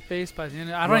get shit faced by the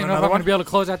end. I You don't want even know if another I'm one? gonna be able to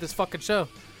close out this fucking show.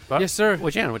 What? Yes, sir.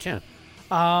 Which hand? Which hand?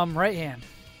 Right hand.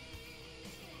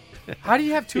 How do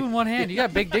you have 2 in one hand? You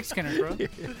got big dick skinners, bro.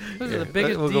 Those are the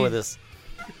biggest. We'll go with this.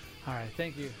 All right,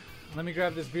 thank you. Let me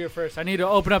grab this beer first. I need to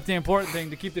open up the important thing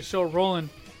to keep the show rolling,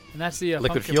 and that's the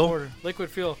Liquid pumpkin fuel? porter. Liquid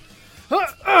fuel.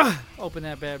 Open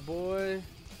that bad boy.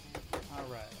 All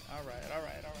right.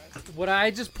 What I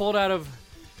just pulled out of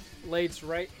Late's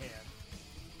right hand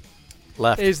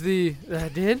Left. is the. I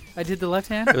did the left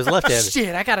hand? It was left-handed.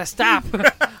 Shit, I gotta stop.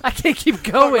 I can't keep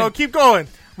going. No, keep going.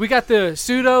 We got the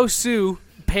Pseudo Sue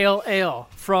Pale Ale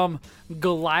from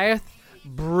Goliath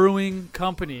Brewing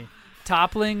Company.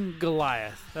 Toppling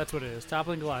Goliath. That's what it is.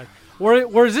 Toppling Goliath.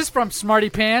 Where is this from, Smarty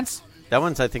Pants? That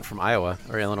one's, I think, from Iowa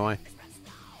or Illinois.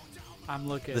 I'm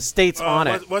looking. The state's on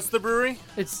it. What's the brewery?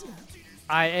 It's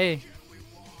IA.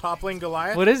 Toppling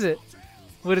Goliath. What is it?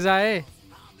 What is IA?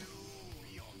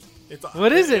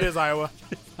 What is it? It is Iowa.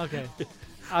 Okay.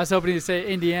 I was hoping to say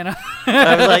Indiana.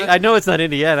 I was like, I know it's not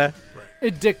Indiana.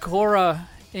 Decorah,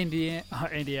 Indiana.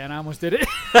 Indiana, I almost did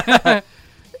it.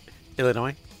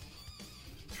 Illinois.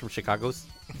 It's from Chicago's.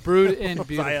 Brewed in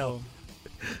beautiful.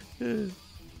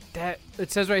 That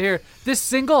it says right here, this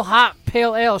single hop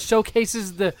pale ale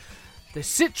showcases the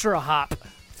Citra hop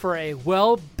for a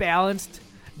well-balanced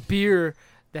beer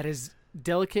that is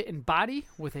delicate in body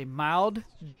with a mild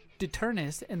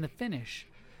bitterness in the finish.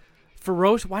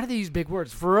 Ferocious. Why do they use big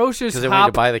words? Ferocious Because they wanted hop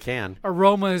to buy the can.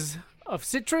 aromas of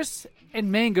citrus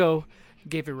and mango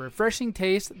gave a refreshing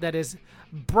taste that is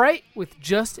bright with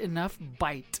just enough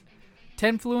bite.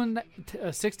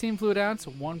 16 fluid ounce,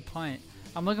 1 pint.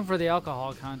 I'm looking for the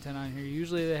alcohol content on here.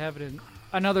 Usually they have it in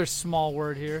another small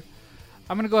word here.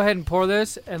 I'm going to go ahead and pour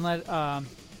this and let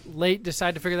Late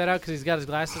decide to figure that out because he's got his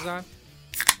glasses on.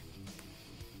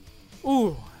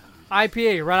 Ooh,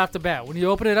 IPA right off the bat. When you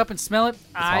open it up and smell it,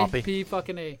 hoppy.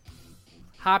 fucking A.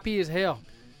 Hoppy as hell.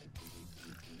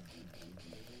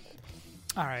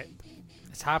 All right.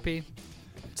 It's hoppy.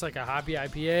 It's like a hoppy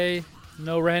IPA.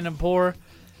 No random pour.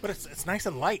 But it's nice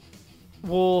and light.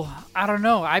 Well, I don't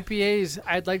know. IPAs,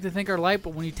 I'd like to think are light,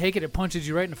 but when you take it, it punches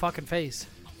you right in the fucking face.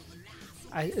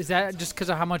 Is that just because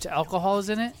of how much alcohol is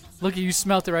in it? Look, you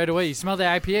smelt it right away. You smell the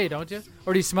IPA, don't you?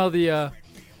 Or do you smell the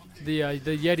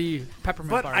Yeti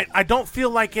peppermint But bar? I don't feel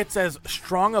like it's as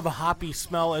strong of a hoppy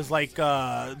smell as like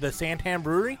the Santan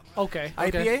Brewery. Okay.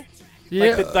 IPA.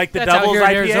 Yeah, like the that's out Devil's here in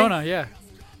IPA. Arizona. Yeah,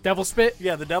 Devil Spit.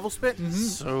 Yeah, the Devil Spit.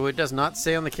 So it does not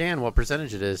say on the can what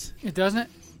percentage it is. It doesn't.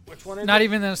 Which one is Not it?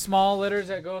 even the small letters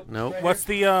that go. Nope. right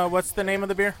What's the name of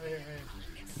the beer? here.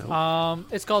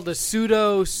 It's called the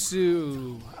Pseudo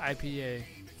Sue IPA.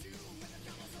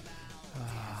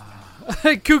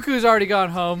 Cuckoo's already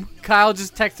gone home. Kyle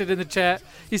just texted in the chat.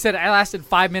 He said, I lasted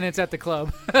 5 minutes at the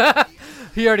club.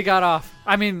 He already got off.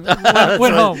 I mean,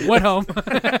 went home.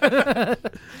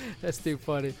 That's too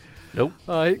funny. Nope.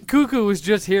 Cuckoo was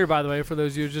just here, by the way, for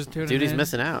those of you who just tuning in. Dude, he's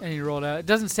missing out. And he rolled out. It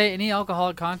doesn't say any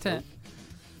alcoholic content.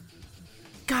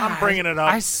 God, I'm bringing it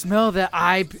up. I smell the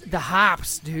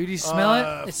hops, dude. You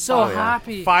smell it? It's so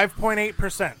hoppy.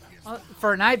 5.8%.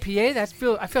 For an IPA, I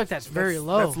feel like that's very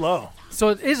low. That's low. So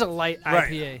it is a light Right.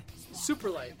 IPA. Super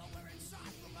light.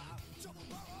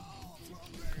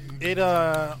 It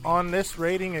on this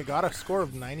rating, it got a score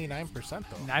of 99%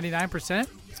 though. 99%?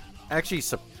 Actually,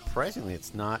 surprisingly,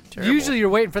 it's not terrible. Usually you're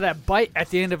waiting for that bite at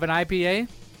the end of an IPA,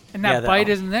 and that bite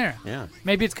isn't there. Yeah.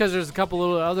 Maybe it's because there's a couple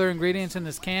little other ingredients in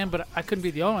this can, but I couldn't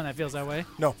be the only one that feels that way.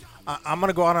 No, I'm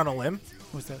gonna go out on a limb.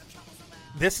 What's that?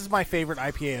 This is my favorite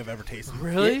IPA I've ever tasted.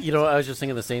 Really? You know, I was just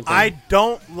thinking the same thing. I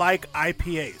don't like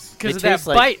IPAs because of that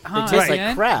bite, huh? It tastes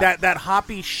like crap. That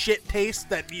hoppy shit taste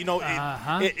that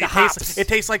it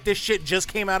tastes like this shit just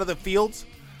came out of the fields.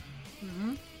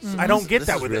 Mm-hmm. I don't get this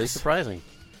that is with really this. surprising.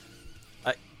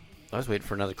 I was waiting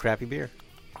for another crappy beer.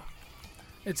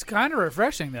 It's kind of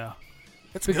refreshing though.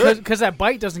 It's because that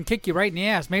bite doesn't kick you right in the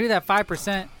ass. Maybe that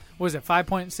 5%. Was it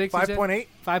 5.6? 5.8.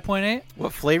 5.8.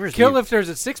 What flavors? Kill Lifter's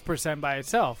at 6% by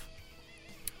itself,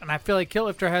 and I feel like Kill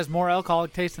Lifter has more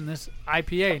alcoholic taste than this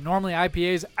IPA. Normally,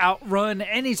 IPAs outrun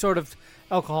any sort of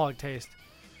alcoholic taste.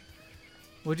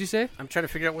 What'd you say? I'm trying to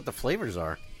figure out what the flavors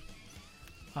are.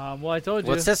 Well, I told you.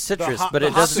 Well, it says citrus, but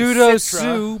it doesn't.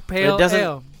 Pseudo Pale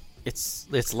Ale.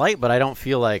 It's light, but I don't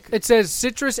feel like It says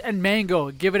citrus and mango.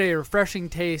 Give it a refreshing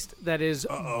taste that is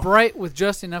bright with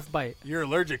just enough bite. You're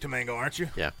allergic to mango, aren't you?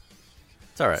 Yeah.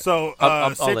 It's all right. So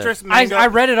I'll citrus, live. mango. I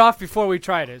read it off before we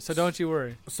tried it, so don't you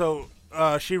worry. So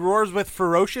she roars with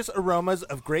ferocious aromas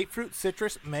of grapefruit,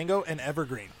 citrus, mango, and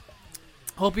evergreen.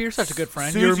 Hope you're such a good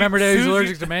friend. Susie- You remember that he was Susie-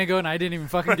 allergic to mango, and I didn't even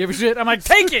fucking give a shit. I'm like,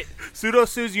 take it! Pseudo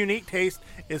Sue's unique taste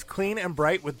is clean and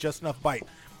bright with just enough bite.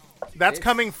 That's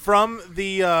coming from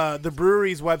the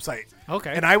brewery's website.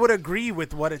 Okay. And I would agree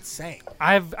with what it's saying.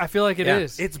 I feel like it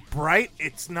is. It's bright.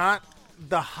 It's not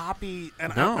the hoppy.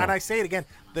 And, No. and I say it again.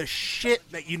 The shit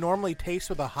that you normally taste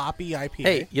with a hoppy IPA.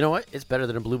 Hey, you know what? It's better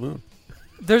than a Blue Moon.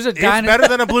 There's a It's better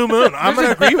than a Blue Moon. I'm going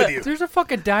to agree with you. There's a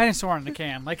fucking dinosaur in the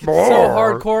can. Like, it's so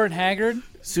hardcore and haggard.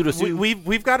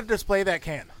 We've got to display that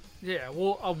can. Yeah,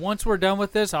 well, once we're done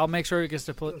with this, I'll make sure it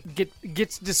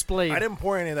gets displayed. I didn't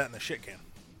pour any of that in the shit can.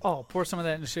 Oh, pour some of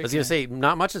that in the shit I was can. going to say,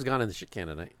 not much has gone in the shit can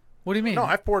tonight. What do you mean? No,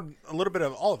 I've poured a little bit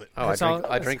of all of it. Oh,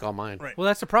 I drank all mine. Right. Well,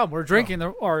 that's the problem. We're drinking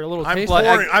our little I'm taste.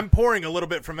 I'm pouring a little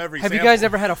bit from every Have you sample. guys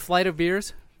ever had a flight of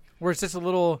beers where it's just a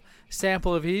little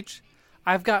sample of each?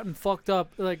 I've gotten fucked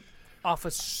up like off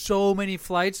of so many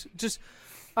flights. Just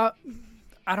I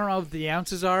don't know what the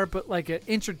ounces are, but like an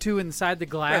inch or two inside the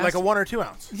glass. Right, like a 1 or 2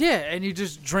 ounce. Yeah, and you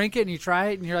just drink it and you try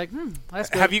it and you're like,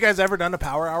 that's good. Have you guys ever done a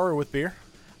power hour with beer?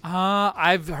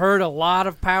 I've heard a lot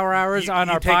of power hours on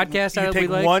our podcast. You take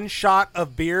one shot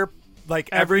of beer like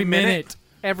every minute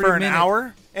for an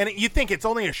hour, and you think it's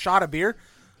only a shot of beer.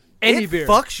 Any it beer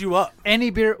fucks you up.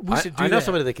 Any beer. We should do that. I know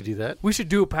somebody that could do that. We should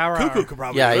do a power hour. Cuckoo could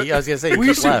probably Yeah, do it. I was going to say.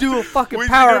 We should do a fucking We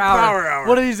should power do a hour. power hour.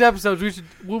 One of these episodes,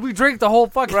 we drink the whole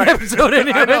fucking Right. episode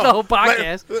anyway, I know. the whole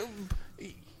podcast.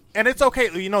 And it's okay,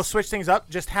 switch things up.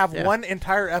 Just have one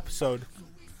entire episode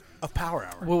of Power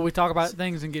Hour. Will we talk about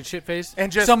things and get shit faced?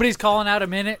 And just- somebody's calling out a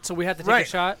minute, so we have to take a Right.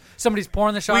 shot. Somebody's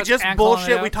pouring the shots. We just and calling it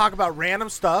bullshit. out. We talk about random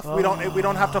stuff. We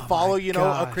don't have to follow, a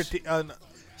gosh. critique.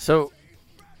 So,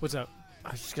 what's up? I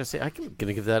was just going to say, I'm going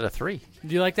to give that a 3.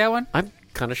 Do you like that one? I'm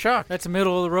kind of shocked. That's the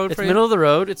middle of the road It's for you? middle of the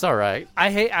road. It's all right. I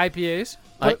hate IPAs.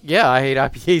 I hate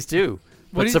IPAs too. What do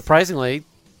But you- surprisingly,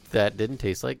 that didn't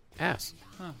taste like ass.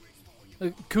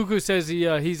 Cuckoo says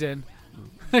he's in.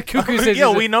 Cuckoo says Yeah,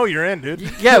 he's we in. know you're in, dude.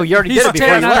 Yeah, we already did it before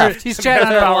you left. He's chatting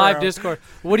on our Power live hour. Discord.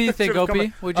 What do you think, Should've come Opie?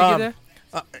 in. Would you give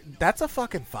that? That's a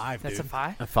fucking 5, dude. That's a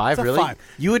 5? A 5, It's a really? 5.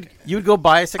 You would go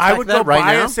buy a 6-pack I of would that go right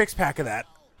buy now? a 6-pack of that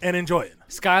and enjoy it.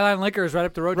 Skyline Liquor is right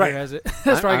up the road Right. here, has it?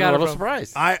 That's where I I'm got a it little from.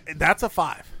 surprised. That's a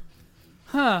 5.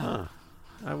 I'm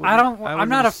I'm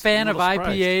not a fan of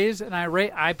IPAs, and I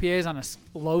rate IPAs on a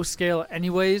low scale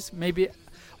anyways. Maybe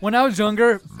when I was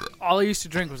younger, all I used to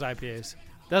drink was IPAs.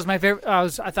 That was my favorite. I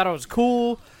thought it was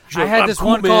cool. Sure, I had I'm this cool,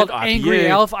 one man, called IPA. Angry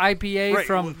Elf IPA Right,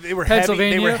 from they were heavy-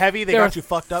 Pennsylvania. they were heavy, they got you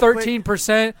fucked up quick.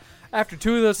 13%. After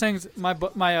 2 of those things,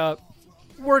 my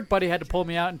work buddy had to pull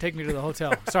me out and take me to the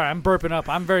hotel. Sorry, I'm burping up.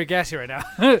 I'm very gassy right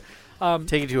now.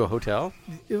 Take you to a hotel?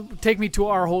 Take me to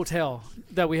our hotel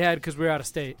that we had because we were out of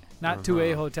state. Not to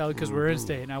a hotel because we were in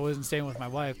state, and I wasn't staying with my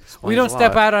wife. We don't a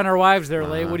step lot. out on our wives there,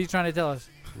 Lay. What are you trying to tell us?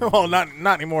 Well, not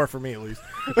anymore for me, at least.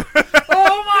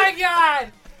 Oh, my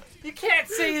God! You can't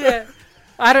say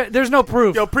that. There's no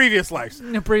proof. Previous lives.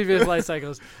 No previous life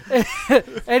cycles.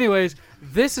 Anyways,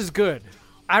 this is good.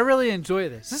 I really enjoy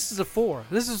this. This is a 4.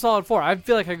 This is a solid 4. I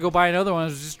feel like I could go buy another one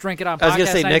and just drink it on podcast I was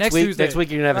gonna say night next week. Tuesday. Next week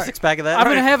you're gonna have a 6-pack of that. I'm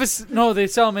gonna have no. They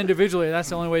sell them individually. That's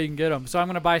the only way you can get them. So I'm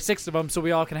gonna buy 6 of them so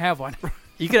we all can have one.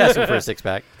 You could ask them for a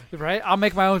 6-pack. Right? I'll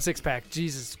make my own 6-pack.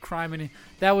 Jesus, criminy.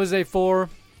 That was a 4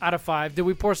 out of 5. Did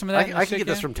we pour some of that? I can get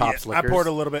this from Tops I Liquors. poured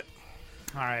a little bit.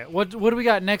 All right. What do we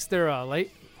got next there,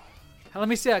 Late? Let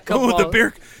me see that cup. Ooh, the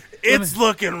beer. It's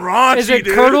looking raunchy, Is it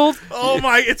dude. curdled? Oh,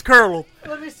 my. It's curdled.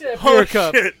 Let me see that Oh, beer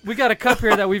cup. shit. We got a cup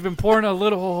here that we've been pouring a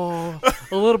little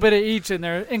bit of each in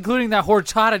there, including that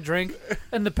horchata drink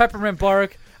and the peppermint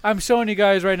bark. I'm showing you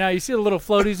guys right now. You see the little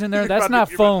floaties in there? That's not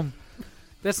foam.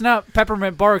 That's not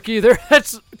peppermint bark either.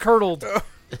 That's curdled.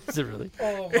 Is it really?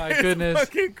 Oh, my goodness.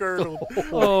 Fucking curdled.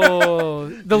 Oh,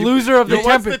 the loser of the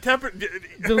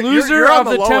the loser you're on of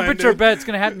the the low temperature end, dude. bet's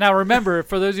gonna have. Now remember,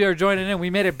 for those of you who are joining in, we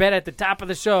made a bet at the top of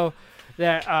the show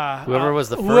that Whoever was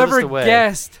the whoever furthest away.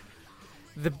 guessed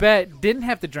the bet didn't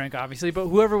have to drink, obviously, but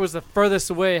whoever was the furthest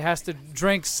away has to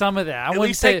drink some of that. I At wouldn't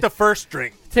least say take the first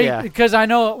drink. because I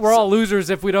know we're all losers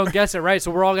if we don't guess it right,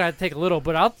 so we're all gonna have to take a little.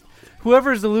 But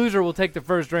whoever's the loser will take the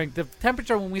first drink. The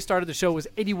temperature when we started the show was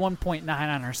 81.9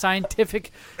 on our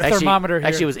scientific thermometer here.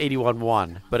 Actually, it was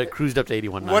 81.1, but it cruised up to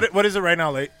 81.9. What is it right now,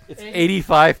 Late? It's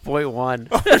 85.1.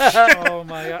 Oh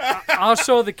my god! I'll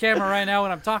show the camera right now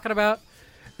what I'm talking about.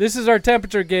 This is our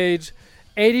temperature gauge,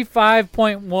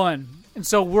 85.1, and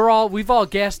so we've all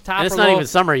guessed top. And it's or not low. even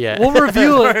summer yet. We'll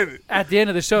reveal it at the end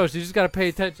of the show, so you just got to pay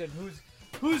attention.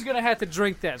 Who's gonna have to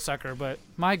drink that sucker? But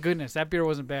my goodness, that beer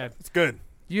wasn't bad. It's good.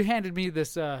 You handed me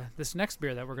this next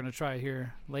beer that we're gonna try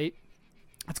here, Late.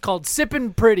 It's called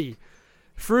Sippin' Pretty,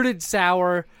 fruited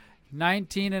sour,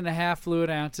 19.5 fluid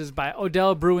ounces by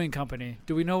Odell Brewing Company.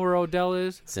 Do we know where Odell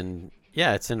is? It's in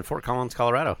Fort Collins,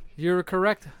 Colorado. You're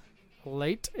correct.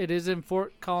 Late. It is in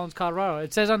Fort Collins, Colorado.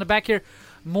 It says on the back here,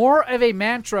 more of a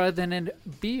mantra than a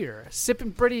beer.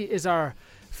 Sippin' Pretty is our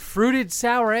fruited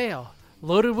sour ale,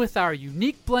 loaded with our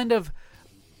unique blend of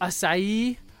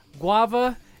acai,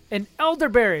 guava, and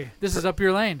elderberry. This is up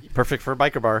your lane. Perfect for a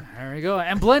biker bar. There we go.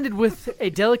 And blended with a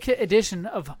delicate addition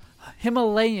of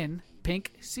Himalayan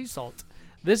pink sea salt.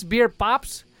 This beer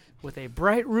pops with a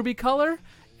bright ruby color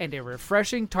and a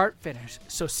refreshing tart finish.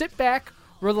 So sit back,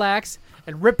 relax,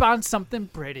 and rip on something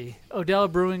pretty. Odell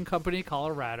Brewing Company,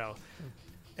 Colorado.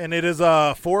 And it is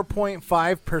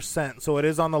 4.5%, so it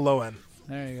is on the low end.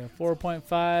 There you go,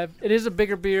 4.5. It is a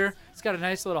bigger beer. It's got a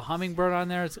nice little hummingbird on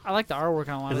there. I like the artwork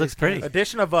on a lot of these cans.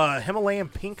 Addition of Himalayan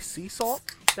pink sea salt.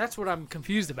 That's what I'm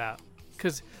confused about.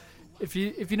 Because if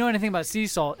you know anything about sea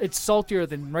salt, it's saltier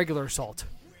than regular salt.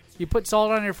 You put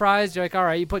salt on your fries, you're like, all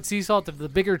right. You put sea salt, the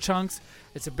bigger chunks,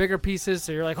 it's the bigger pieces,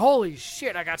 so you're like, holy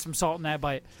shit, I got some salt in that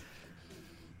bite.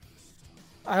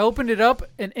 I opened it up,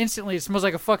 and instantly it smells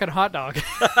like a fucking hot dog.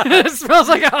 It smells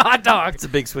like a hot dog. It's a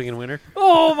big swinging winner.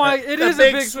 Oh, my. It is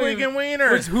a big swinging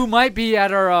wiener. Which, who might be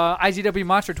at our IGW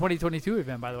Monster 2022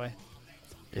 event, by the way.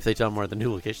 If they tell them where the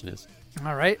new location is.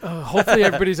 All right. Hopefully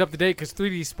everybody's up to date because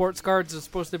 3D Sports Cards is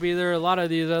supposed to be there. A lot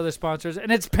of these other sponsors.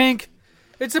 And it's pink.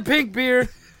 It's a pink beer.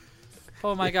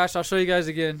 Oh, my gosh. I'll show you guys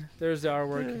again. There's the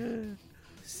artwork.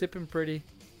 Sipping Pretty.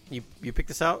 You picked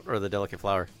this out or the Delicate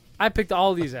Flower? I picked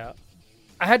all these out.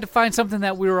 I had to find something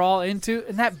that we were all into,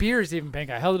 and that beer is even pink.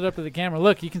 I held it up to the camera.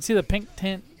 Look, you can see the pink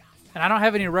tint, and I don't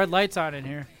have any red lights on in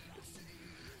here.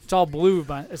 It's all blue,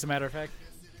 as a matter of fact.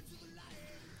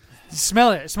 You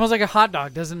smell it. It smells like a hot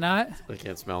dog, does it not? I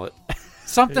can't smell it.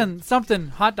 Something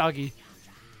hot doggy.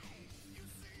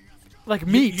 Like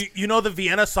meat. You know the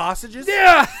Vienna sausages?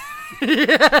 Yeah!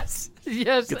 Yes.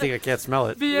 Good thing I can't smell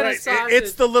it. Vienna Right. sausage.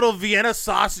 It's the little Vienna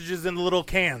sausages in the little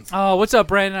cans. Oh, what's up,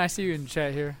 Brandon? I see you in the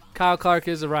chat here. Kyle Clark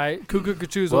is right. Cuckoo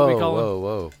Cuckoo is what we call him.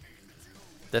 Whoa.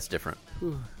 That's different.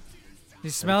 Ooh. You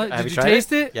smell it? Have Did you you tried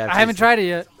taste it? it? Yeah, I haven't tried it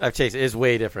yet. I've tasted it. It's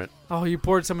way different. Oh, you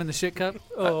poured some in the shit cup?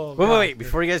 Oh, Wait.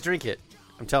 Before you guys drink it,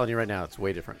 I'm telling you right now, it's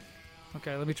way different.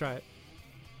 Okay, let me try it.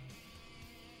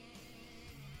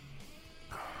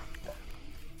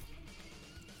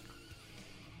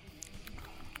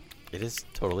 It is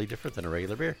totally different than a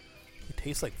regular beer. It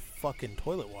tastes like fucking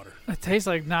toilet water. It tastes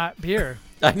like not beer.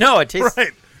 I know it tastes.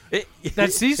 Right.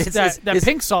 That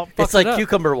pink salt fucks It's like it up.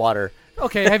 cucumber water.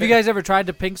 Okay, have you guys ever tried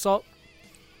the pink salt?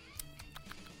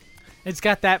 It's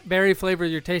got that berry flavor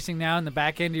you're tasting now in the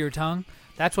back end of your tongue.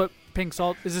 That's what pink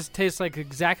salt is. This tastes like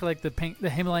exactly like the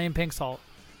Himalayan pink salt.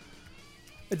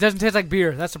 It doesn't taste like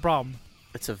beer. That's the problem.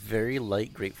 It's a very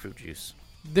light grapefruit juice.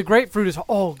 The grapefruit is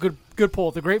good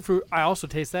pull. The grapefruit, I also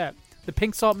taste that. The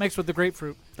pink salt mixed with the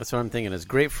grapefruit. That's what I'm thinking. Is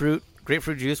grapefruit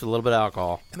juice with a little bit of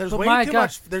alcohol. And there's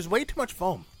way too much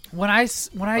foam. When I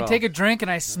take a drink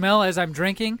and I smell as I'm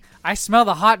drinking, I smell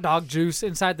the hot dog juice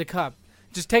inside the cup.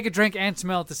 Just take a drink and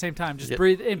smell at the same time. Just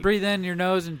Yep. breathe in your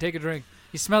nose and take a drink.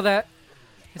 You smell that?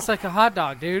 It's like a hot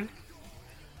dog, dude.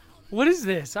 What is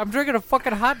this? I'm drinking a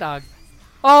fucking hot dog.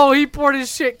 Oh, he poured his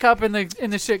shit cup in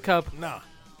the shit cup. No.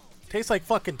 Tastes like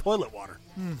fucking toilet water.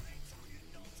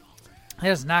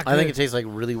 That's not good. I think it tastes like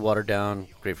really watered down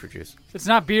grapefruit juice. It's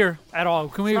not beer at all.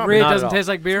 Can we Not agree it at doesn't all. taste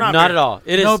like beer? Not at all.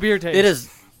 It is no beer taste. It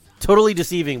is totally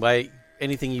deceiving by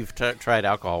anything you've tried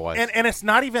alcohol-wise. And it's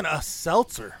not even a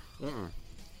seltzer.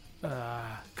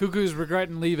 Cuckoo's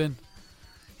regretting leaving.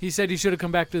 He said he should have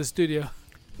come back to the studio.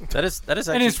 That is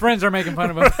actually, and his friends are making fun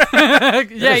of him.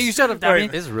 Yeah, you should have, dummy.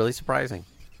 It is really surprising.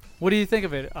 What do you think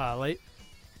of it, Late?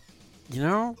 You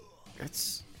know,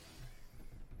 it's...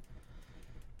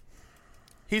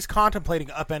 He's contemplating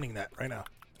upending that right now.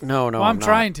 No, Well, I'm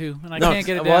trying to, and I can't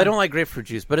get it down. Well, I don't like grapefruit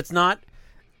juice, but it's not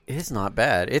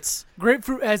bad. It's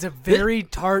Grapefruit has a very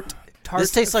tart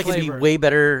This tastes like it'd be flavor. way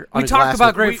better on We a talked glass about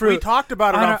with- grapefruit. We talked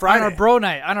about it on Friday. On our bro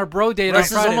night, on our bro date on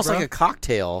This Friday, is almost bro. like a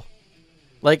cocktail.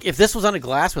 Like, if this was on a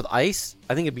glass with ice,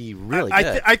 I think it'd be really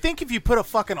good. I think if you put a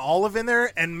fucking olive in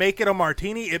there and make it a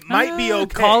martini, it might be okay.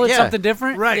 Call it Yeah. something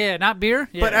different, Right. Yeah, not beer.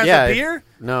 Yeah. But as Yeah, a beer,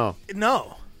 no.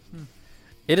 no.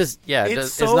 It is, yeah, It's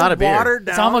it's so not a beer. watered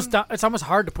down. It's almost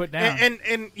hard to put down.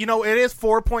 And you know, it is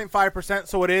 4.5%,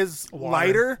 so it is Water.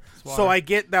 lighter. It's water. So I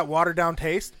get that watered down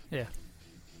taste. Yeah.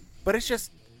 But it's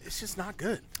just not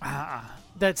good.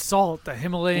 That salt, the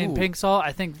Himalayan Ooh. pink salt,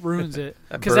 I think ruins it.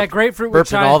 That Because burp- that grapefruit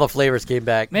burped would and all the flavors came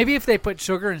back. Maybe if they put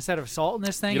sugar instead of salt in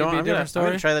this thing, You know, it'd be a I'm gonna different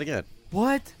story. try that again.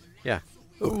 What? Yeah.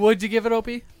 What'd you give it,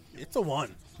 Opie? It's a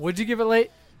 1. What'd you give it, Late?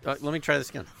 Let me try this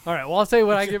again. All right. Well, I'll tell you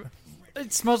what I give.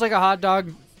 It smells like a hot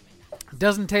dog.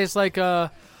 Doesn't taste like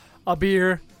a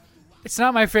beer. It's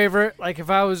not my favorite. Like if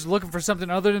I was looking for something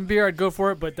other than beer, I'd go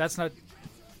for it. But that's not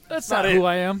Not who it.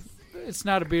 I am. It's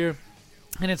not a beer,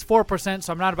 and it's 4%.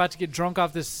 So I'm not about to get drunk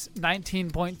off this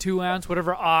 19.2 ounce,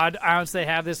 whatever odd ounce they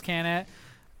have this can at.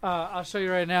 I'll show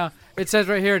you right now. It says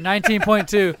right here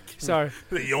 19.2. Sorry.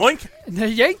 Yoink. The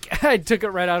yank. I took it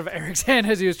right out of Eric's hand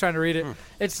as he was trying to read it.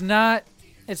 It's not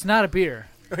a beer.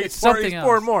 It's something else.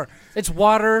 pouring more. It's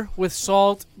water with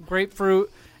salt, grapefruit,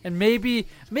 and maybe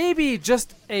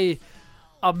just a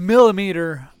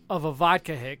millimeter of a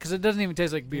vodka hit because it doesn't even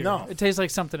taste like beer. No. It tastes like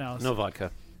something else. No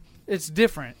vodka. It's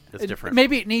different. It's different.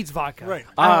 Maybe it needs vodka. Right.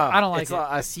 I don't like it's it.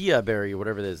 Acai berry,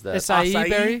 whatever it is. That Acai Acai?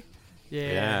 berry. Yeah.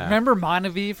 Yeah. Remember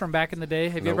Monavie from back in the day?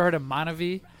 Have you Nope. ever heard of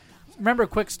Monavie? Remember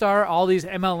Quickstar? All these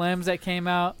MLMs that came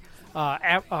out.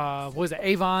 What was it?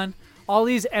 Avon. All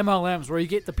these MLMs where you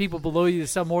get the people below you to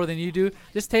sell more than you do.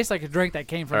 This tastes like a drink that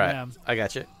came from All right, them. I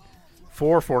got you.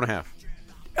 4.5.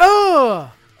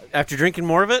 Oh! After drinking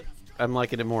more of it, I'm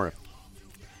liking it more.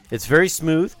 It's very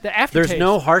smooth. The aftertaste. There's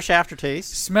no harsh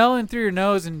aftertaste. Smell in through your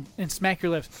nose and smack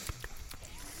your lips.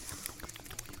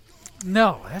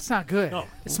 No, that's not good. No.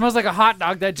 It smells like a hot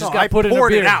dog that just No, got I put in a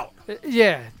poured beer. it out.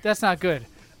 Yeah, that's not good.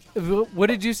 What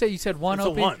did you say? You said one, It's a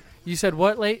Opie? 1. You said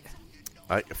what, Late?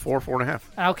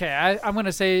 4.5. Okay, I'm going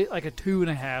to say like a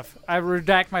 2.5. I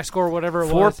redact my score, whatever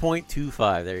it was.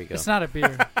 4.25. There you go. It's not a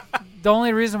beer. The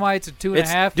only reason why it's a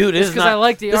 2.5 Dude, is because I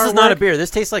like the This artwork. is not a beer. This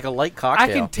tastes like a light cocktail.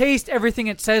 I can taste everything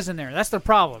it says in there. That's the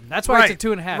problem. That's why Right. it's a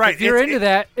 2.5. Right. If you're It's- into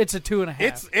that, it's a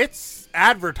 2.5. It's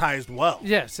advertised well.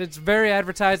 Yes, it's very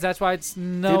advertised. That's why it's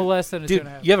no Dude, less than a Dude,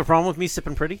 2.5. you have a problem with me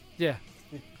sipping pretty? Yeah.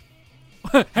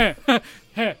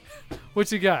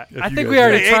 What you got? I you think got we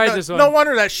already Hey, tried no, this one. No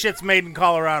wonder that shit's made in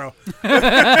Colorado.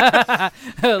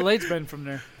 Late's been from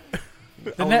there.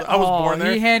 I was born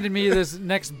there. He handed me this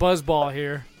next Buzzball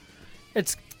here.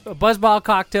 It's a Buzzball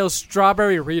cocktail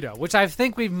strawberry Rita, which I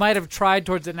think we might have tried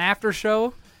towards an after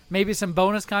show, maybe some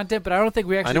bonus content, but I don't think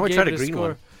we actually know we gave tried it a a green score.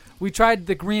 one. We tried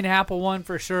the green apple one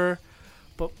for sure,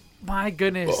 but my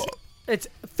goodness, it's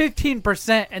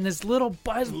 15%, and this little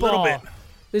Buzzball Little bit.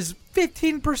 is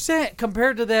 15%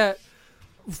 compared to that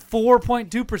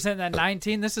 4.2%, that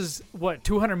 19. This is, what,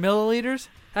 200 milliliters?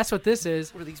 That's what this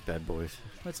is. What are these bad boys?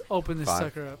 Let's open this 5.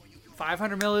 sucker up.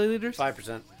 500 milliliters?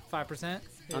 5%. 5%?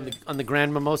 On the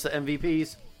Grand Mimosa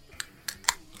MVPs.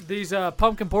 These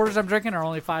pumpkin porters I'm drinking are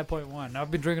only 5.1. I've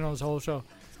been drinking on this whole show.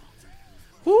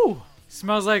 Woo!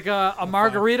 Smells like a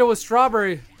margarita with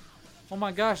strawberry. Oh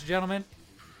my gosh, gentlemen.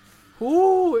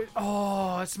 Ooh!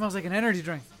 Oh, it smells like an energy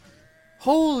drink.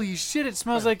 Holy shit! It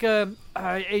smells like a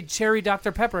cherry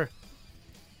Dr. Pepper.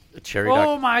 A cherry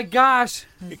Oh my gosh!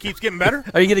 It keeps getting better.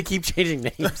 Are you going to keep changing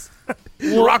names?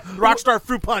 Rockstar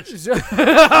Fruit Punch.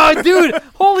 Oh, dude!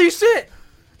 Holy shit!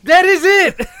 That is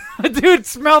it! Dude,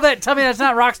 smell that. Tell me that's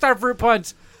not Rockstar Fruit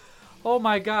Punch. Oh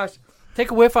my gosh! Take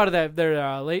a whiff out of that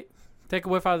there, Late. Take a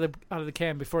whiff out of the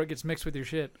can before it gets mixed with your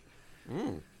shit.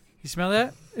 You smell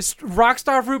that? It's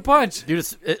Rockstar Fruit Punch. Dude,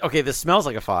 okay, this smells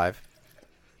like a 5.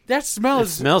 That smells.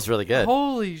 It smells really good.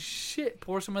 Holy shit!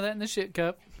 Pour some of that in the shit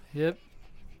cup. Yep.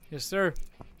 Yes, sir.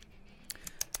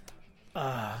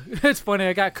 It's funny.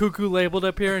 I got Cuckoo labeled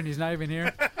up here, and he's not even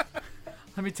here.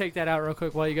 Let me take that out real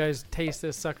quick while you guys taste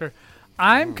this sucker.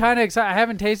 I'm kind of excited. I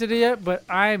haven't tasted it yet, but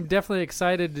I'm definitely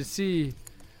excited to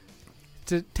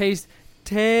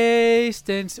taste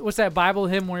and what's that Bible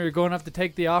hymn where you're going up to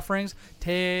take the offerings?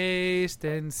 Taste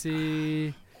and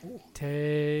see.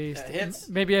 Taste.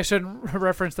 Maybe I shouldn't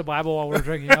reference the Bible while we're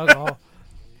drinking alcohol.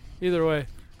 Either way.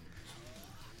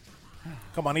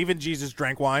 Come on, even Jesus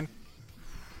drank wine.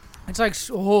 It's like,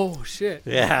 oh shit.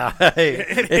 Yeah.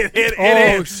 It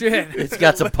oh is. shit. It's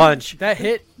got some punch. That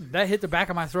hit the back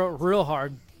of my throat real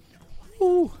hard.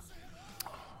 Ooh.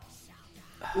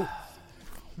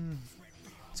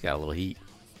 It's got a little heat.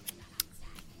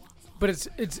 But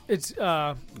it's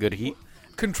Good heat.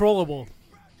 Controllable.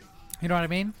 You know what I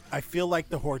mean? I feel like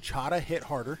the horchata hit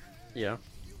harder. Yeah.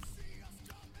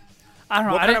 I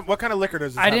don't know. What kind of liquor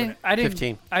does this have in it? I didn't.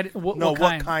 15.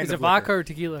 What kind? Is it vodka or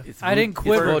tequila? I didn't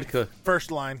quiver. Vodka.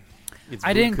 First line.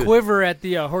 I didn't quiver at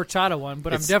the horchata one,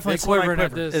 but I'm definitely quivering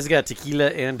at this. It's got tequila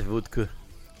and vodka.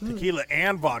 Tequila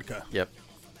and vodka. Yep.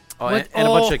 What? And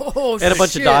a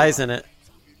bunch of dyes in it.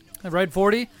 A Red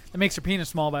 40? That makes your penis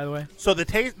small, by the way. So the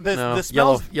taste, the No,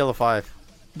 smell, yellow 5.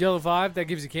 Yellow 5, that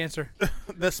gives you cancer.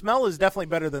 the smell is definitely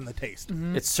better than the taste.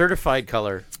 Mm-hmm. It's certified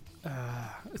color.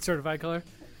 It's certified color.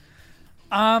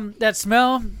 That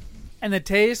smell and the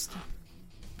taste.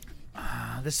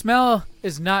 The smell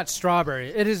is not strawberry.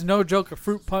 It is no joke a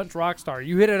Fruit Punch Rockstar.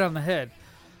 You hit it on the head.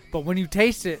 But when you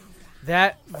taste it,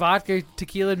 that vodka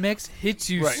tequila mix hits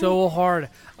you so hard.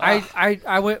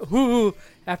 I went hoo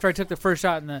after I took the first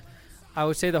shot, and I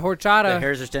would say the horchata. The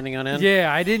hairs are standing on end?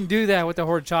 Yeah, I didn't do that with the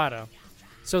horchata.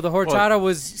 So the horchata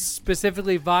was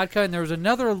specifically vodka, and there was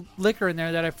another liquor in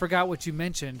there that I forgot what you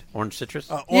mentioned. Orange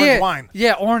citrus? Orange wine.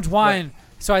 Yeah, orange wine. Right.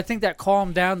 So I think that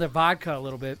calmed down the vodka a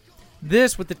little bit.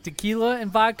 This with the tequila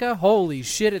and vodka, holy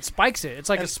shit, it spikes it. It's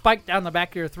like a spike down the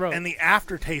back of your throat. And the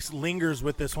aftertaste lingers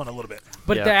with this one a little bit.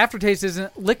 But the aftertaste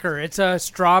isn't liquor. It's a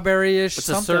strawberry-ish It's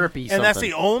something. a syrupy something. And that's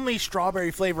the only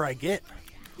strawberry flavor I get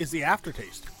is the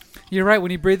aftertaste. You're right.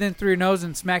 When you breathe in through your nose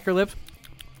and smack your lips,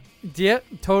 yeah,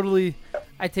 totally.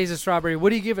 I taste a strawberry. What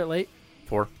do you give it, Late?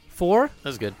 4. 4?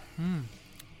 That's good.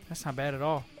 That's not bad at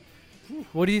all.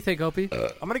 What do you think, Opie?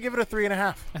 I'm going to give it a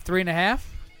 3.5. A 3.5?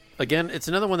 Again, it's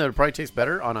another one that would probably taste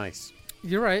better on ice.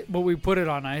 You're right, but we put it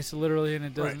on ice, literally, and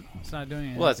it doesn't. Right. It's not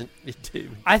doing it. Well, it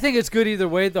I think it's good either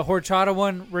way. The horchata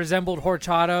one resembled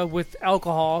horchata with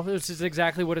alcohol. This is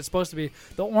exactly what it's supposed to be.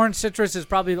 The orange citrus is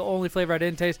probably the only flavor I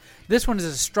didn't taste. This one is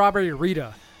a strawberry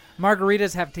Rita.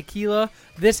 Margaritas have tequila.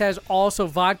 This has also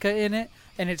vodka in it,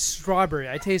 and it's strawberry.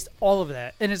 I taste all of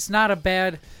that, and it's not a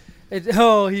bad.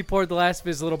 He poured the last of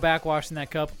his little backwash in that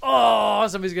cup. Oh,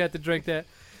 somebody's gonna have to drink that.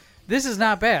 This is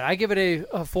not bad. I give it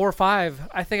a 4 or 5.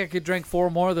 I think I could drink 4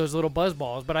 more of those little buzz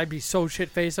balls, but I'd be so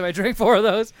shit-faced if I drank 4 of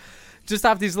those. Just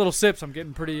off these little sips, I'm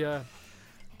getting pretty out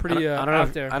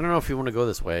there. I don't know if you want to go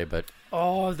this way, but... we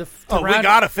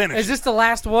got to finish. Is this the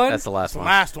last one? That's the last one.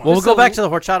 Last one. Well, we'll go back to the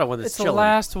horchata one that's it's chilling. The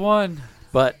last one.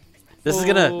 But this is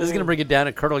gonna bring it down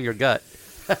and curdle your gut.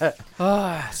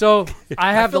 So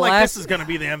I have I feel the like last. this is going to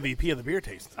be the MVP of the beer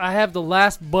taste. I have the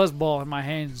last buzz ball in my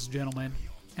hands, gentlemen,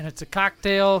 and it's a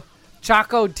cocktail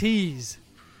Choco Tease.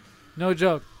 No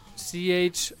joke.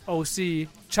 CHOC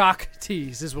Choc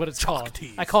Tease is what it's called.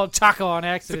 Tease. I call it Choco on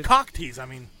accident. It's a cock tease. I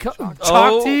mean,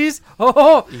 Choc Tease.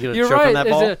 Oh, you're choke on right. that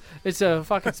ball? It's a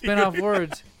fucking spin off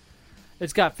words.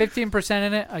 It's got 15%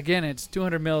 in it. Again, it's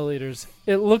 200 milliliters.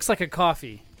 It looks like a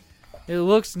coffee. It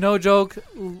looks, no joke,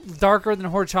 darker than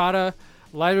horchata,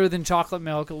 lighter than chocolate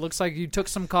milk. It looks like you took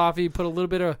some coffee, put a little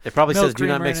bit of It probably milk says do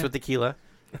not creamer mix in with tequila.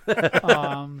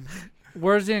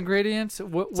 Where's the ingredients?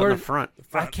 It's on the front.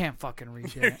 I can't fucking read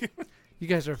that. You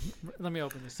guys are... Let me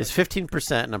open this. It's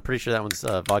 15%, and I'm pretty sure that one's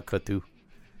vodka, too.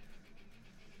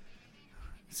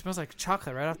 It smells like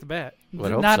chocolate right off the bat.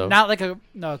 Would hope not so. Not like a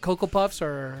Cocoa Puffs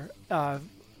or...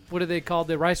 what are they called?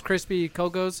 The Rice Krispie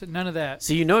Cocos? None of that.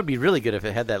 So you know it'd be really good if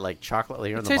it had that like chocolate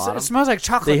layer on the bottom. It smells like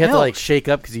chocolate milk. They have to milk. like shake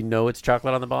up because you know it's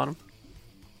chocolate on the bottom.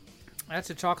 That's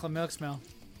a chocolate milk smell.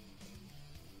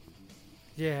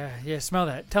 Yeah, smell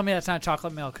that. Tell me that's not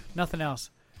chocolate milk. Nothing else.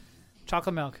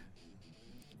 Chocolate milk.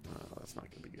 That's not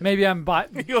going to be good. Maybe I'm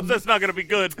that's not going to be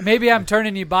good. Maybe I'm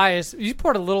turning you biased. You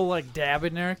poured a little like dab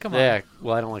in there. Come on. Yeah,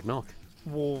 well, I don't like milk.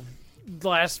 Well, the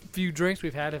last few drinks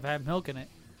we've had have had milk in it.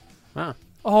 Huh.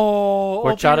 Oh,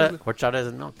 horchata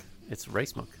isn't milk. It's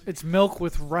rice milk. It's milk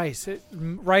with rice.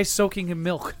 Rice soaking in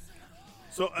milk.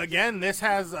 So again, this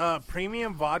has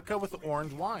premium vodka with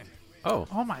orange wine. Oh.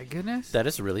 Oh my goodness. That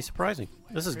is really surprising.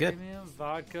 This is good. Premium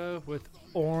vodka with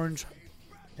orange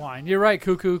wine. You're right,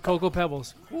 Cuckoo. Cocoa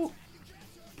Pebbles. Ooh.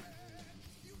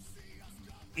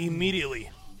 Immediately.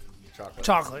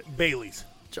 Chocolate. Bailey's.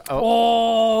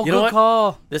 Oh, you know good what?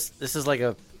 call. This is like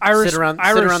a Irish- sit around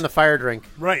the fire drink.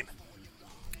 Right.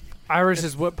 Irish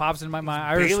is what pops in my mind.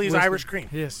 Irish Bailey's whiskey. Irish cream.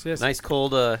 Yes, yes. Nice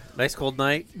cold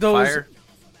night. Those- Fire.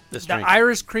 This The drink.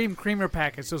 Irish cream creamer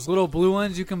packets, those little blue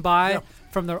ones you can buy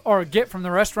from get from the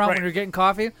restaurant when Right. you're getting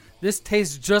coffee. This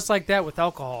tastes just like that with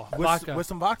alcohol, vodka. With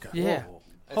some vodka. Yeah. Whoa.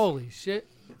 Holy shit.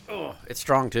 Oh, it's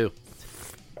strong too.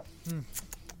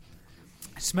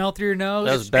 Smell through your nose.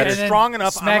 That was better. and then Strong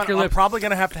enough. Smack your I'm lips. probably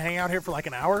going to have to hang out here for like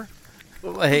an hour.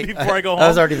 Hey, Before I go I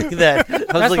was home. already thinking that. I was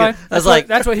That's looking. fine. I was like,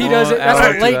 that's what he does. oh, That's hour,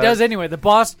 what 2 Late hours. does anyway. The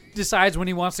boss decides when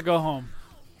he wants to go home.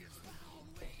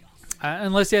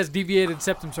 Unless he has deviated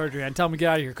septum surgery, and tell him to get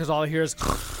out of here because all I hear is.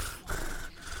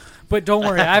 But don't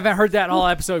worry, I haven't heard that all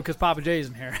episode because Papa J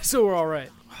isn't here, so we're all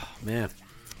right. Man,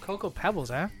 Cocoa Pebbles,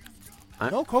 huh?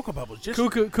 No Cocoa Pebbles. Just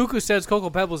Cuckoo says Cocoa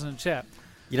Pebbles in the chat.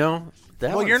 you know that.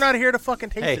 well, one's- you're not here to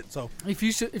fucking taste Hey. it, so If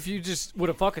you just would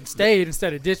have fucking stayed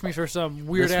instead of ditched me for some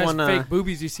weird This ass one, fake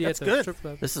boobies you see at that's the good. strip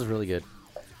club. This is really good.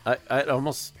 I'd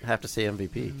almost have to say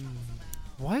MVP.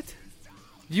 What?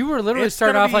 You were literally It's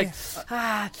starting gonna off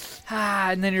like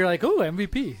and then you're like, "Ooh,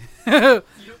 MVP."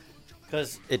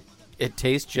 Because it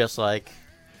tastes just like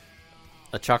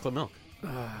a chocolate milk.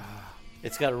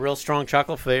 It's got a real strong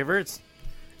chocolate flavor.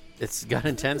 It's got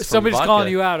intense. Somebody's vodka.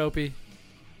 calling you out, Opie.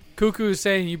 Cuckoo is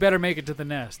saying you better make it to the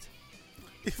nest.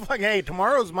 hey,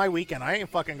 tomorrow's my weekend. I ain't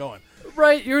fucking going.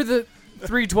 Right, you're the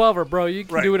 312er, bro. You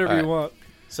can Right. do whatever All you right. want.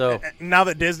 So Now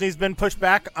that Disney's been pushed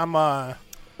back, I'm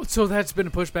So that's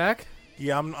been pushed back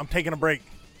I'm taking a break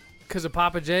because of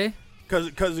Papa J.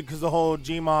 because the whole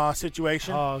Gma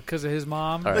situation. Oh, because of his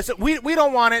mom. All right. Listen, we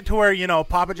don't want it to where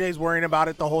Papa J's worrying about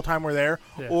it the whole time we're there,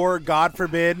 Yeah. or God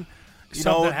forbid,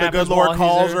 Something the happens good while Lord he's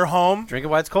calls there. her home, drink it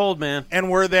while it's cold, man. and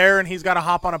we're there, and he's got to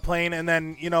hop on a plane, and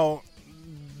then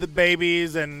the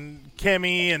babies and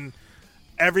Kimmy and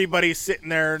everybody's sitting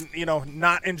there,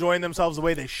 not enjoying themselves the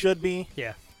way they should be.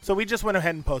 Yeah, So we just went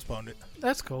ahead and postponed it.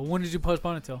 that's cool. When did you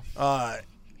postpone it till?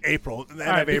 April, the end All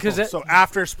right, of April. because So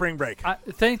after spring break.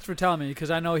 Thanks for telling me because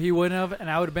I know he wouldn't have, and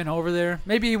I would have been over there.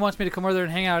 Maybe he wants me to come over there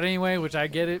and hang out anyway, which I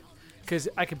get it because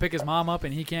I can pick his mom up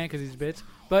and he can't because he's a bitch.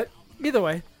 But either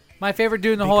way, my favorite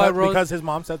dude in the whole wide world. Because his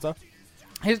mom said so.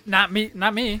 Not me.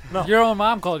 No. Your own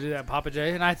mom called you that, Papa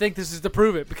J, and I think this is to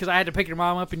prove it because I had to pick your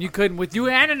mom up and you couldn't with you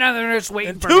and another nurse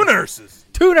waiting And for two me. nurses.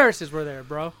 Two nurses were there,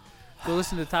 bro. Go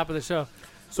listen to the top of the show.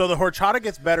 So the horchata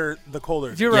gets better the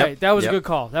colder. You're Yep. right. That was Yep. a good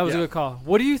call. That was a Yeah. good call.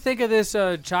 What do you think of this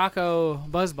Choco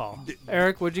Buzzball?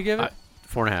 Eric, what'd you give it?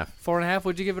 4.5. 4.5.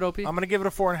 What'd you give it, OP? I'm going to give it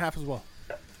a 4.5 as well.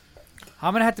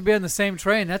 I'm going to have to be on the same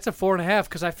train. That's a 4.5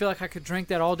 because I feel like I could drink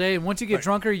that all day. And once you get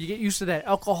drunker, you get used to that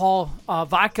alcohol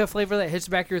vodka flavor that hits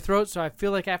the back of your throat. So I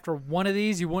feel like after one of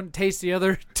these, you wouldn't taste the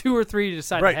other 2 or 3 you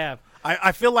decide Right. to have.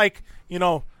 I feel like,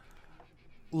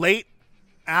 late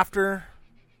after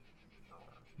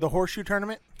the horseshoe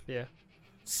tournament, Yeah.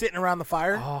 sitting around the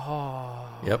fire,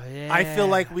 Yep. I feel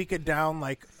like we could down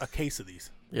like a case of these.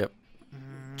 Yep.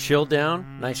 Chill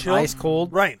down, nice Chill. ice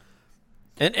cold. Right.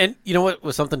 And you know what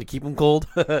was something to keep them cold?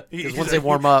 Because He once said- they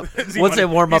warm up, he once they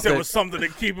warm up, said it was something to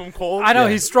keep them cold. I know,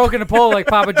 Yeah. he's stroking the pole like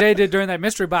Papa J did during that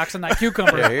mystery box on that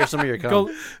cucumber. Here, here's some of your Go,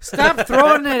 cum. stop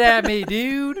throwing it at me,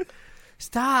 dude.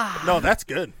 Stop. No, that's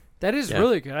good. That is Yeah.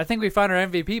 really good. I think we found our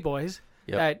MVP, boys.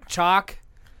 Yep. That chalk.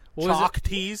 What was Chalk it?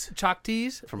 teas Chalk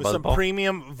teas. From with some Buzzball.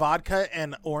 premium vodka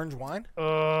and orange wine.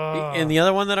 And the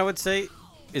other one that I would say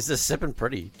is the Sippin'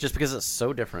 Pretty, just because it's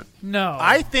so different. No.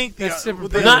 I think That's super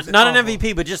the Not an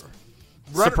MVP, but just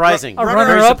surprising.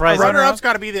 Very surprising. Runner-up's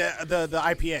got to be the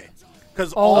IPA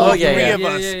because Oh, all yeah, three yeah. of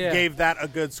us Yeah. gave that a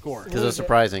good score. Because it's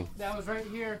surprising. That was right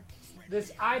here.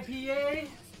 This IPA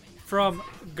from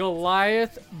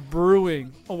Goliath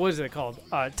Brewing. Oh, what is it called?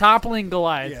 Toppling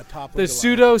Goliath. Yeah, Toppling The Goliath.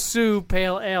 Pseudo Sue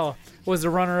Pale Ale was the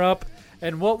runner-up.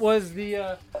 And what was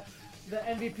the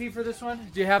MVP for this one?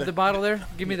 Do you have the bottle there?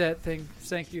 Give me that thing.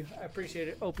 Thank you. I appreciate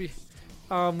it, Opie.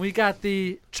 We got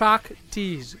the Chalk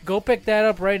Teas. Go pick that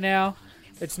up right now.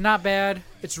 It's not bad.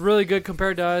 It's really good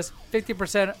compared to us.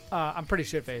 50%. I'm pretty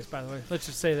shit-faced, by the way. Let's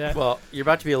just say that. Well, you're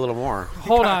about to be a little more.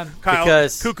 Hold on. Kyle,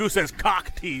 Because- Cuckoo says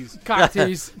cock teas. Cock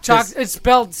teas. Chalk. It's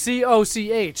spelled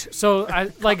COCH. So,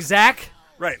 like Zach,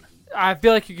 Right. I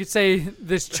feel like you could say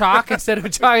this chalk instead of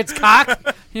chalk. It's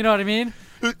cock. You know what I mean?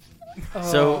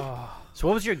 So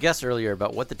what was your guess earlier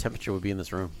about what the temperature would be in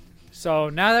this room? So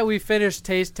now that we finished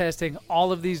taste testing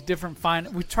all of these different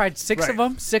we tried 6 of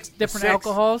them, 6 different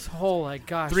alcohols. Oh my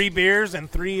gosh. 3 beers and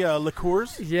 3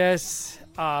 liqueurs. Yes.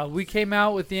 We came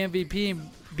out with the MVP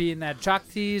being that Chalk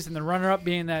Teas and the runner-up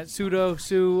being that Pseudo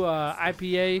Sue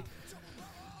IPA.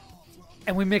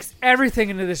 And we mixed everything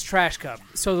into this trash cup.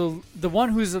 So the one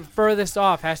who's the furthest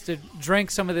off has to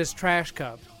drink some of this trash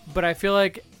cup. But I feel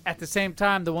like at the same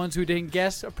time, the ones who didn't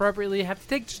guess appropriately have to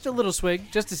take just a little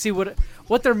swig just to see what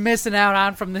they're missing out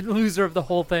on from the loser of the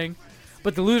whole thing.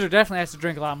 But the loser definitely has to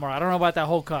drink a lot more. I don't know about that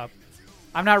whole cup.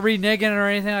 I'm not reneging or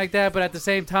anything like that, but at the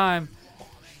same time,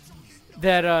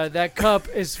 that cup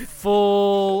is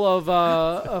full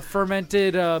of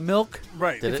fermented milk,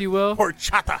 right? If you will,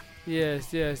 horchata.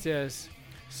 Yes.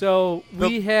 So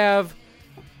we have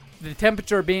the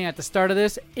temperature being at the start of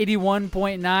this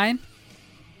 81.9.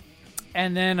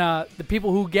 And then the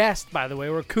people who guessed, by the way,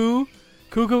 were Cuckoo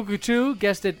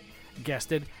guessed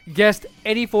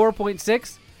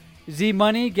 84.6. Z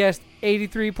Money guessed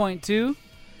 83.2.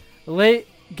 Late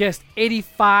guessed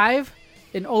 85,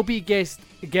 and Opie guessed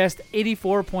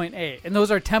 84.8. And those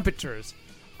are temperatures.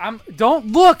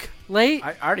 Don't look, Late.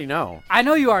 I already know. I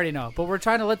know you already know, but we're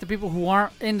trying to let the people who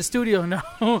aren't in the studio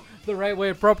know the right way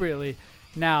appropriately.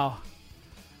 Now,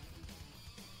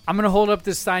 I'm going to hold up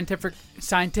this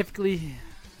scientifically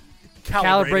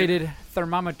calibrated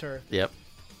thermometer. Yep.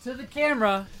 To the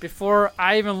camera before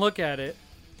I even look at it.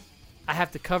 I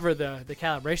have to cover the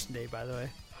calibration date, by the way,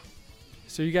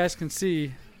 so you guys can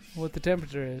see what the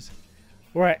temperature is.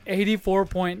 We're at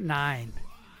 84.9.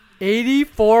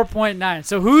 84.9.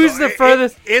 So who's the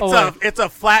furthest? It's a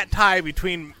flat tie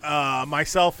between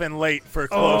myself and Late for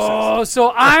closest. Oh,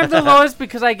 so I'm the lowest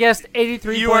because I guessed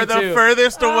 83.2. You are the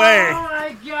furthest away. Oh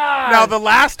my god! Now the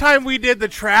last time we did the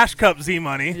trash cup Z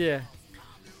Money, yeah,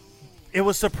 it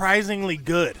was surprisingly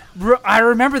good. I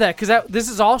remember that because this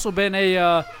has also been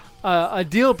a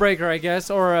deal breaker, I guess,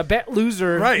 or a bet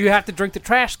loser. Right. You have to drink the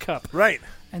trash cup. Right.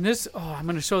 And this, I'm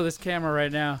going to show this camera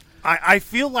right now. I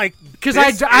feel like because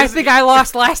I think I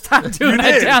lost last time doing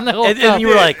that down the whole cup. And you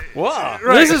were like, "Whoa,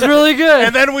 right. This is really good."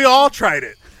 And then we all tried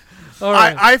it. All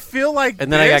right. I feel like,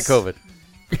 and then I got COVID.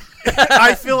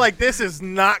 I feel like this is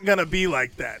not gonna be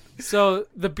like that. So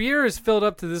the beer is filled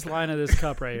up to this line of this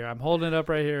cup right here. I'm holding it up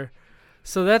right here.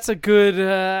 So that's a good.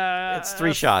 It's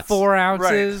 3 shots. 4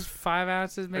 ounces, Right. 5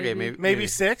 ounces, maybe. Okay, maybe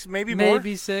 6, maybe more.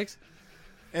 Maybe 6.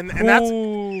 And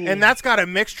that's got a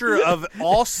mixture of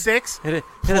all 6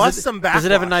 plus some backwash. Does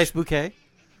it have a nice bouquet?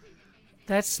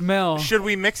 That smell. Should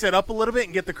we mix it up a little bit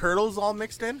and get the curdles all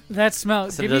mixed in? That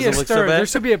smell. So Give it me a doesn't look so stir. bad? There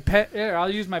should be a pet. Here, I'll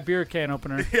use my beer can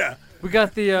opener. Yeah. We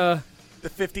got the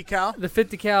 50 cal. The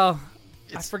 50 cal.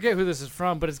 I forget who this is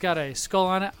from, but it's got a skull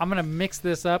on it. I'm gonna mix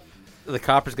this up. The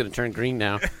copper's going to turn green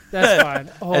now. That's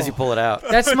fine. As you pull it out.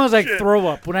 That smells like throw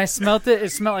up. When I smelt it,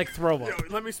 it smelled like throw up. Yo,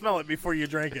 let me smell it before you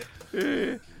drink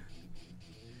it.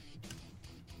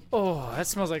 Oh, that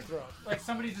smells like throw up. Like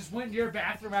somebody just went to your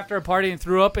bathroom after a party and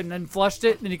threw up and then flushed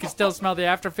it, and then you can still smell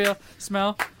the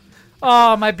smell.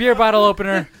 Oh, my beer bottle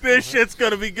opener. This shit's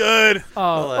going to be good.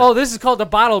 Oh, this is called the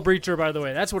Bottle Breacher, by the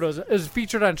way. That's what it was. It was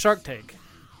featured on Shark Tank.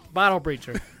 Bottle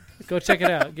Breacher. Go check it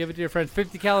out. Give it to your friends.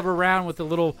 50 caliber round with a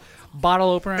little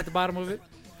bottle opener at the bottom of it.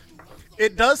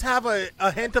 It does have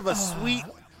a hint of a sweet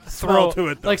smell to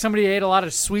it, though. Like somebody ate a lot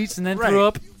of sweets and then Right. threw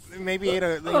up. Maybe ate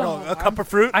a cup of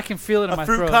fruit. I can feel it in my a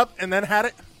fruit throat. cup and then had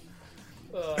it.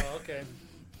 Oh, okay.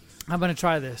 I'm going to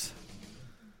try this.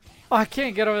 Oh, I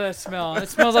can't get over that smell. It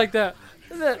smells like that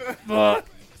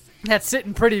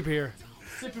Sitting Pretty beer.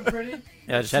 Sipping Pretty?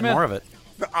 Yeah, I just had more of it.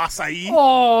 The acai.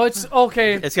 Oh, it's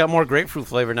okay. It's got more grapefruit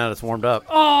flavor now that it's warmed up.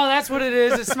 Oh, that's what it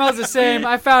is. It smells the same.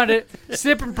 I found it.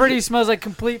 Sipping Pretty smells like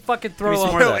complete fucking throw Give me up.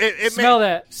 some more of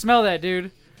that. Smell that, dude.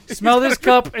 Smell this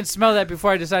cup and smell that before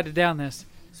I decide to down this.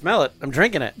 Smell it. I'm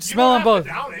drinking it. Smell them both.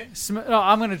 Down it. No,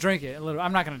 I'm going to drink it a little.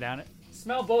 I'm not going to down it.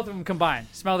 Smell both of them combined.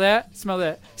 Smell that. Smell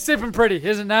that. Sipping Pretty,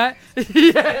 is it not?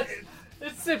 Yes.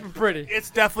 It's Sipping Pretty. It's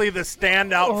definitely the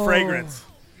standout fragrance.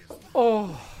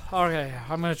 Oh, okay.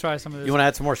 I'm going to try some of this. You want to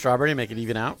add some more strawberry and make it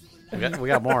even out? We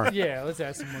got more. Yeah, let's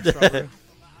add some more strawberry.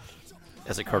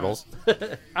 As it curdles.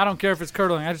 I don't care if it's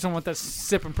curdling. I just don't want that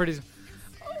Sipping Pretty.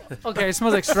 Okay, it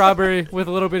smells like strawberry with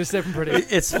a little bit of Sipping Pretty.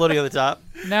 It's floating on the top.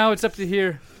 Now it's up to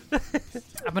here.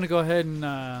 I'm going to go ahead and...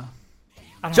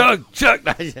 Chug!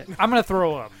 I'm going to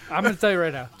throw up. I'm going to tell you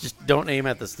right now. Just don't aim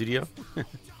at the studio.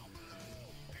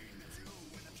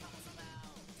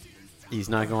 He's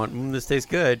not going, this tastes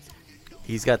good.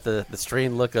 He's got the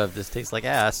strained look of this tastes like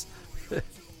ass.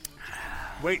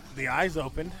 Wait, the eyes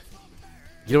opened.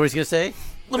 You know what he's going to say?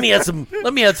 Let me add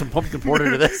some pumpkin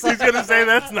porter to this. He's going to say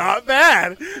that's not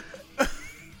bad.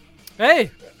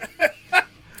 Hey,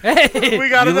 Hey, We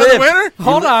got You another lived. winner?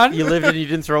 hold on. You lived and you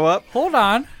didn't throw up? Hold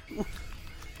on.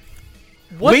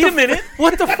 What Wait the a minute.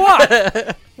 What the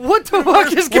fuck? What the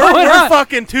fuck is We're going on?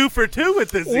 fucking 2 for 2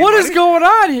 with this. What is going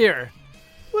on here?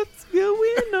 What's going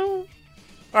on? All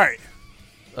right.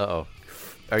 Uh-oh.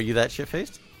 Are you that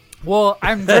shit-faced? Well,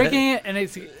 I'm drinking it, and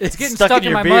it's getting stuck stuck in in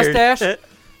your my beard. mustache.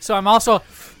 So I'm also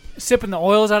sipping the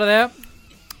oils out of that.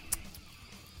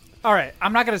 All right,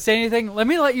 I'm not going to say anything. Let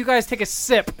me let you guys take a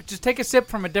sip. Just take a sip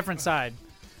from a different side.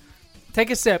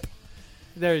 Take a sip.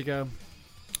 There you go.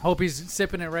 Hope he's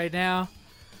sipping it right now.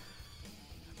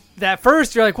 At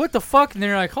first, you're like, what the fuck? And then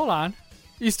you're like, hold on.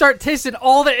 You start tasting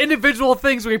all the individual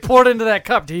things we poured into that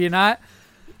cup, do you not?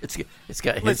 It's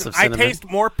got hints Listen, of I cinnamon. taste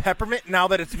more peppermint now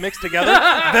that it's mixed together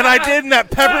than I did in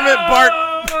that peppermint bark.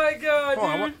 Oh, my God, Hold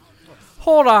on, dude. what-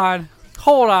 Hold on.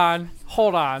 Hold on.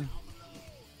 Hold on.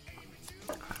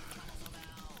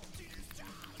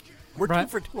 We're Right. 2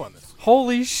 for 2 on this.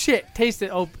 Holy shit. Taste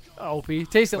it, Opie.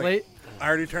 Taste it Wait. late. I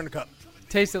already turned the cup.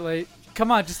 Taste it late.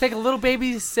 Come on, just take a little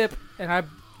baby sip, and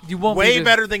you won't Way be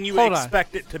better than you Hold on.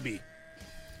 expect it to be.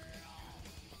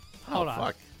 Hold on.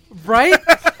 Fuck. Right?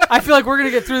 I feel like we're going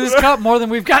to get through this cup more than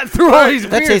we've gotten through all these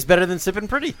That beers. tastes better than sipping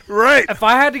pretty. Right. If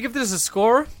I had to give this a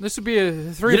score, this would be a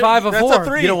 3-5 of that's 4. a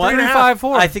 3. You know what?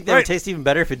 3-5-4. I think that Right. would taste even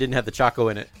better if it didn't have the choco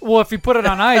in it. Well, if you put it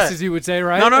on ice, as you would say,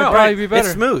 right? No, It'd probably be better.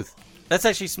 It's smooth. That's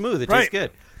actually smooth. It Right. tastes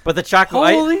good. But the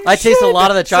chocolate, Holy I taste a shit. lot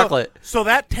of the chocolate So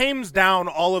that tames down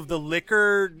all of the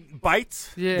liquor bites.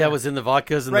 Yeah. that was in the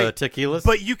vodkas and Right. the tequilas.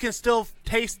 But you can still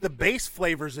taste the base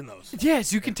flavors in those.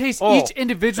 Yes, you can taste Oh. each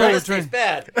individual That drink. tastes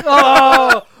bad.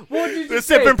 Oh, what did you The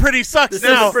say? sipping pretty sucks This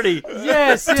now. is pretty.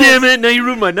 Yes, yes. Damn it! Now you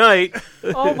ruined my night.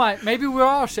 Oh my! Maybe we're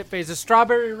all shit faced. The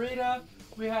strawberry Rita.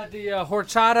 We had the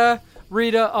horchata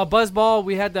Rita, a buzzball.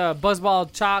 We had the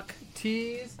buzzball chalk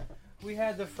teas. We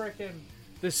had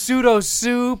the pseudo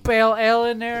soup pale ale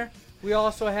in there. We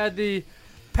also had the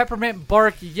peppermint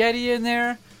bark Yeti in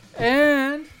there,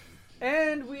 and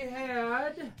we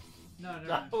had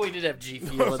no. We did have G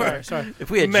Fuel in there. Sorry. If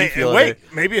we had G Fuel, Wait,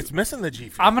 maybe it's missing the G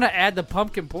Fuel. I'm gonna add the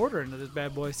pumpkin porter into this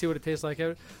bad boy. See what it tastes like.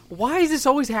 Why does this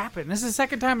always happen? This is the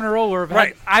second time in a row where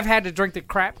I've had to drink the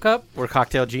crap cup. we're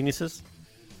cocktail geniuses.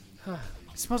 It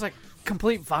smells like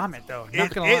complete vomit, though. Not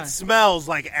gonna lie. It smells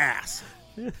like ass.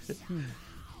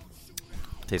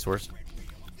 Tastes worse.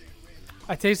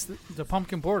 I taste the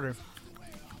pumpkin porter,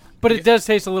 but it does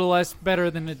taste a little less better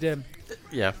than it did.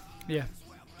 Yeah. Yeah.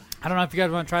 I don't know if you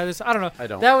guys want to try this. I don't know. I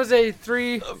don't. That was a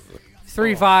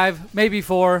 3.5, maybe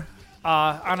 4.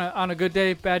 On a good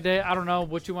day, bad day. I don't know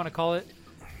what you want to call it.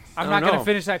 I'm I not don't going know. to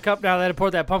finish that cup now that I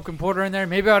poured that pumpkin porter in there.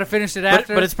 Maybe I would have finished it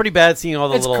after. But it's pretty bad seeing all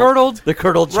the It's little curdled. the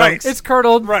curdled Right. chunks. It's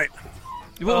curdled. Right.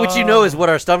 Which you know is what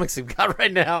our stomachs have got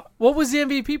right now. What was the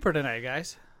MVP for tonight,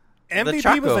 guys? MVP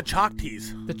Choco. was the chalk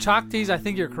teas. The chalk teas, I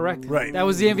think you're correct. Right. That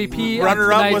was the MVP. of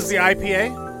Runner up tonight's- was the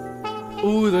IPA,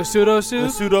 Ooh, the pseudo the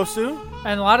soup. pseudo sue.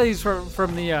 And a lot of these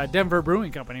from the Denver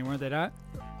Brewing Company, weren't they not?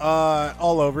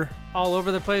 All over. All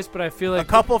over the place, but I feel like A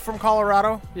couple from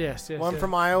Colorado, Yes, yes. one yes.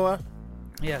 from Iowa.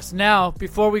 Yes. Now,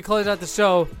 before we close out the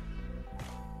show,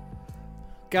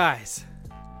 guys,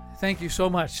 thank you so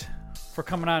much for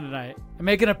coming on tonight and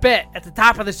making a bet at the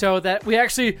top of the show that we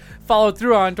actually followed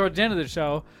through on towards the end of the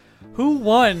show. Who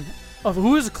won?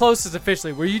 Who was the closest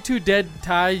officially? Were you two dead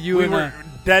tie? You We and were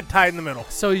dead tied in the middle.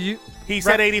 so you. He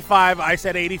said 85. I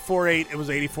said 84.8. It was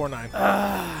 84.9. And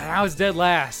I was dead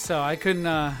last, so I couldn't.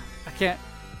 I can't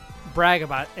brag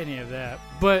about any of that.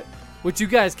 But what you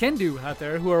guys can do out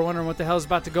there, who are wondering what the hell is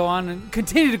about to go on and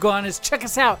continue to go on, is check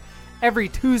us out every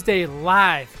Tuesday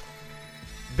live.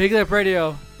 Big Lip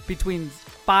Radio between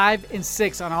 5 and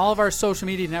 6 on all of our social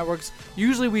media networks.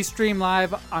 Usually we stream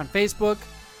live on Facebook,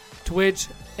 Twitch,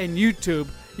 and YouTube.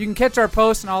 You can catch our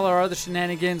posts and all our other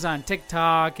shenanigans on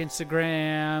TikTok,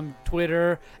 Instagram,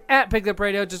 Twitter, at Big Lip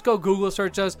Radio. Just go Google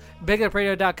search us,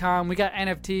 BigLipRadio.com. We got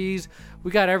NFTs.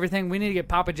 We got everything. We need to get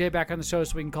Papa J back on the show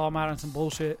so we can call him out on some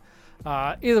bullshit.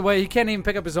 Either way, he can't even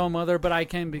pick up his own mother, but I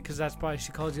can because that's why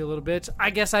she calls you a little bitch. I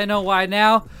guess I know why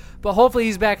now, but hopefully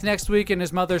he's back next week and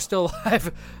his mother's still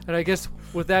alive. And I guess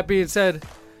with that being said,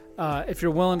 if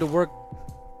you're willing to work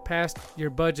past your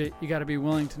budget, you got to be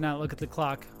willing to not look at the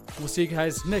clock. We'll see you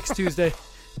guys next Tuesday.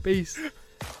 Peace.